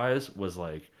pop wise was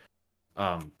like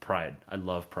Pride. I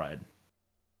love Pride.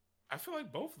 I feel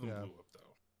like both of them Yeah. blew up though.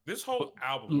 This whole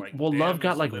album, like, well, Damn Love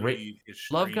got is like literally his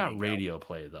Love got streaming radio album.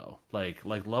 play though. Like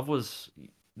Love was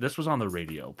this was on the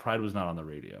radio. Pride was not on the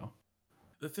radio.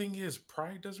 The thing is,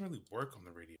 Pride doesn't really work on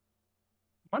the radio.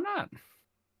 Why not?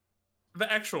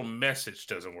 The actual message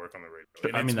doesn't work on the radio. Sure,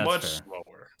 And I mean, it's that's much fair.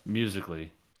 slower.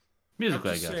 Musically, I'm I just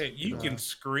guess. saying, you Yeah. can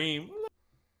scream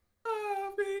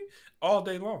 "Love me" all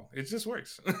day long. It just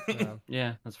works. Yeah.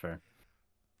 Yeah, that's fair.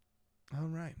 All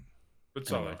right. It's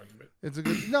all Anyway. argument. It's a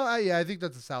good. No, yeah, I think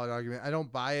that's a solid argument. I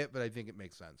don't buy it, but I think it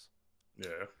makes sense.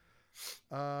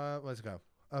 Yeah. Let's go.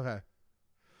 Okay.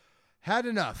 Had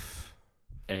enough.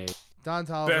 A Don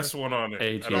Toliver. Best one on it. A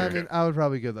I tier. don't I care. mean, I would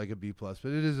probably give like a B plus,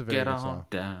 but it is a very get good on song.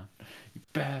 down. You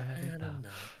better Man,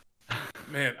 not.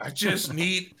 Man, I just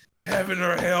need Heaven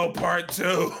or Hell Part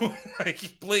 2.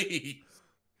 Like, please.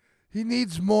 He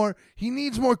needs more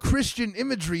Christian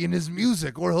imagery in his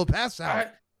music or he'll pass out.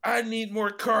 I need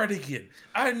more Cardigan.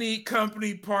 I need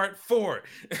Company Part 4.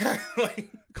 Like,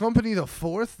 Company the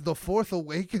Fourth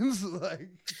Awakens. Like,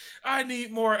 I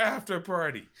need more After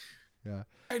Party. Yeah.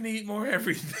 I need more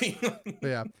everything.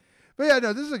 But yeah,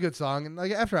 no, this is a good song, and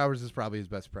like After Hours is probably his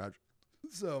best project.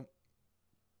 So,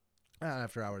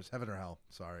 After Hours, Heaven or Hell.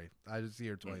 Sorry, I just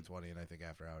hear 2020, and I think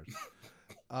After Hours.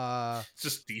 It's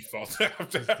just default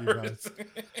After Just Hours.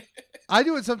 I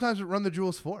do it sometimes with Run the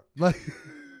Jewels 4. Like,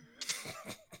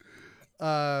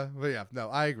 but yeah, no,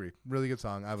 I agree. Really good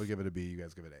song. I would give it a B. You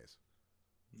guys give it A's.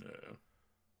 Yeah.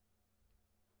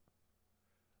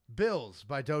 Bills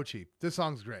by Doechii. This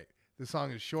song's great. This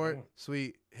song is short,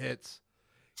 sweet, hits,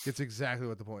 gets exactly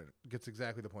the point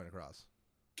across.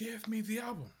 Give me the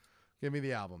album. Give me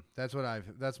the album. That's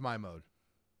my mode.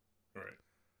 All right.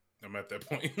 I'm at that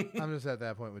point. I'm just at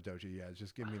that point with Doechii. Yeah,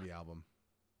 just give me the album.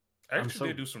 I actually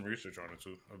did do some research on it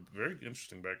too. A very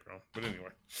interesting background. But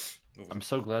anyway. I'm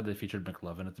so glad they featured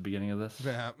McLovin at the beginning of this.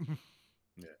 Yeah.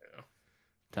 Yeah.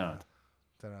 10 out of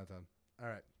 10. 10 out of 10. All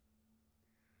right.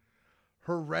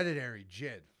 Hereditary,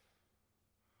 Jid.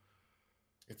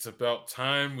 It's about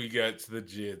time we got to the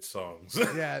Jid songs.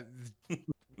 Yeah.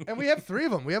 And we have 3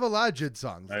 of them. We have a lot of Jid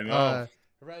songs. I know.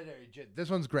 Hereditary, Jid. This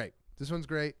one's great.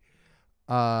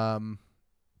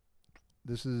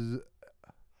 This is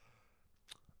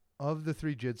of the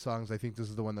 3 Jid songs, I think this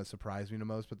is the one that surprised me the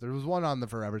most, but there was one on the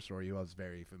Forever Story who I was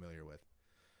very familiar with.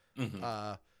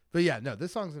 Mm-hmm. But yeah, no,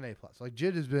 this song's an A+. Like,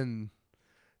 Jid has been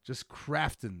just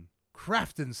crafting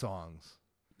songs.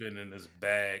 Been in his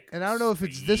bag. And I don't know if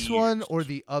it's this one or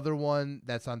the other one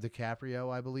that's on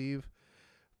DiCaprio, I believe.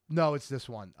 No, it's this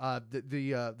one.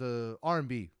 The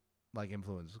R&B like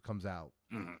influence comes out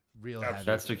real heavy.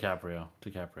 That's DiCaprio.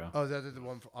 Oh, is that the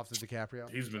one off the DiCaprio?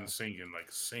 He's been singing.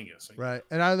 Right.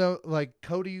 And I don't know, like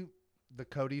the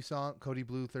Cody song, Cody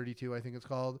Blue 32, I think it's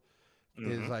called,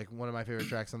 is like one of my favorite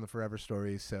tracks on the Forever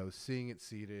Story. So seeing it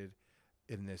seated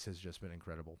in this has just been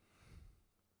incredible.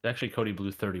 Actually, Cody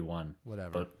Blue 31.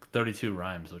 Whatever. But 32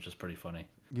 rhymes, which is pretty funny.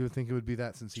 You would think it would be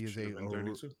that since he is a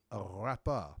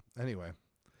rapper. Anyway.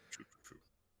 True.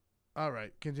 All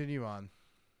right, continue on.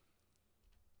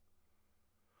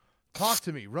 Talk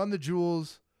to Me, Run the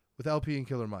Jewels with LP and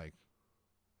Killer Mike.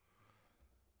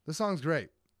 This song's great.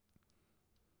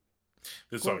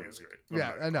 This song is great.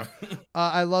 Yeah, I know.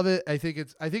 I love it. I think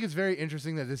it's very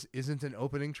interesting that this isn't an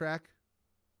opening track.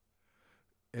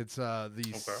 It's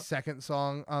the second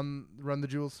song on Run the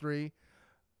Jewels 3.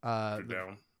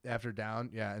 After Down.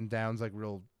 Yeah, and Down's like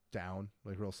real down,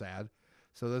 like real sad.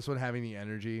 So this one having the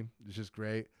energy is just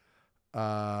great.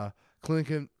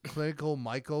 Clinical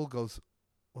Michael goes,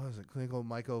 what is it? Clinical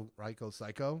Michael right goes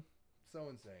psycho. So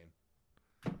insane.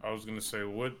 I was gonna say,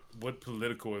 what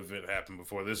political event happened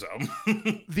before this album?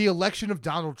 The election of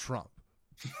Donald Trump.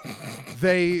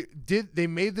 They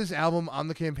made this album on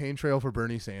the campaign trail for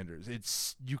Bernie Sanders.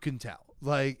 You can tell.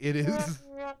 Like, it is.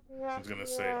 I was gonna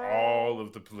say all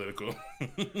of the political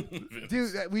events.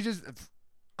 Dude, we just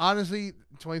honestly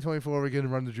 2024 we're gonna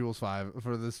Run the Jewels 5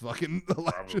 for this fucking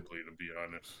election. Probably, to be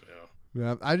honest.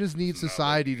 Yeah, I just need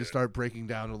society to start breaking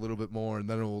down a little bit more, and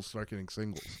then it will start getting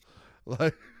singles.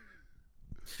 Like,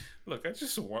 look, I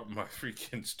just want my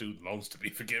freaking student loans to be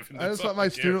forgiven. I just want my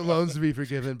student loans to be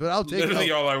forgiven, but I'll take literally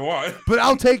all I want. But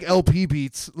I'll take LP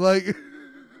beats. Like,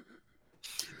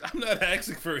 I'm not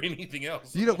asking for anything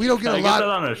else. We don't get a lot that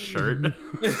on a shirt.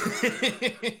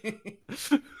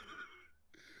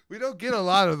 We don't get a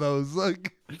lot of those.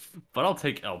 Like, but I'll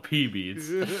take LP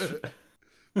beats.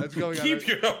 That's going on. Keep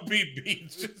your LP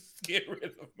beats. Just get rid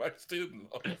of my student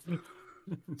loans.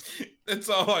 That's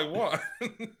all I want.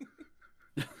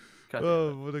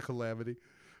 Oh, what a calamity.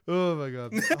 Oh, my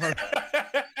God.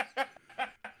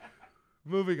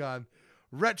 Moving on.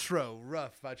 Retro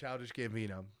Rough by Childish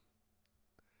Gambino.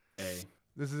 A.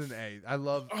 This is an A. I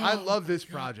love this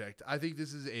project. I think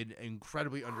this is an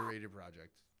incredibly underrated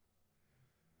project.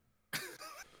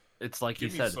 It's like he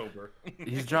said,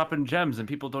 he's dropping gems, and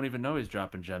people don't even know he's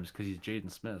dropping gems because he's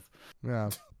Jaden Smith.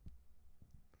 Yeah.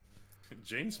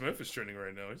 Jaden Smith is trending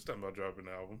right now. He's talking about dropping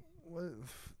an album. What?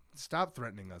 Stop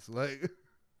threatening us. Like,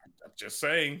 I'm just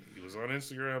saying, he was on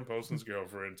Instagram posting his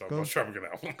girlfriend talking about dropping an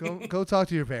album. Go talk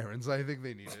to your parents. I think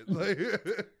they need it. Like,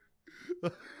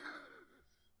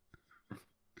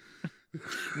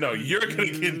 no, you're gonna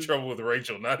get in trouble with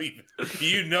Rachel. Not even.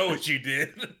 You know what you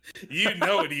did. You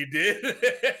know what you did.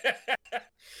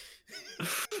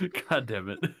 God damn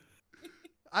it.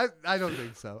 I don't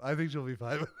think so. I think she'll be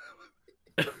fine.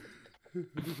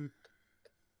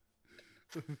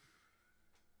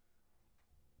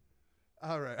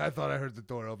 All right. I thought I heard the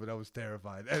door open. I was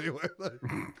terrified. Anyway,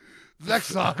 next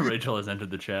song. Rachel has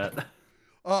entered the chat.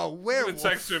 Oh, The Werewolf.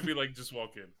 text would be like, just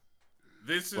walk in.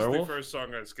 This is Werewolf? the first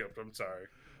song I skipped. I'm sorry.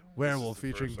 Werewolf This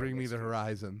is the featuring first Bring song Me I the skipped.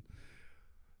 Horizon.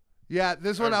 Yeah,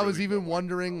 this one I was really even don't like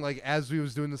wondering, like, as we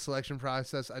was doing the selection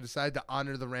process, I decided to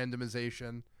honor the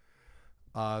randomization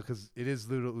because it is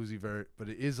Little Uzi Vert, but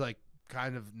it is, like,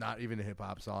 kind of not even a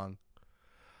hip-hop song.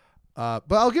 But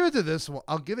I'll give it to this one.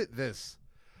 I'll give it this.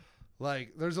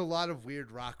 Like, there's a lot of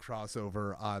weird rock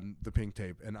crossover on the Pink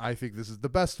Tape, and I think this is the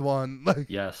best one. Like,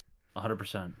 Yes,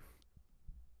 100%.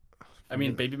 I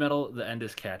mean, Baby Metal, the end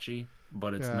is catchy,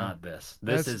 but it's Yeah. not this.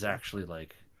 This That's- is actually,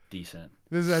 like, decent.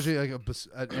 this is actually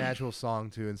like an actual song,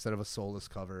 too, instead of a soulless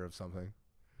cover of something.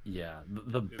 Yeah,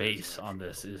 the is bass an on actual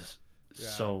this cover. is Yeah.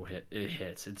 so it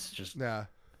hits. It's just Yeah.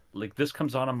 like this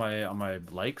comes on my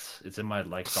likes. It's in my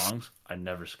like songs. I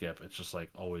never skip. It's just like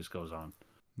always goes on.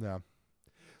 Yeah.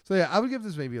 So, yeah, I would give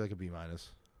this maybe like a B minus.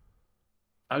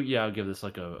 I'll give this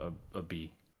like a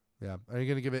B. Yeah. Are you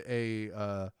going to give it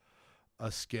a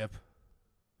skip,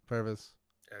 Purvis?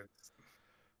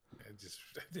 I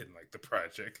didn't like the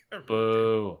project. I really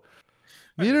Boo.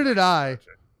 Neither didn't did I. like the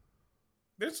project.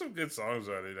 There's some good songs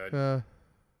on it.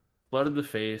 Blood in the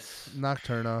Face.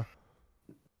 Nocturna.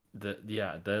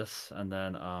 This and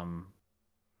then I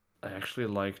actually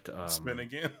liked Spin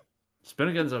Again. Spin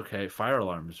Again's okay. Fire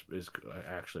Alarm is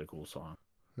actually a cool song.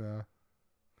 Yeah.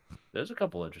 There's a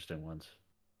couple interesting ones.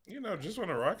 You know, Just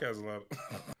Wanna Rock has a lot.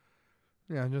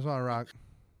 Yeah, just want to rock.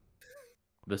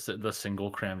 The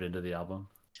single crammed into the album.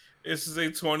 This is a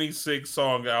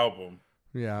 26-song album.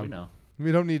 Yeah. We know.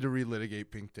 We don't need to relitigate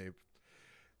Pink Tape.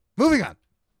 Moving on.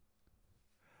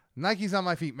 Nike's on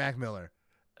my feet, Mac Miller.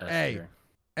 S Hey. tier.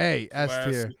 A, S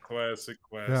tier. Classic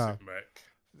Yeah.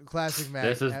 Mac. Classic Mac.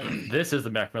 This is the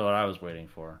Mac Miller I was waiting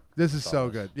for. This is Saw so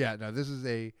this. good. Yeah, no, this is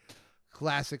a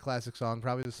classic song.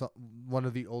 Probably one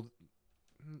of the old.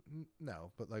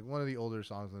 No, but like one of the older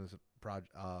songs on this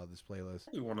this playlist.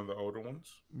 Probably one of the older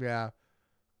ones. Yeah,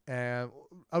 and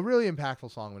a really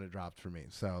impactful song when it dropped for me.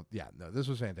 So yeah, no, this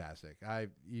was fantastic. I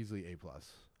easily A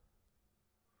plus.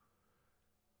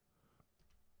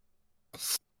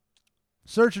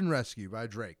 Search and Rescue by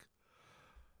Drake.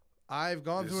 I've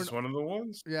gone This through is one of the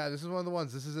ones. Yeah, this is one of the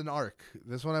ones. This is an arc.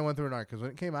 This one I went through an arc because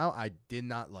when it came out, I did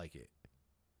not like it.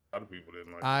 A lot of people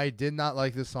didn't like it. I did not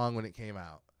like this song when it came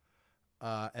out.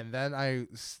 And then I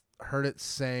heard it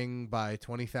sang by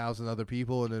 20,000 other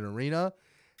people in an arena,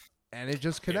 and it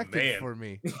just connected man. for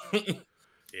me.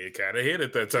 It kind of hit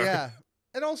at that time. Yeah.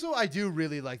 And also, I do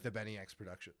really like the Benny X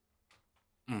production.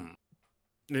 Mm.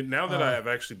 And now that I have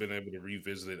actually been able to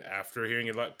revisit it after hearing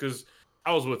it, because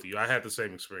I was with you, I had the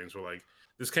same experience where like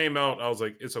this came out, I was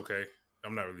like, it's okay,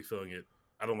 I'm not really feeling it.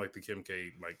 I don't like the Kim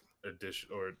K like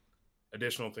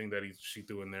additional thing that she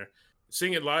threw in there.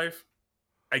 Seeing it live,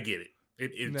 I get it.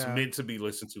 It's Nah. meant to be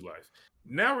listened to live.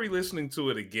 Now re-listening to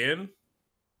it again,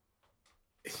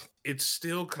 it's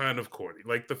still kind of corny.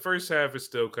 Like the first half is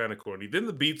still kind of corny. Then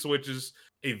the beat switch is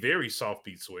a very soft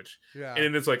beat switch, Yeah. and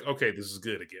then it's like, okay, this is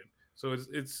good again. So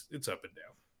it's up and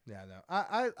down. Yeah, no.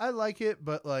 I like it,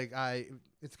 but like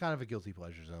it's kind of a guilty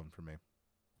pleasure zone for me.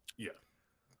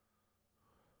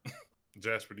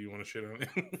 Jasper, do you want to shit on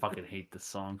it? Fucking hate this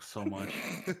song so much.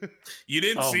 You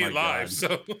didn't Oh see my it live, God.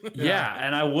 so Yeah,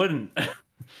 and I wouldn't.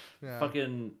 Yeah.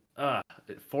 Fucking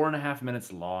 4.5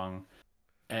 minutes long,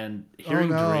 and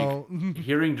Oh, no.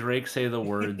 hearing Drake say the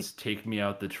words "Take me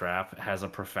out the trap" has a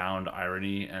profound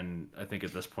irony, and I think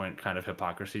at this point, kind of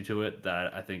hypocrisy to it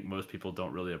that I think most people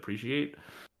don't really appreciate.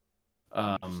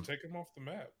 just take him off the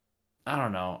map. I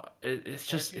don't know. It's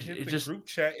just Hit it the just group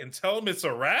chat and tell him it's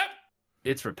a rap.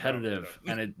 it's repetitive,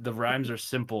 and the rhymes are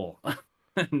simple,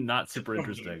 not super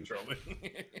interesting.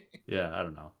 Yeah, I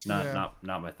don't know.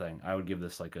 Not my thing. I would give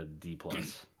this like a D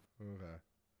plus. Okay.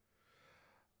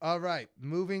 All right,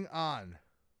 moving on.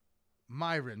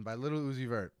 Myron by Little Uzi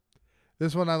Vert.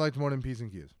 This one I liked more than P's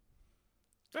and Q's.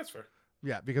 That's fair.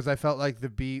 Yeah, because I felt like the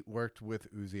beat worked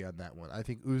with Uzi on that one. I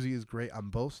think Uzi is great on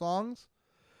both songs.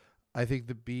 I think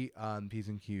the beat on P's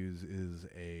and Q's is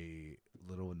a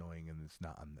little annoying, and it's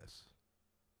not on this.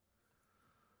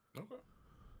 Okay.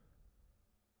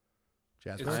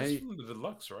 Jasper? It's from the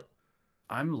deluxe, right?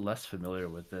 I'm less familiar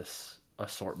with this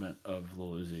assortment of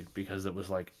Lil Uzi because it was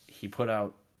like he put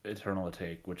out Eternal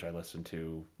Take, which I listened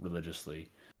to religiously,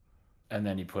 and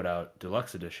then he put out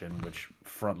Deluxe Edition, which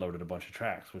front loaded a bunch of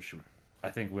tracks, which I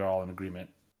think we're all in agreement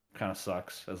kind of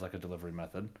sucks as like a delivery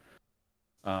method.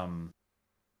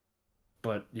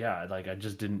 But yeah, like I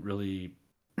just didn't really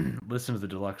listen to the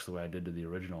deluxe the way I did to the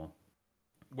original.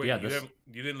 Wait, Yeah,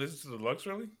 you didn't listen to the deluxe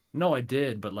really? No, I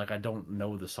did, but like I don't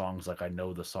know the songs like I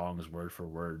know the songs word for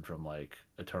word from like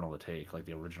Eternal to Take, like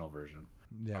the original version.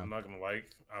 Yeah. I'm not gonna lie.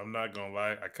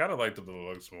 I kind of like the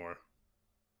deluxe more.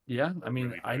 Yeah, I mean,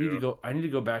 really I do, need to yeah. go. I need to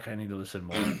go back. I need to listen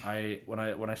more. When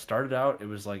I started out, it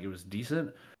was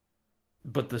decent,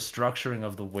 but the structuring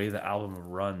of the way the album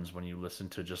runs when you listen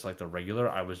to just like the regular,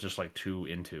 I was just like too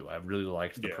into. I really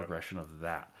liked the Yeah. progression of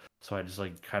that, so I just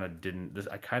like kind of didn't.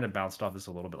 I kind of bounced off this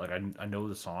a little bit. Like I know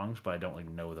the songs, but I don't like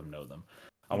know them.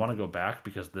 I want to go back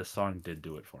because this song did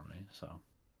do it for me. So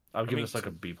I'll give this like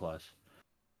a B plus.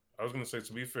 I was gonna say,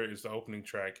 to be fair, it's the opening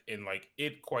track, and like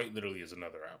it quite literally is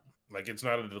another album. Like it's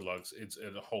not a deluxe; it's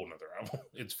a whole nother album.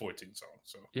 It's 14 songs.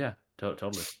 So Yeah,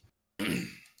 totally.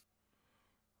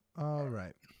 All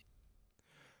right.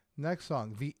 Next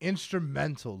song, the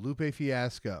instrumental Lupe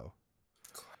Fiasco.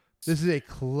 This is a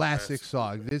classic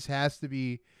song. This has to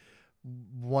be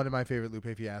one of my favorite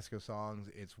Lupe Fiasco songs.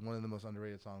 It's one of the most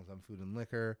underrated songs on Food and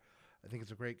Liquor. I think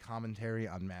it's a great commentary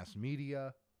on mass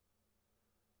media.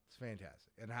 It's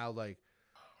fantastic. And how, like,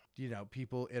 you know,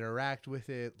 people interact with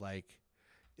it. Like,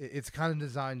 it's kind of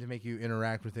designed to make you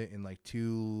interact with it in, like,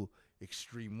 two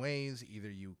extreme ways.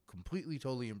 Either you completely,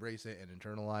 totally embrace it and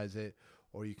internalize it,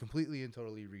 or you completely and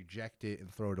totally reject it and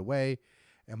throw it away.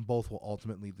 And both will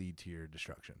ultimately lead to your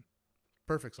destruction.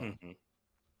 Perfect song. Mm-hmm.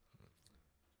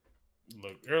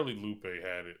 Look, early Lupe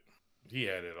had it. He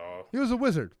had it all. He was a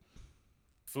wizard.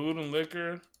 Food and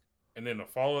Liquor, and then to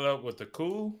follow it up with the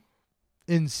Cool.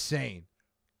 Insane.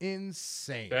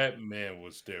 That man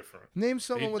was different. Name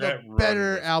someone with a That run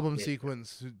better was album different.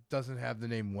 sequence who doesn't have the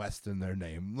name West in their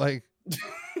name. Like,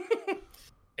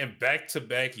 And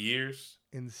back-to-back years,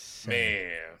 insane.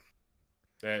 man,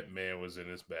 that man was in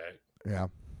his bag. Yeah.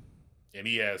 And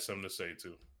he had something to say,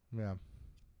 too. Yeah.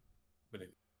 But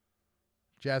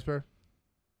Jasper?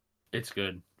 It's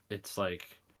good. It's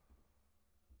like,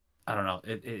 I don't know.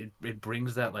 It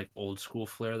brings that like old school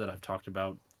flair that I've talked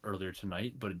about earlier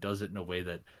tonight, but it does it in a way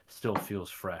that still feels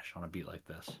fresh on a beat like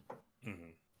this.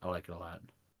 mm-hmm. I like it a lot.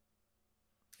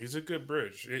 He's a good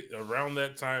bridge. Around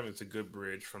that time, it's a good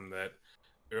bridge from that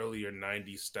earlier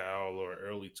 90s style or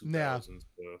early 2000s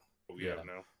to what we have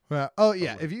now. Well, oh,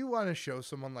 yeah. If you want to show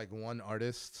someone like one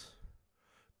artist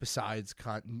besides,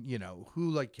 you know, who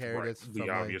like carried it from the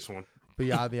obvious one.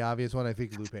 Beyond the obvious one, I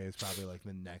think Lupe is probably like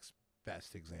the next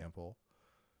best example.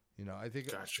 You know, I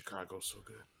think. God, Chicago's so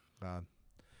good.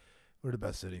 We're the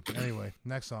best city. Anyway,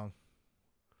 next song.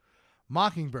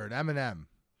 Mockingbird, Eminem.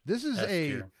 This is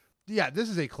this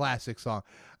is a classic song.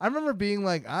 I remember being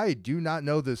like, I do not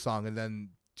know this song, and then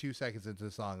 2 seconds into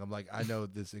the song, I'm like, I know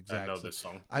this exact. I know this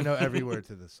song. I know every word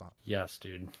to this song. Yes,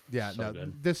 dude. Yeah, So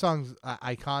good. this song's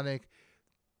iconic.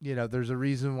 You know, there's a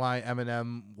reason why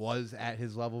Eminem was at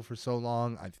his level for so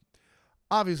long.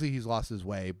 Obviously, he's lost his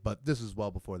way, but this is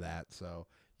well before that. So,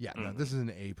 yeah, no, this is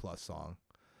an A+ song.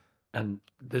 And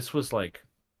this was like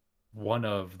one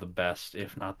of the best,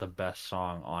 if not the best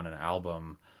song on an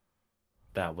album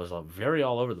that was very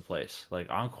all over the place.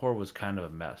 Like Encore was kind of a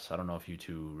mess. I don't know if you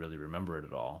two really remember it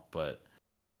at all, but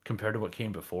compared to what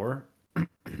came before,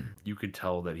 you could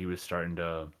tell that he was starting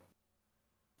to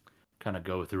kind of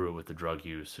go through it with the drug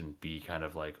use and be kind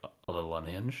of like a little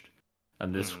unhinged.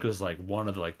 And this was like one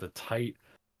of the tight,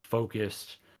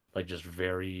 focused, like just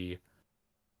very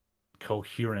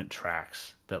coherent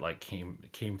tracks that like came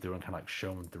through and kind of like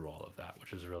shone through all of that,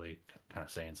 which is really kind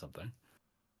of saying something.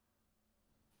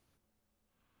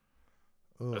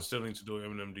 I still need to do an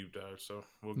Eminem deep dive, so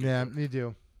we'll get Yeah, there. me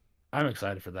too. I'm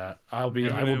excited for that. I will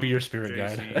be your spirit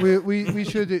Jay-Z. guide. we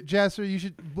should do, Jasper, you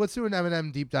should, let's do an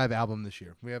Eminem deep dive album this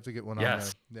year. We have to get one on there.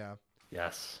 Yeah.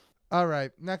 Yes. All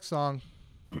right, next song.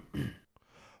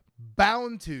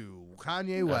 Bound to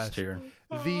Kanye West. Tier.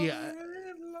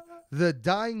 The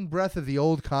dying breath of the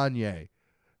old Kanye.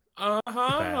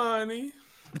 Honey.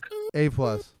 A+.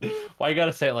 Why you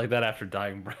gotta say it like that after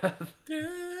dying breath?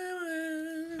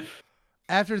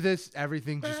 After this,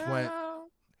 everything just went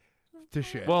to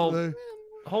shit. Well,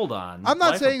 hold on. I'm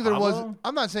not Life saying of there Pablo? wasn't.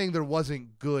 I'm not saying there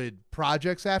wasn't good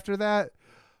projects after that,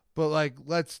 but like,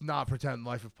 let's not pretend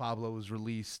Life of Pablo was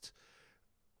released.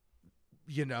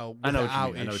 You know, I know what without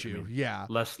you mean. I know what you issue. mean. Yeah,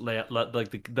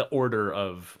 like the order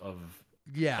of an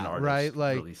yeah, artist right.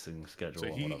 Like, releasing schedule. So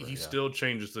or whatever, he yeah. still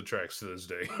changes the tracks to this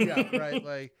day. yeah, right.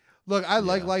 Like, look, I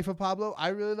like Yeah. Life of Pablo. I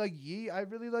really like Yee. I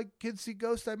really like Kids See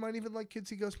Ghost. I might even like Kids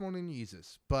See Ghost more than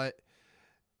Yeezus. But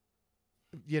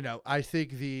you know, I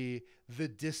think the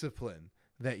discipline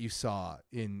that you saw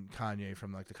in Kanye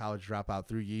from like the College Dropout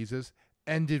through Yeezus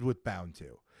ended with Bound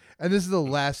to. And this is the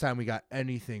last time we got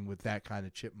anything with that kind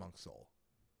of chipmunk soul.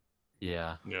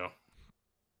 Yeah. Yeah.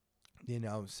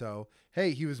 So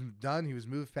hey, he was done. He was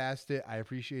moved past it. I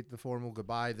appreciate the formal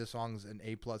goodbye. This song's an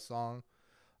A+ song.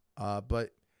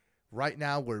 But right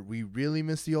now, where we really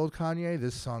miss the old Kanye,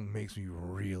 this song makes me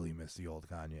really miss the old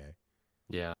Kanye.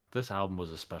 Yeah, this album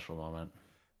was a special moment.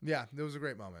 Yeah, it was a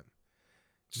great moment.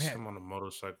 Just Man. him on a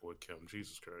motorcycle with Kim.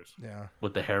 Jesus Christ. Yeah.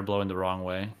 With the hair blowing the wrong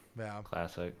way. Yeah.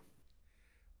 Classic.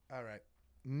 All right.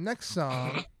 Next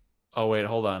song. Oh, wait,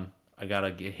 hold on. I gotta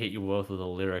hit you both with a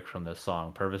lyric from this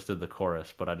song. Purvis did the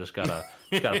chorus, but I just gotta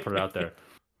put it out there.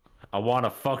 I want to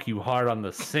fuck you hard on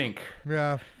the sink.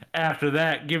 Yeah. After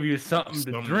that, give you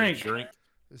something to drink.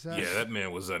 Yeah, that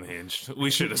man was unhinged.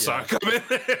 We should have saw it coming.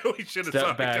 We should have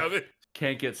saw it coming.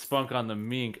 Can't get spunk on the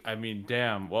mink. I mean,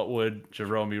 damn, what would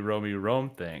Jerome Rome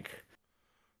think?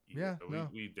 Yeah,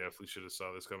 we definitely should have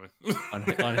saw this coming.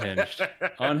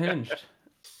 Unhinged.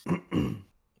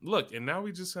 Look, and now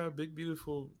we just have big,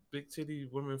 beautiful, big titty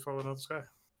women falling out the sky.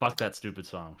 Fuck that stupid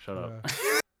song. Shut up.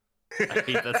 I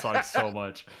hate that song so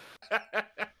much.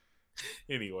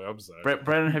 Anyway, I'm sorry.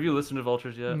 Brandon, have you listened to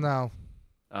Vultures yet? No.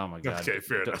 Oh my god. Okay,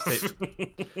 fair enough.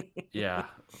 Yeah.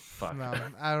 Fuck. No,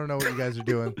 I don't know what you guys are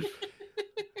doing.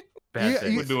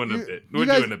 We're doing a bit. We're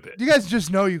doing a bit. You guys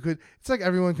just know you could. It's like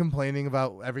everyone complaining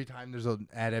about every time there's an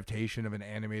adaptation of an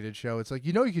animated show. It's like,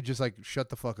 you could just like shut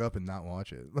the fuck up and not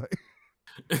watch it.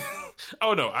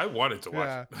 Oh no, I wanted to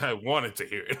watch it. I wanted to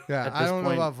hear it. Yeah, I don't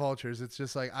know about Vultures. It's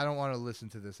just like, I don't want to listen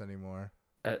to this anymore.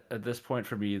 At this point,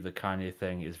 for me, the Kanye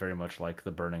thing is very much like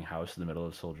the burning house in the middle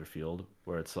of Soldier Field,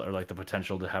 where it's or like the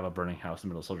potential to have a burning house in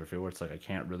the middle of Soldier Field, where it's like I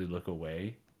can't really look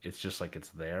away. It's just like it's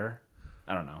there.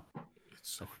 I don't know.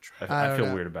 It's so I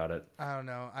feel weird about it. I don't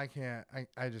know. I can't.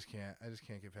 I just can't. I just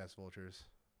can't get past Vultures.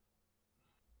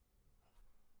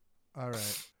 All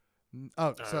right.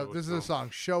 Oh, so this is a song.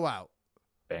 Show Out.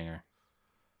 Banger.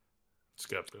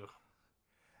 Skepta.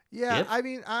 Yeah, Yep. I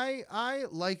mean, I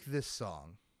like this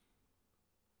song.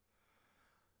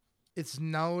 It's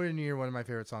nowhere near one of my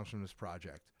favorite songs from this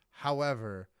project.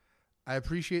 However, I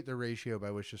appreciate the ratio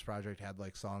by which this project had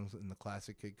like songs in the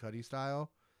classic Kid Cudi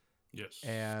style. Yes.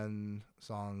 And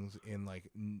songs in like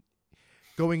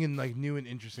going in like new and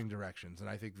interesting directions. And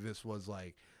I think this was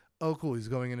like, oh cool, he's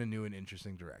going in a new and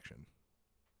interesting direction.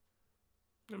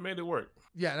 It made it work.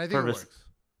 Yeah, and I think it works.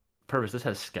 Purvis, this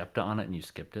has Skepta on it and you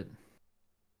skipped it?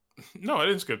 No, I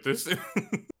didn't skip this.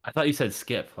 I thought you said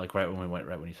skip, like right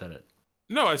when you said it.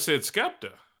 No, I said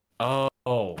Skepta. Oh,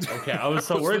 okay. I was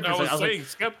so worried. I was saying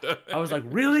Skepta. I was like,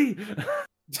 really?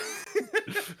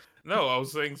 No, I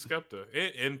was saying Skepta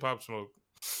and Pop Smoke.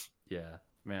 Yeah,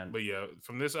 man. But yeah,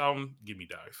 from this album, give me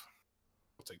Dive.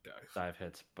 I'll take Dive. Dive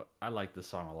hits, but I like this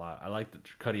song a lot. I like that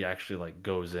Cudi actually like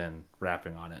goes in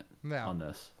rapping on it on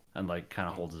this and like kind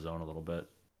of holds his own a little bit.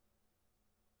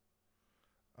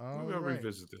 Maybe I'll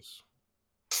revisit this.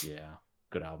 Yeah,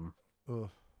 good album.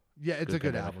 Yeah, it's a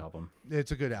good album.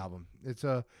 It's a good album. It's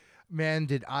a man.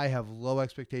 Did I have low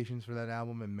expectations for that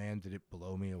album, and man, did it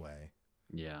blow me away.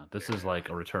 Yeah, this is like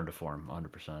a return to form,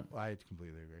 100%. I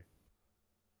completely agree.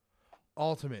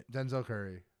 Ultimate Denzel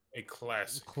Curry. A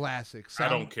classic. Classic. I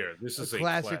don't care. This is a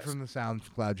classic from the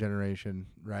SoundCloud generation,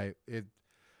 right? It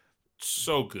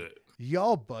so good.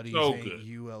 Y'all buddies so ain't good.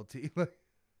 ULT.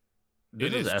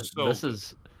 This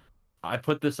is. I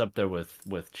put this up there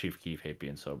with Chief Keef, Hate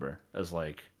Being Sober as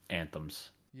like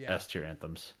anthems, S tier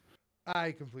anthems.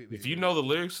 I completely. If you know the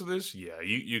lyrics to this, yeah,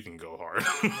 you can go hard.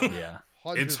 Yeah,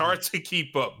 100%. It's hard to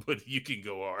keep up, but you can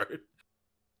go hard.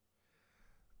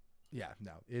 Yeah,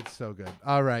 no, it's so good.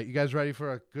 All right, you guys ready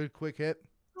for a good quick hit?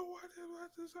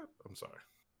 I'm sorry.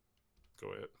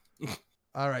 Go ahead.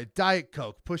 All right, Diet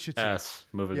Coke, Push It. Yes,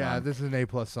 moving on. Yeah, this is an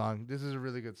A+ song. This is a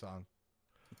really good song.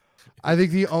 I think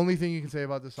the only thing you can say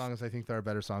about this song is I think there are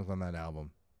better songs on that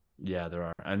album. Yeah, there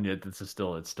are, and yet it's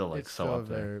still like so up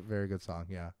there. Very, very good song.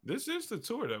 Yeah. This is the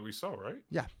tour that we saw, right?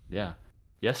 Yeah. Yeah.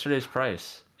 Yesterday's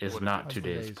price is not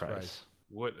today's price.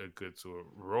 What a good tour.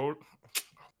 Road. Oh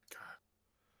my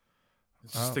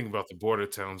god. Just think about the border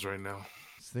towns right now.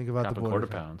 Just think about the border quarter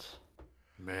pounds.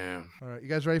 Man. All right, you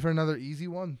guys ready for another easy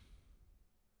one?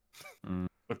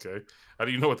 Okay. How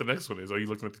do you know what the next one is? Are you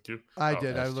looking at the queue? I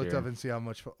did. I looked up and see how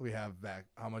much we have back,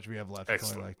 how much we have left. It's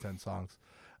only like 10 songs.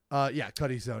 Yeah,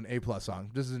 Cudi's Zone, A+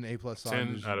 song. This is an A+ song.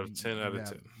 10 out of 10 out of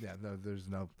 10. Yeah, no, there's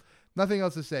nothing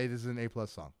else to say. This is an A+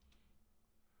 song.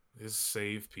 This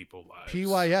save people lives.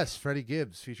 PYS, Freddie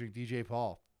Gibbs featuring DJ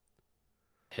Paul.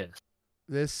 Hit.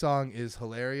 This song is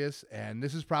hilarious, and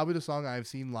this is probably the song I've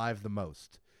seen live the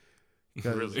most.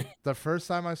 Really? The first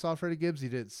time I saw Freddie Gibbs, he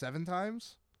did it 7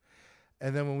 times.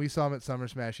 And then when we saw him at Summer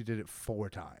Smash, he did it 4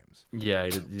 times. Yeah,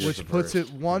 he did which puts it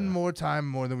one more time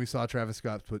more than we saw Travis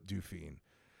Scott put Dufine.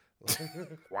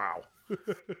 Wow.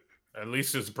 At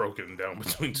least it's broken down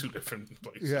between two different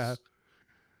places. Yeah.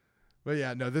 But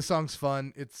yeah, no, this song's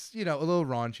fun. It's, a little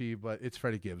raunchy, but it's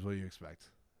Freddie Gibbs. What do you expect?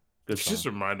 It just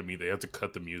reminded me they had to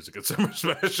cut the music at Summer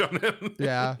Smash on him.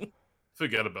 Yeah.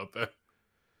 Forget about that.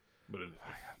 But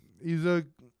he's an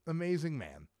amazing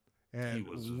man.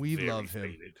 And we love him.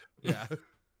 faded. Yeah.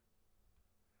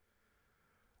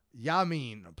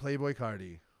 Yamin, Playboy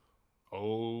Cardi.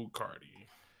 Oh, Cardi.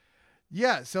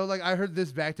 Yeah, so like I heard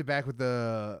this back to back with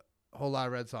the Whole Lot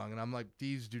of Red song, and I'm like,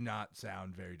 these do not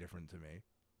sound very different to me.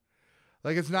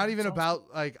 Like it's not even about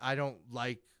like I don't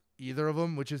like either of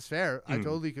them, which is fair. I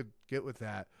totally could get with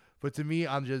that. But to me,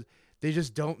 they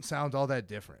just don't sound all that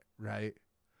different, right?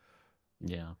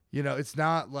 Yeah. It's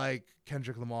not like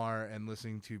Kendrick Lamar and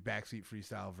listening to Backseat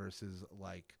Freestyle versus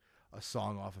like a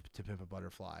song off of To Pimp a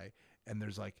Butterfly, and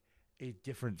there's like a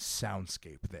different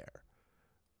soundscape there.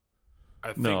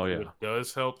 I think what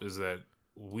does help is that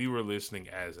we were listening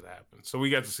as it happened, so we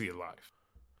got to see it live.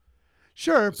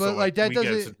 Sure, but like that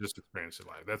doesn't we get to just experience it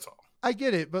live. That's all. I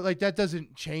get it, but like that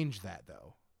doesn't change that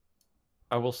though.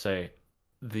 I will say,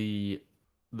 the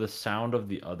sound of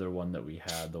the other one that we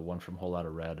had, the one from Whole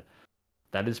Lotta Red,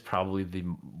 that is probably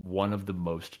one of the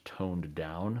most toned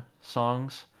down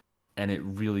songs, and it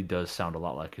really does sound a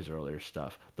lot like his earlier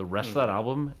stuff. The rest of that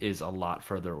album is a lot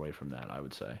further away from that, I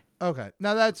would say. Okay,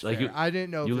 now that's like fair. I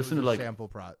didn't know you if listen it was to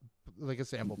a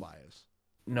sample bias.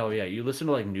 No, yeah, you listen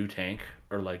to like New Tank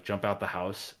or like Jump Out the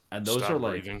House, and those Stop are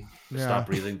like Breathing. Stop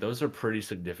Breathing. Those are pretty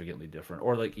significantly different.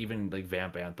 Or like even like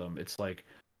Vamp Anthem. It's like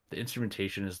the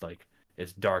instrumentation is like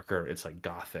it's darker. It's like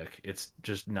gothic. It's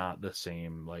just not the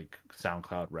same like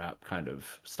SoundCloud rap kind of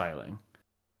styling.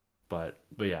 But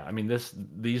yeah, I mean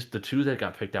the two that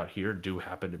got picked out here do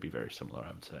happen to be very similar,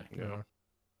 I would say. Yeah.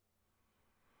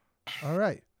 All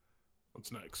right.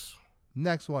 What's next?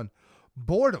 Next one.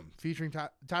 Boredom, featuring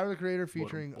Tyler the Creator,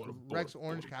 featuring Rex Boredom.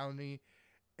 Orange County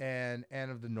and Ann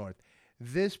of the North.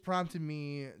 This prompted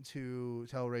me to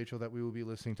tell Rachel that we will be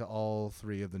listening to all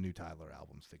 3 of the new Tyler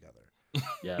albums together.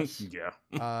 Yes. Yeah.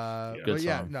 But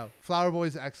yeah, no. Flower Boy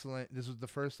is excellent. This was the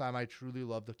first time I truly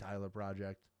loved the Tyler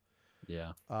project.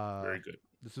 Yeah. Very good.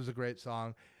 This was a great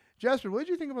song. Jasper, what did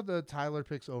you think about the Tyler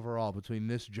picks overall between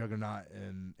this Juggernaut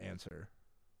and Answer?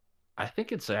 I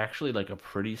think it's actually like a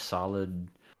pretty solid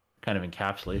kind of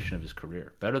encapsulation of his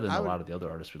career, better than a lot of the other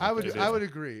artists. I would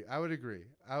agree. I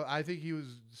think he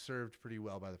was served pretty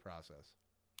well by the process.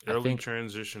 Early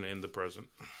transition in the present.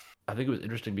 I think it was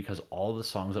interesting because all the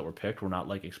songs that were picked were not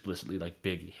like explicitly like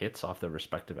big hits off their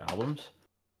respective albums,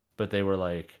 but they were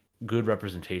like good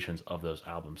representations of those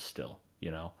albums still,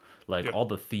 like all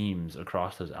the themes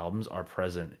across those albums are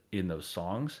present in those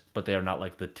songs, but they are not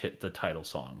like the title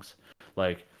songs.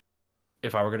 Like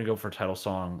if I were going to go for a title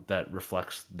song that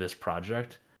reflects this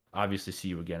project, obviously See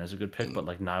You Again is a good pick, but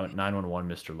like 911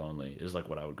 Mr. Lonely is like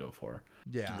what I would go for.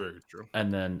 Yeah. Very true.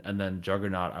 And then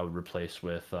Juggernaut I would replace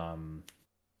with Lemonhead,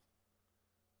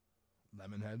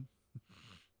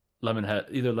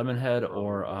 either Lemonhead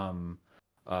or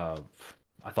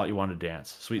I Thought You Wanted to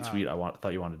Dance. Sweet, I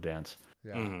Thought You Wanted to Dance.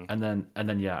 Yeah. Mm-hmm. And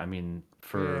then yeah, I mean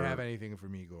You didn't have anything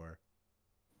from Igor.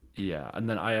 Yeah, and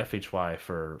then IFHY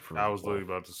for I was literally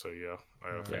about to say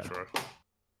IFHY.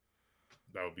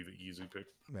 That would be the easy pick.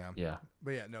 Yeah. Yeah.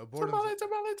 But yeah, no. Tamale.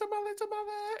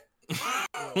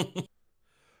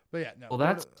 But yeah, no. Well,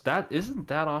 that isn't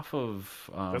that off of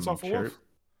that's off of Wolf.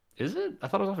 Is it? I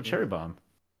thought it was off of Cherry Bomb.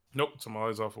 Nope,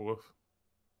 Tamale's off of Wolf.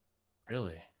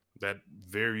 Really? That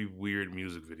very weird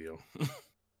music video.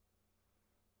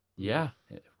 Yeah,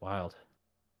 wild.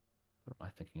 What am I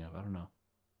thinking of? I don't know.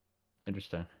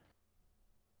 Interesting.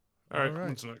 All right,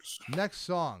 what's next? Next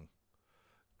song,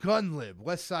 Gunlib,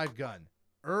 West Side Gun.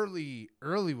 Early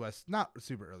West, not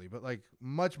super early, but like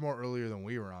much more earlier than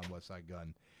we were on West Side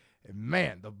Gun. And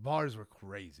man, the bars were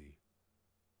crazy.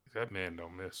 That man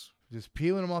don't miss. Just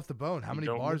peeling them off the bone. How many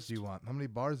bars do you want?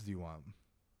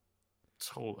 This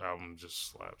whole album just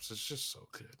slaps. It's just so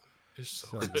good. It's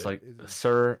so It's good. like,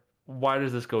 sir, why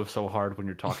does this go so hard when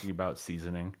you're talking about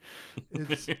seasoning?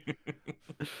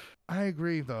 I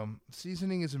agree, though.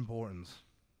 Seasoning is important.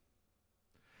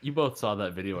 You both saw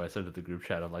that video I sent to the group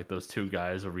chat of like those 2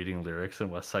 guys are reading lyrics in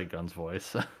West Side Gun's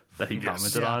voice that he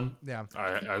commented on. Yeah,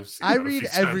 I've seen I read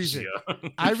everything. Times, yeah.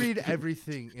 I read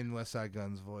everything in West Side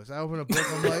Gun's voice. I open a book.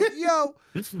 I'm like, yo,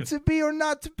 to be or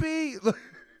not to be.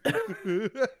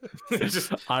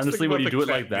 Honestly, when you do it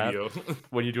like that,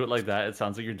 it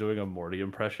sounds like you're doing a Morty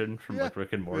impression from like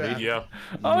Rick and Morty. Yeah.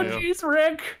 Oh, jeez,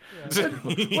 Rick.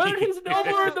 When he's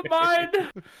nobler in the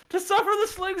mind to suffer the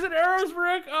slings and arrows,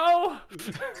 Rick. Oh.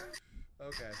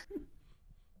 Okay.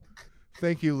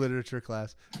 Thank you, literature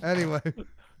class. Anyway.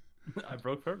 I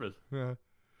broke Purvis. Yeah.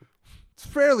 It's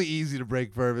fairly easy to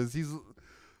break Purvis. He's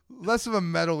less of a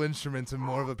metal instrument and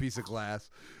more of a piece of glass.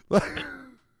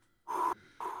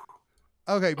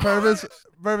 Okay, Purvis,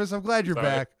 I'm glad you're Sorry.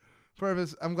 back.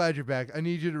 Purvis, I'm glad you're back. I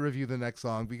need you to review the next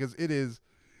song because it is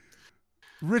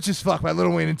Rich as Fuck by Lil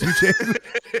Wayne and 2 Chainz.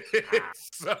 It's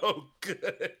so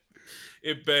good.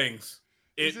 It bangs.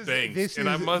 It bangs. And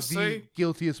I must say,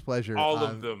 guiltiest pleasure. all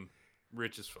of them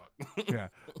rich as fuck. Yeah,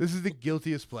 this is the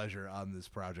guiltiest pleasure on this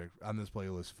project, on this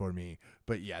playlist for me.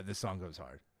 But yeah, this song goes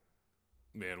hard.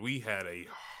 Man, we had a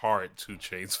hard 2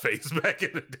 Chainz phase back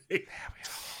in the day. Yeah, we had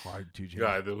a hard 2 Chainz.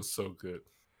 God, that was so good.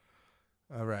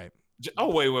 All right. Oh,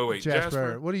 wait.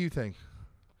 Jasper, what do you think?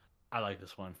 I like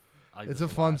this one. It's a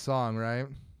fun song, right?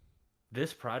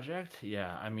 This project,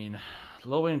 yeah. I mean,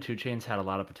 Lil Wayne and 2 Chainz had a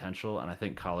lot of potential, and I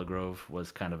think Collar Grove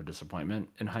was kind of a disappointment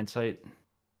in hindsight.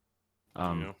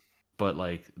 But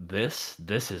like this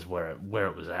is where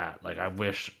it was at. Like I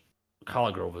wish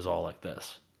Collar Grove was all like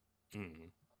this. Mm-hmm.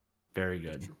 Very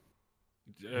good.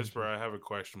 Jasper, I have a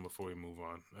question before we move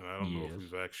on, and I don't know if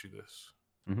we've asked you this.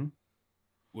 Mm-hmm.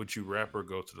 Would you rap or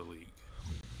go to the league?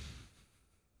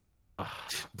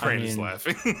 Brandon's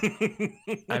laughing.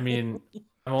 I mean,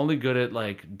 I'm only good at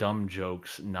like dumb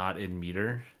jokes, not in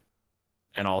meter.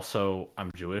 And also, I'm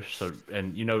Jewish, so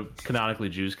canonically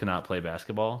Jews cannot play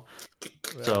basketball.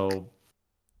 So,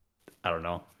 I don't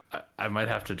know. I might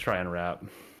have to try and rap.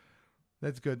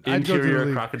 That's good.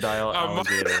 Interior crocodile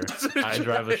alligator. I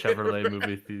drive a Chevrolet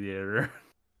movie theater.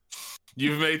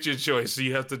 You've made your choice, so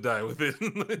you have to die with it.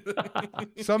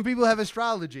 Some people have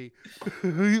astrology.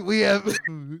 We have.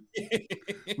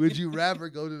 Would you rap or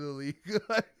go to the league?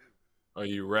 Are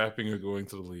you rapping or going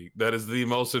to the league? That is the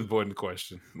most important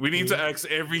question. We need to ask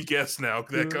every guest now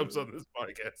that comes on this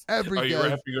podcast. Are you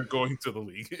rapping or going to the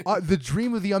league? The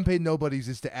dream of the unpaid nobodies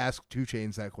is to ask 2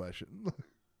 Chainz that question.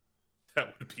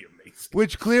 That would be amazing.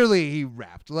 Which clearly he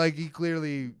rapped. Like he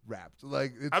clearly rapped.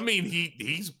 Like I mean,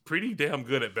 he's pretty damn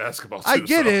good at basketball. Too, I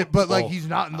get it, but like he's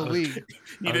not in the league.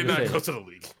 He did not go to the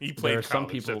league. He played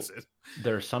college.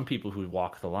 There are some people who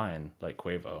walk the line, like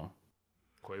Quavo.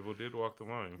 Quavo did walk the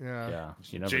line. Yeah.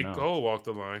 You never Jake know. Cole walked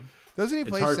the line. Doesn't he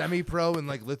play semi-pro in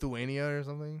like Lithuania or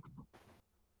something?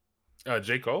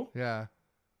 J. Cole? Yeah.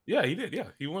 Yeah, he did. Yeah,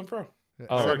 he went pro.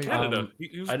 Oh, Canada.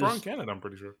 He was pro in Canada, I'm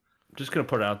pretty sure. Just going to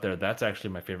put it out there. That's actually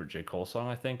my favorite J. Cole song,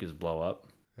 I think, is Blow Up.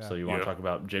 Yeah. So you want to talk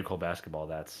about J. Cole basketball,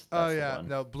 that's oh, the yeah. one.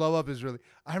 No, Blow Up is really...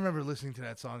 I remember listening to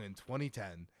that song in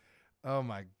 2010. Oh,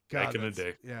 my God. Back in the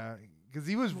day. Yeah. Because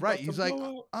he was right. He's like,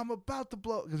 I'm about to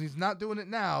blow... Because he's not doing it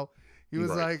now. He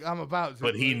was like, I'm about to.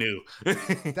 But he knew.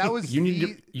 That was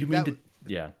the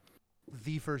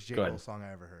first J. Cole song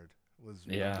I ever heard. Was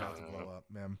about to blow up,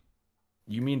 man.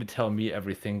 You mean to tell me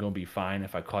everything gonna be fine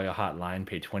if I call your hotline,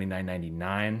 pay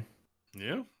 $29.99?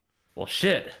 Yeah. Well,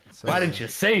 shit. So why didn't you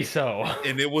say so?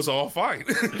 And it was all fine.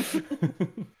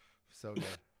 So good.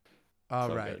 All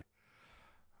right.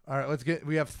 Let's get.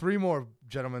 We have 3 more,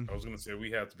 gentlemen. I was gonna say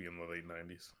we have to be in the late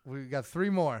 90s. We got 3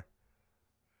 more.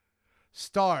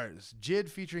 Stars, Jid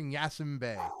featuring Yasin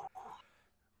Bey.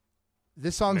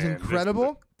 This song's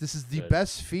incredible. This is the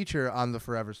best feature on the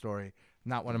Forever Story.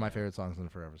 Not one of my favorite songs on the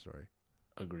Forever Story.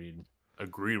 Agreed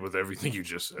with everything you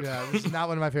just said. Yeah, this is not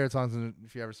one of my favorite songs in the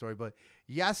Forever Story, but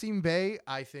Yasin Bey,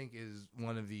 I think, is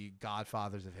one of the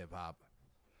godfathers of hip hop,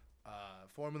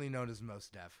 formerly known as Mos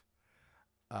Def.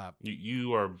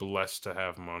 You are blessed to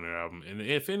have him on your album, and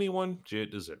if anyone,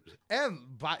 Jid deserves it. And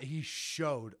he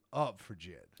showed up for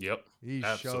Jid. Yep, he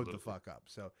showed the fuck up.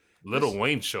 So Lil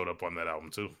Wayne showed up on that album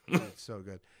too. It's so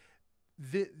good.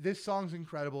 This song's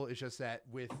incredible. It's just that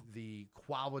with the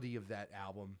quality of that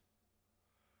album,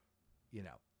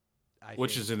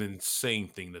 which is an insane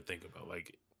thing to think about.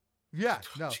 Like, yeah,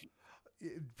 no.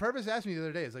 Purpose asked me the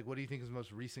other day, "Is like, what do you think is the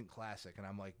most recent classic?" And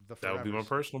I'm like, that would be my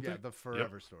personal pick. The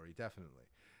Forever Story, definitely.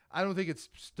 I don't think it's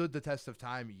stood the test of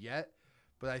time yet,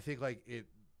 but I think like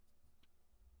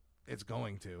it's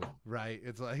going to, right?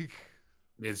 It's like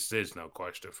there's no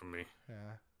question for me. Yeah.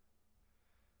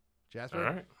 Jasper?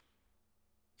 All right.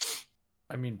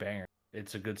 I mean, banger.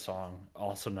 It's a good song.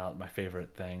 Also not my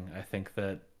favorite thing. I think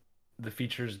that the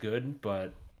feature is good,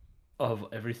 but of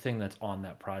everything that's on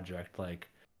that project, like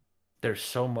there's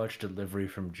so much delivery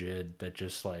from Jid that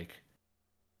just like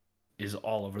is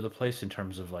all over the place in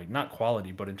terms of like not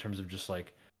quality, but in terms of just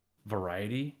like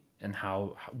variety and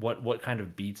how what kind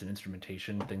of beats and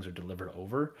instrumentation things are delivered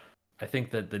over. I think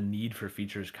that the need for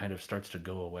features kind of starts to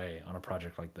go away on a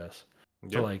project like this.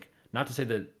 Yep. So like, not to say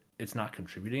that it's not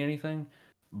contributing anything,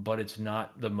 but it's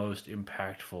not the most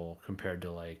impactful compared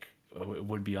to like it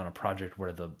would be on a project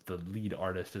where the lead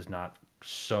artist is not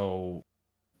so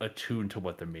attuned to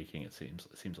what they're making. It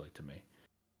seems like to me.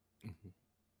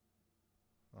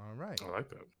 All right. I like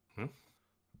that.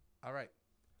 All right.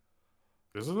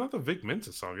 There's another Vic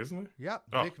Mensa song, isn't there? Yep.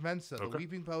 Oh, Vic Mensa, The okay.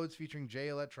 Weeping Poets featuring Jay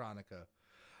Electronica.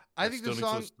 I think still this need to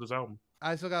song. listen to this album.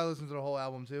 I still gotta listen to the whole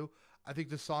album too. I think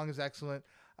this song is excellent.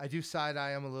 I do side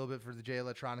eye him a little bit for the Jay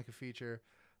Electronica feature.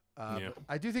 But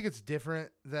I do think it's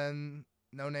different than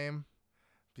No Name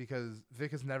because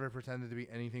Vic has never pretended to be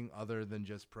anything other than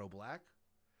just pro black,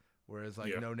 whereas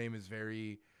like No Name is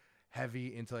very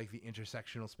heavy into like the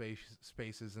intersectional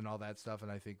spaces and all that stuff,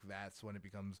 and I think that's when it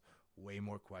becomes way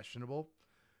more questionable.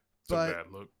 It's a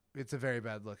bad look. It's a very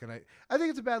bad look, and I think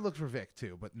it's a bad look for Vic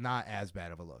too, but not as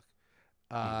bad of a look.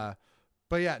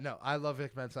 But yeah, no, I love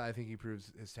Vic Mensa. I think he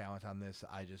proves his talent on this.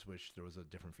 I just wish there was a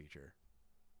different feature.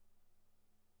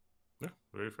 Yeah,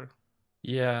 very fair.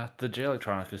 Yeah, the Jay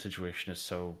Electronica situation is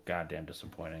so goddamn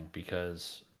disappointing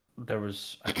because there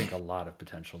was, I think, a lot of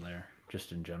potential there,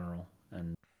 just in general,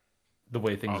 and the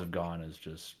way things have gone is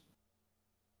just.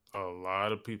 A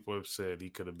lot of people have said he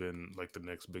could have been like the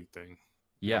next big thing.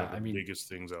 Yeah, I mean, biggest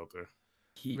things out there.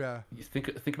 You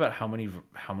think about how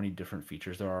many different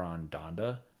features there are on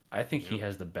Donda. I think he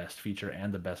has the best feature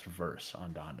and the best verse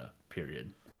on Donda.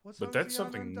 Period. But that's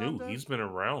something new. He's been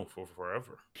around for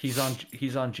forever. He's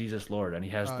on Jesus Lord, and he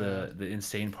has the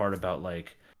insane part about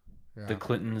like the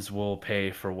Clintons will pay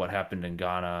for what happened in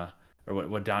Ghana, or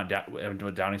what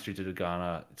Downing Street did to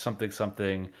Ghana.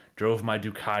 Something drove my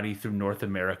Ducati through North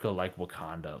America like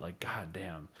Wakanda. Like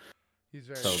goddamn, he's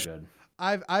very so good.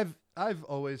 I've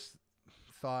always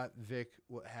thought Vic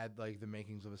had like the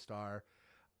makings of a star.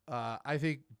 I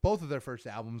think both of their first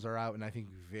albums are out, and I think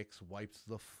Vic's wipes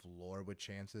the floor with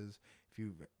Chances.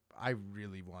 I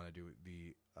really want to do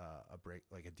a break,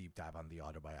 like a deep dive on the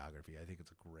autobiography. I think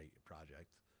it's a great project.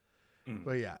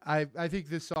 But yeah, I think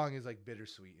this song is like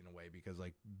bittersweet in a way because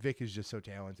like Vic is just so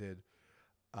talented.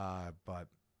 But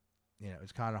you know,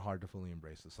 it's kind of hard to fully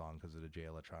embrace the song because of the Jay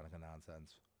Electronica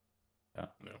nonsense. Yeah.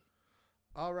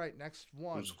 All right, next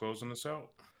one. Who's closing this out?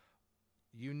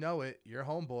 You know it, your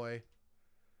homeboy.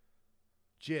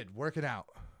 Jid, Working Out.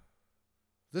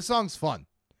 This song's fun.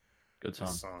 Good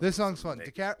song. This song's fun.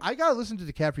 I gotta listen to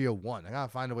DiCaprio 1. I gotta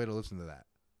find a way to listen to that.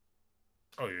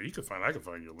 Oh yeah, I can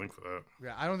find you a link for that.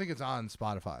 Yeah, I don't think it's on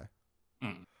Spotify.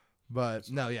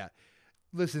 But no, yeah.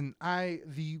 Listen, I'm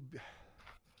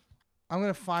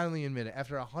gonna finally admit it.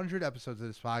 After 100 episodes of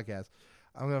this podcast,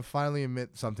 I'm gonna finally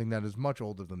admit something that is much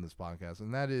older than this podcast,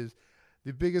 and that is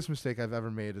the biggest mistake I've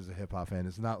ever made as a hip hop fan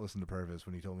is not listen to Purvis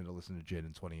when he told me to listen to Jid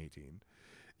in 2018.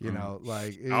 You know,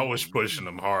 like I was pushing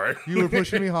him hard. You were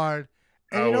pushing me hard,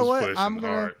 and you know what? I'm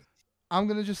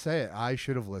gonna just say it. I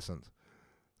should have listened.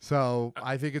 So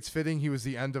I think it's fitting. He was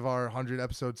the end of our 100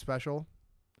 episode special.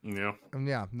 Yeah. And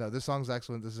yeah, no, this song's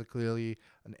excellent. This is clearly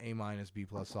an A- B+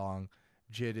 song.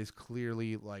 Jid is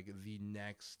clearly like the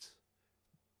next.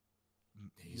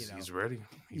 He's ready.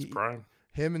 He's prime.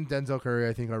 Him and Denzel Curry,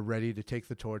 I think, are ready to take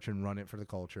the torch and run it for the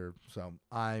culture. So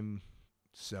I'm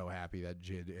so happy that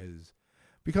Jid has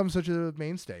become such a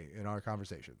mainstay in our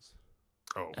conversations.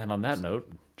 Oh, and on that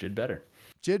note, Jid better.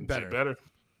 Jid better.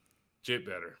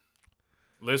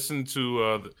 Listen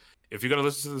to if you're gonna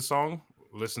listen to the song,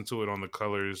 listen to it on the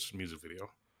Colors music video.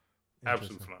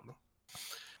 Absolutely phenomenal.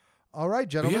 All right,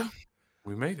 gentlemen. Yeah,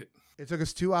 we made it. It took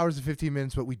us 2 hours and 15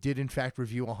 minutes, but we did in fact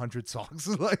review 100 songs.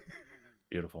 Like,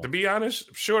 beautiful. To be honest,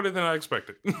 shorter than I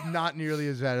expected. Not nearly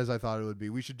as bad as I thought it would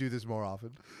be. We should do this more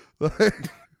often. All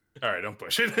right, don't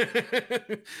push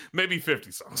it. Maybe 50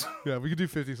 songs. Yeah, we could do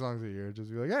 50 songs a year. Just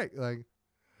be like, hey, like.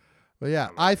 But yeah,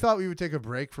 I thought we would take a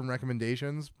break from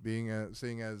recommendations,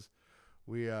 seeing as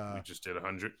we just did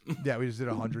 100. Yeah, we just did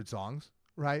 100 songs,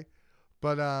 right?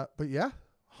 But yeah,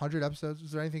 100 episodes.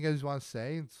 Is there anything you guys want to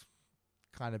say? It's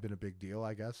kind of been a big deal,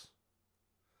 I guess.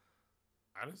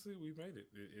 Honestly, we made it.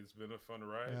 It's been a fun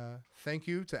ride. Thank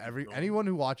you to anyone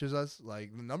who watches us.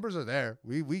 Like, the numbers are there.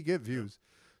 We get views.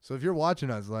 So if you're watching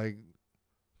us, like,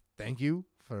 thank you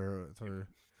for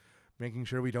making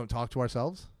sure we don't talk to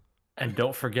ourselves. And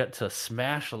don't forget to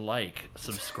smash like,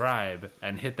 subscribe,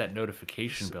 and hit that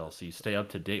notification bell so you stay up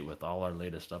to date with all our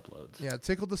latest uploads. Yeah,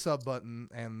 tickle the sub button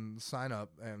and sign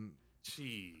up. And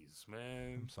jeez,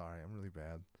 man, I'm sorry, I'm really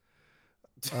bad.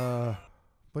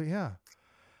 But yeah.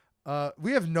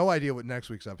 We have no idea what next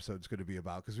week's episode is going to be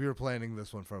about because we were planning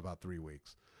this one for about 3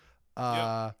 weeks.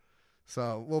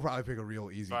 So we'll probably pick a real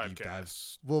easy deep dive.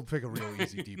 We'll pick a real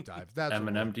easy deep dive. That's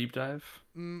Eminem deep dive?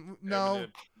 No.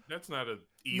 Eminem, that's not an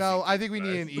easy No, I think we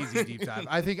need an easy deep dive.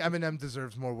 I think Eminem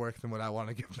deserves more work than what I want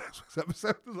to give next week's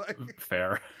episode. Like,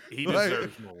 fair. He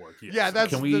deserves more work. Yes. Yeah,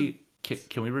 that's Can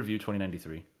we review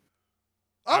 2093?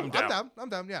 Oh, I'm down. I'm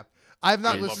down. Yeah, I've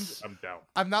not I love listened. it. I'm down.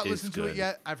 I've not It's listened to it good.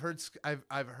 yet. I've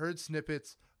heard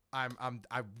snippets. I'm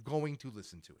going to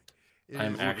listen to it.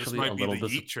 I'm This actually might a be little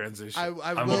the Yeet transition. I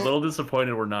I'm will, a little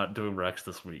disappointed we're not doing Rex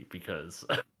this week because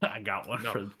I got one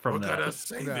No, from we're that. gonna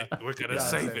save Yeah. it. We're gonna Yeah,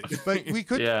 save it. But we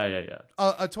could. Yeah.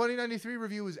 A 2093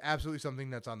 review is absolutely something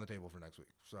that's on the table for next week.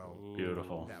 So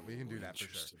Beautiful. yeah, we can do that for sure.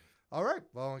 Interesting. All right.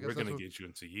 Well, I guess We're that's gonna what- get you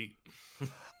into Yeet.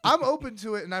 I'm open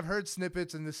to it, and I've heard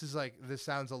snippets, and this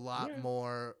sounds a lot Yeah.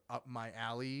 more up my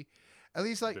alley. At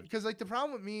least Good. because the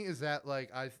problem with me is that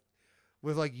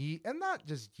with Yeet, and not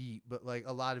just Yeet, but like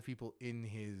a lot of people in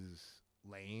his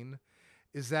lane,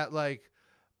 is that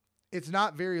it's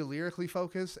not very lyrically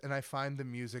focused, and I find the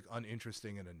music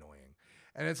uninteresting and annoying.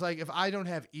 And it's like, if I don't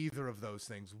have either of those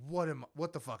things,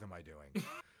 what the fuck am I doing?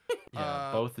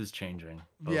 Yeah, both is changing.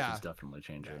 Both yeah. is definitely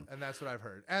changing. And that's what I've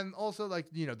heard. And also the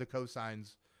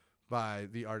cosigns by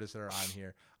the artists that are on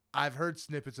here. I've heard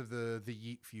snippets of the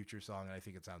Yeet Future song, and I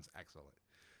think it sounds excellent.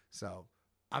 So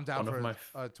I'm down One for of my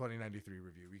a 2093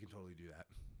 review. We can totally do that.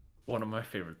 One of my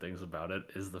favorite things about it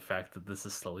is the fact that this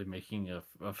is slowly making a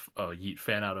Yeet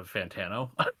fan out of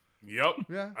Fantano. Yep.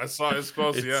 Yeah. I saw his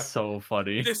post. It's Yeah. so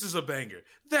funny. This is a banger.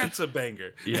 That's a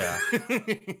banger. Yeah.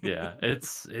 Yeah,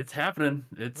 it's happening.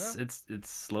 It's Yeah. it's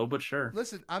slow but sure.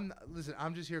 Listen, I'm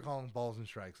just here calling balls and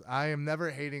strikes. I am never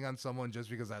hating on someone just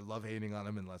because I love hating on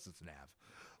them, unless it's Nav.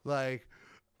 Like,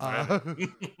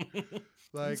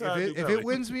 like if it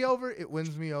wins me over, it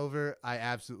wins me over. I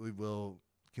absolutely will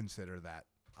consider that,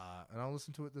 and I'll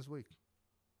listen to it this week.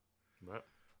 But,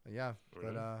 Yeah,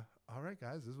 Really? but all right,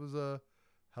 guys, this was a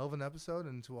hell of an episode,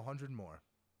 and to 100 more.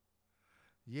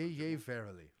 Yay, yay,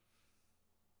 verily.